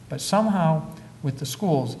on. But somehow, with the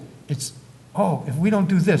schools, it's, if we don't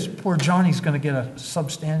do this, poor Johnny's going to get a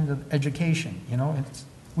substandard education.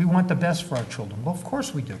 We want the best for our children. Well, of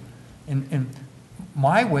course we do. And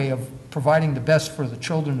my way of providing the best for the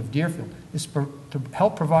children of Deerfield is to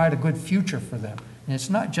help provide a good future for them. And it's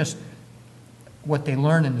not just what they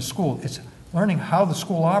learn in the school. It's learning how the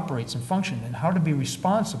school operates and functions and how to be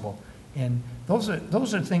responsible. And those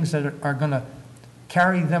are things that are going to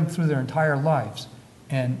carry them through their entire lives.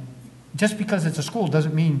 And just because it's a school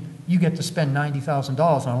doesn't mean you get to spend $90,000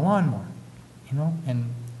 on a lawnmower,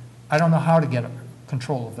 And I don't know how to get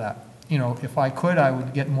control of that. If I could, I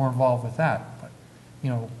would get more involved with that. But,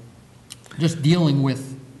 just dealing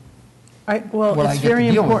with what I get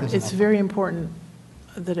to deal with. It's very important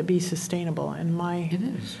that it be sustainable. And It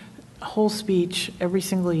is. whole speech every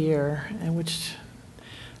single year, and which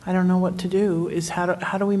I don't know what to do, is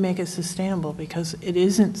how do we make it sustainable? Because it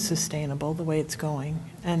isn't sustainable the way it's going.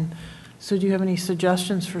 And so do you have any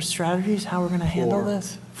suggestions for strategies, how we're going to handle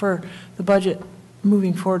this? For the budget,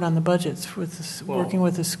 moving forward on the budgets, with this, working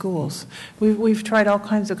with the schools. We've tried all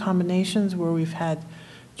kinds of combinations where we've had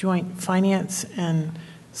joint finance and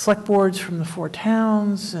select boards from the 4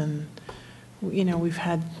 towns, and, we've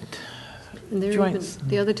had And joints.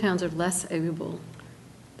 the other towns are less able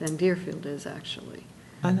than Deerfield is, actually.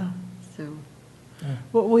 I know. So,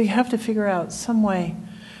 Well, we have to figure out some way,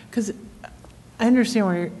 because I understand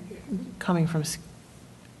where you're coming from,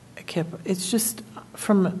 Kip. It's just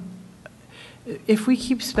if we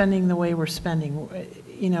keep spending the way we're spending,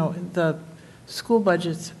 the school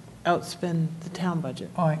budgets outspend the town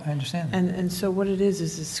budget. Oh, I understand that. And so what it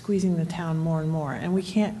is squeezing the town more and more. And we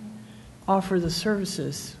can't offer the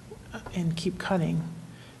services and keep cutting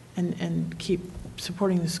and keep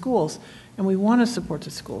supporting the schools. And we want to support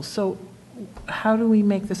the schools. So how do we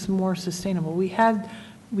make this more sustainable? We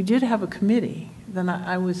did have a committee that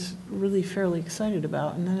I was really fairly excited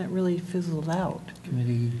about, and then it really fizzled out.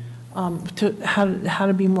 Committee. To how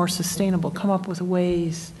to be more sustainable, come up with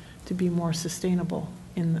ways to be more sustainable.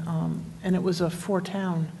 And it was a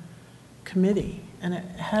 4-town committee, and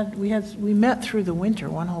we met through the winter,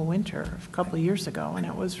 one whole winter, a couple of years ago, and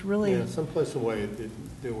it was really. Yeah, someplace away,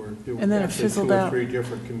 there were And then it actually fizzled 2 or out. 3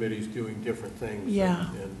 different committees doing different things. Yeah,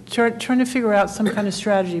 and trying to figure out some kind of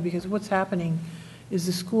strategy, because what's happening is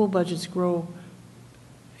the school budgets grow.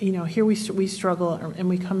 Here we struggle, and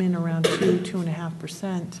we come in around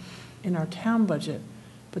 2.5% in our town budget,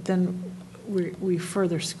 but then we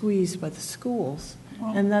further squeezed by the schools,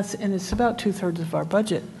 and it's about 2/3 of our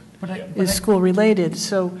budget is school related.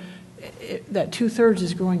 So that 2/3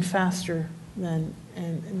 is growing faster than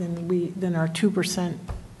our 2%,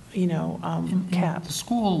 cap. The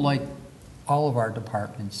school, like all of our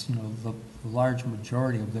departments, the large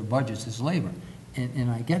majority of their budgets is labor, and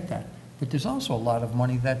I get that. But there's also a lot of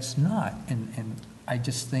money that's not, and I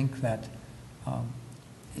just think that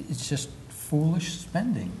it's just foolish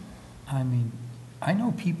spending. I mean, I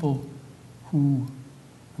know people who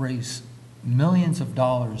raise millions of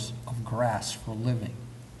dollars of grass for a living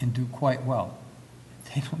and do quite well.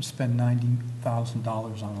 They don't spend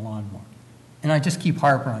 $90,000 on a lawnmower. And I just keep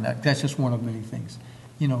harping on that. That's just one of many things.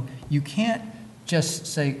 You can't just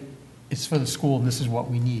say it's for the school and this is what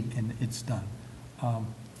we need and it's done.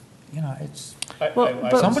 It's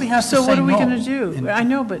Well, somebody has to say no. So what are we going to do? I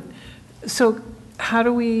know, but so how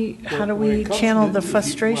do we When it comes channel to the if you-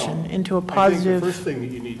 frustration well, into a I think the positive? first thing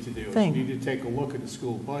that you need to do is thing. you need to take a look at the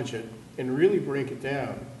school budget and really break it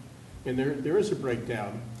down. And there is a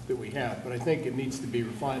breakdown that we have, but I think it needs to be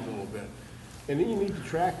refined a little bit. And then you need to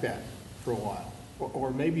track that for a while,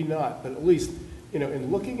 or maybe not, but at least,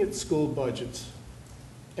 in looking at school budgets,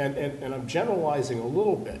 and I'm generalizing a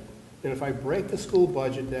little bit, and if I break the school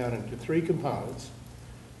budget down into 3 components,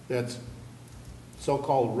 that's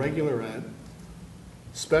so-called regular ed,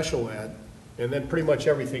 special ed, and then pretty much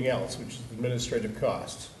everything else, which is administrative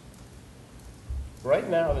costs. Right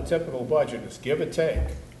now, the typical budget is give or take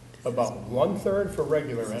about 1/3 for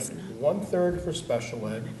regular ed, 1/3 for special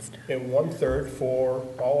ed, and 1/3 for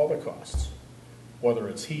all other costs, whether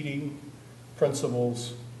it's heating,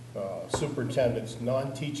 principals, superintendents,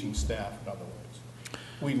 non-teaching staff, in other words.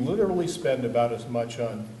 We literally spend about as much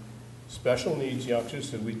on special needs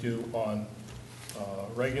youngsters as we do on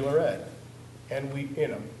regular ed. And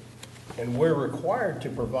and we're required to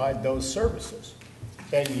provide those services.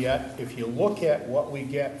 And yet, if you look at what we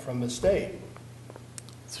get from the state,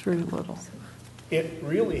 It's very little. it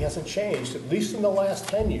really hasn't changed, at least in the last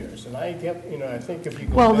 10 years. And I think if you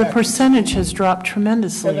go Well, the back, percentage has dropped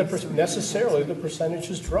tremendously. and necessarily the percentage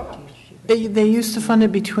has dropped. They used to fund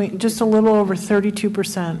it between, just a little over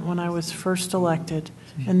 32% when I was first elected,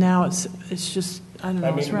 and now it's just, I don't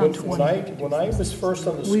know, it's around 20. When I was first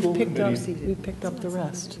on the We've school picked up, committee, we picked up the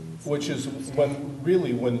rest. which is when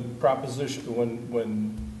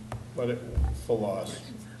it for loss,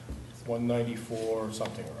 194 or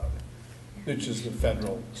something or other, which is the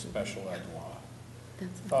federal special ed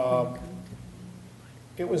law.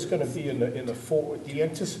 It was going to be in the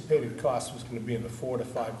anticipated cost was going to be in the 4 to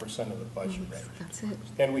 5% of the budget range. That's it.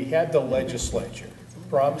 And we had the legislature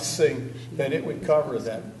promising that it would cover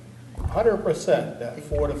that 100%, that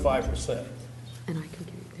 4 to 5%. And I can give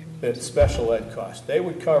you their names. That special ed cost. They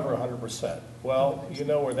would cover 100%. Well, you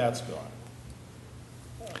know where that's gone.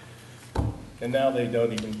 And now they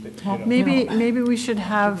don't even, Maybe we should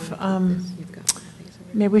have, You've got these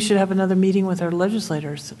over maybe we should have another meeting with our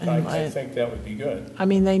legislators. And I think that would be good, I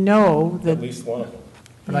mean, they know at that, least one of them.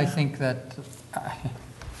 But I think that,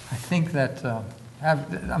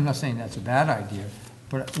 I'm not saying that's a bad idea,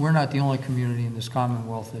 but we're not the only community in this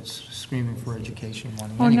Commonwealth that's screaming for education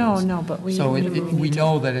money oh, no, anyways. no, but we. So we we need to-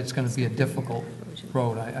 know that it's going to be a difficult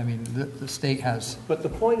road. I mean, the state has, But the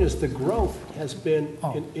point is, the growth has been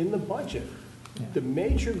Oh. in the budget. Yeah. The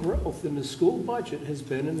major growth in the school budget has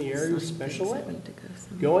been in the area of special ed. need to go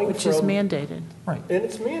somewhere. Going Which is from, and mandated. right,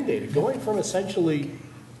 it's mandated, going from essentially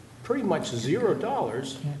pretty much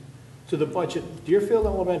 $0 to the budget. Deerfield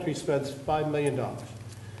Elementary spends $5 million. $1.5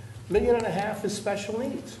 million is special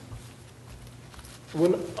needs.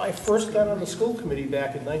 When I first got on the school committee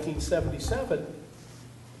back in 1977,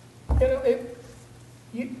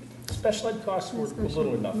 special ed costs were little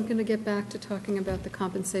or I'm nothing. going to get back to talking about the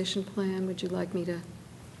compensation plan. Would you like me to,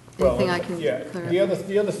 Well, anything I can yeah, clarify? the other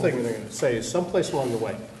thing that I'm going to say is someplace along the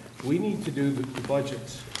way, we need to do the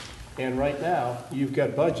budgets. And right now, you've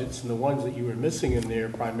got budgets, and the ones that you were missing in there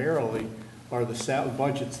primarily are the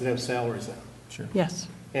budgets that have salaries in them. sure. Yes.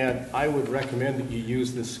 And I would recommend that you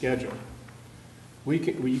use this schedule.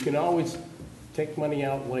 You can always take money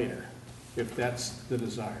out later, if that's the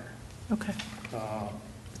desire. Okay.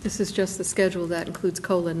 This is just the schedule that includes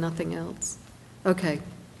COLA, nothing else. Okay.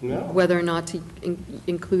 No? Whether or not to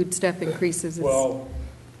include step increases is. Well,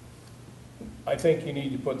 I think you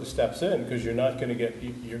need to put the steps in, because you're not gonna get,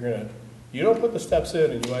 you don't put the steps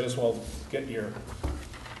in, and you might as well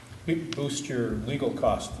boost your legal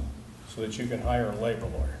cost so that you can hire a labor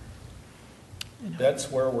lawyer. That's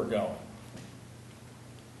where we're going.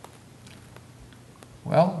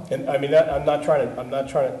 Well, And I mean, I'm not trying to,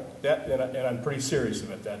 and I'm pretty serious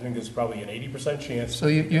about that. I think there's probably an 80% chance. so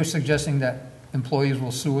you're suggesting that employees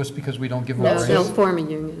will sue us because we don't give them a No, raise? they'll form a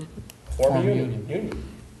union. Form a Form a union.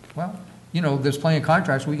 Well, there's plenty of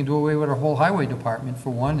contracts. We can do away with our whole highway department for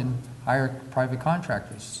one and hire private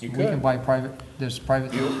contractors. You We could. can buy private, there's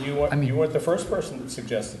private, I mean- You weren't the first person that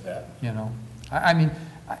suggested that. I mean,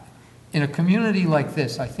 in a community like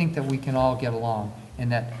this, I think that we can all get along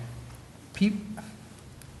and that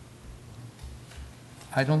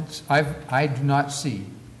I do not see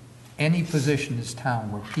any position in this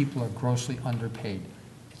town where people are grossly underpaid.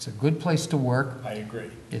 It's a good place to work. I agree.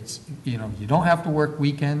 It's, you don't have to work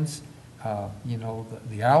weekends.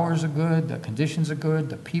 The hours are good, the conditions are good,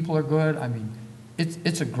 the people are good. I mean,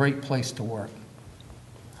 it's a great place to work.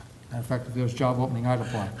 Matter of fact, if there's job opening, I'd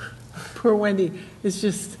apply. Poor Wendy is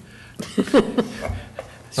just, she's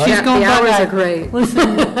Yeah, going the hours bye-bye. are great.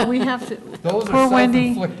 Listen, we have to, Those poor are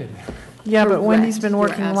Wendy, self-inflicted. Yeah, but Wendy's Correct. been You're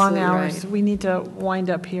working long absolutely hours. right. We need to wind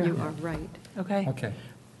up here. You are right. Okay? Okay,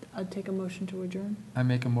 I'd take a motion to adjourn. I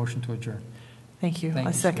make a motion to adjourn. Thank you. Thank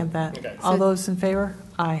I you, second that. Okay. All So- those in favor?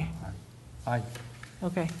 Aye. Aye.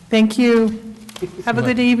 Okay. Thank you. Have a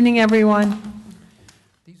good evening, everyone.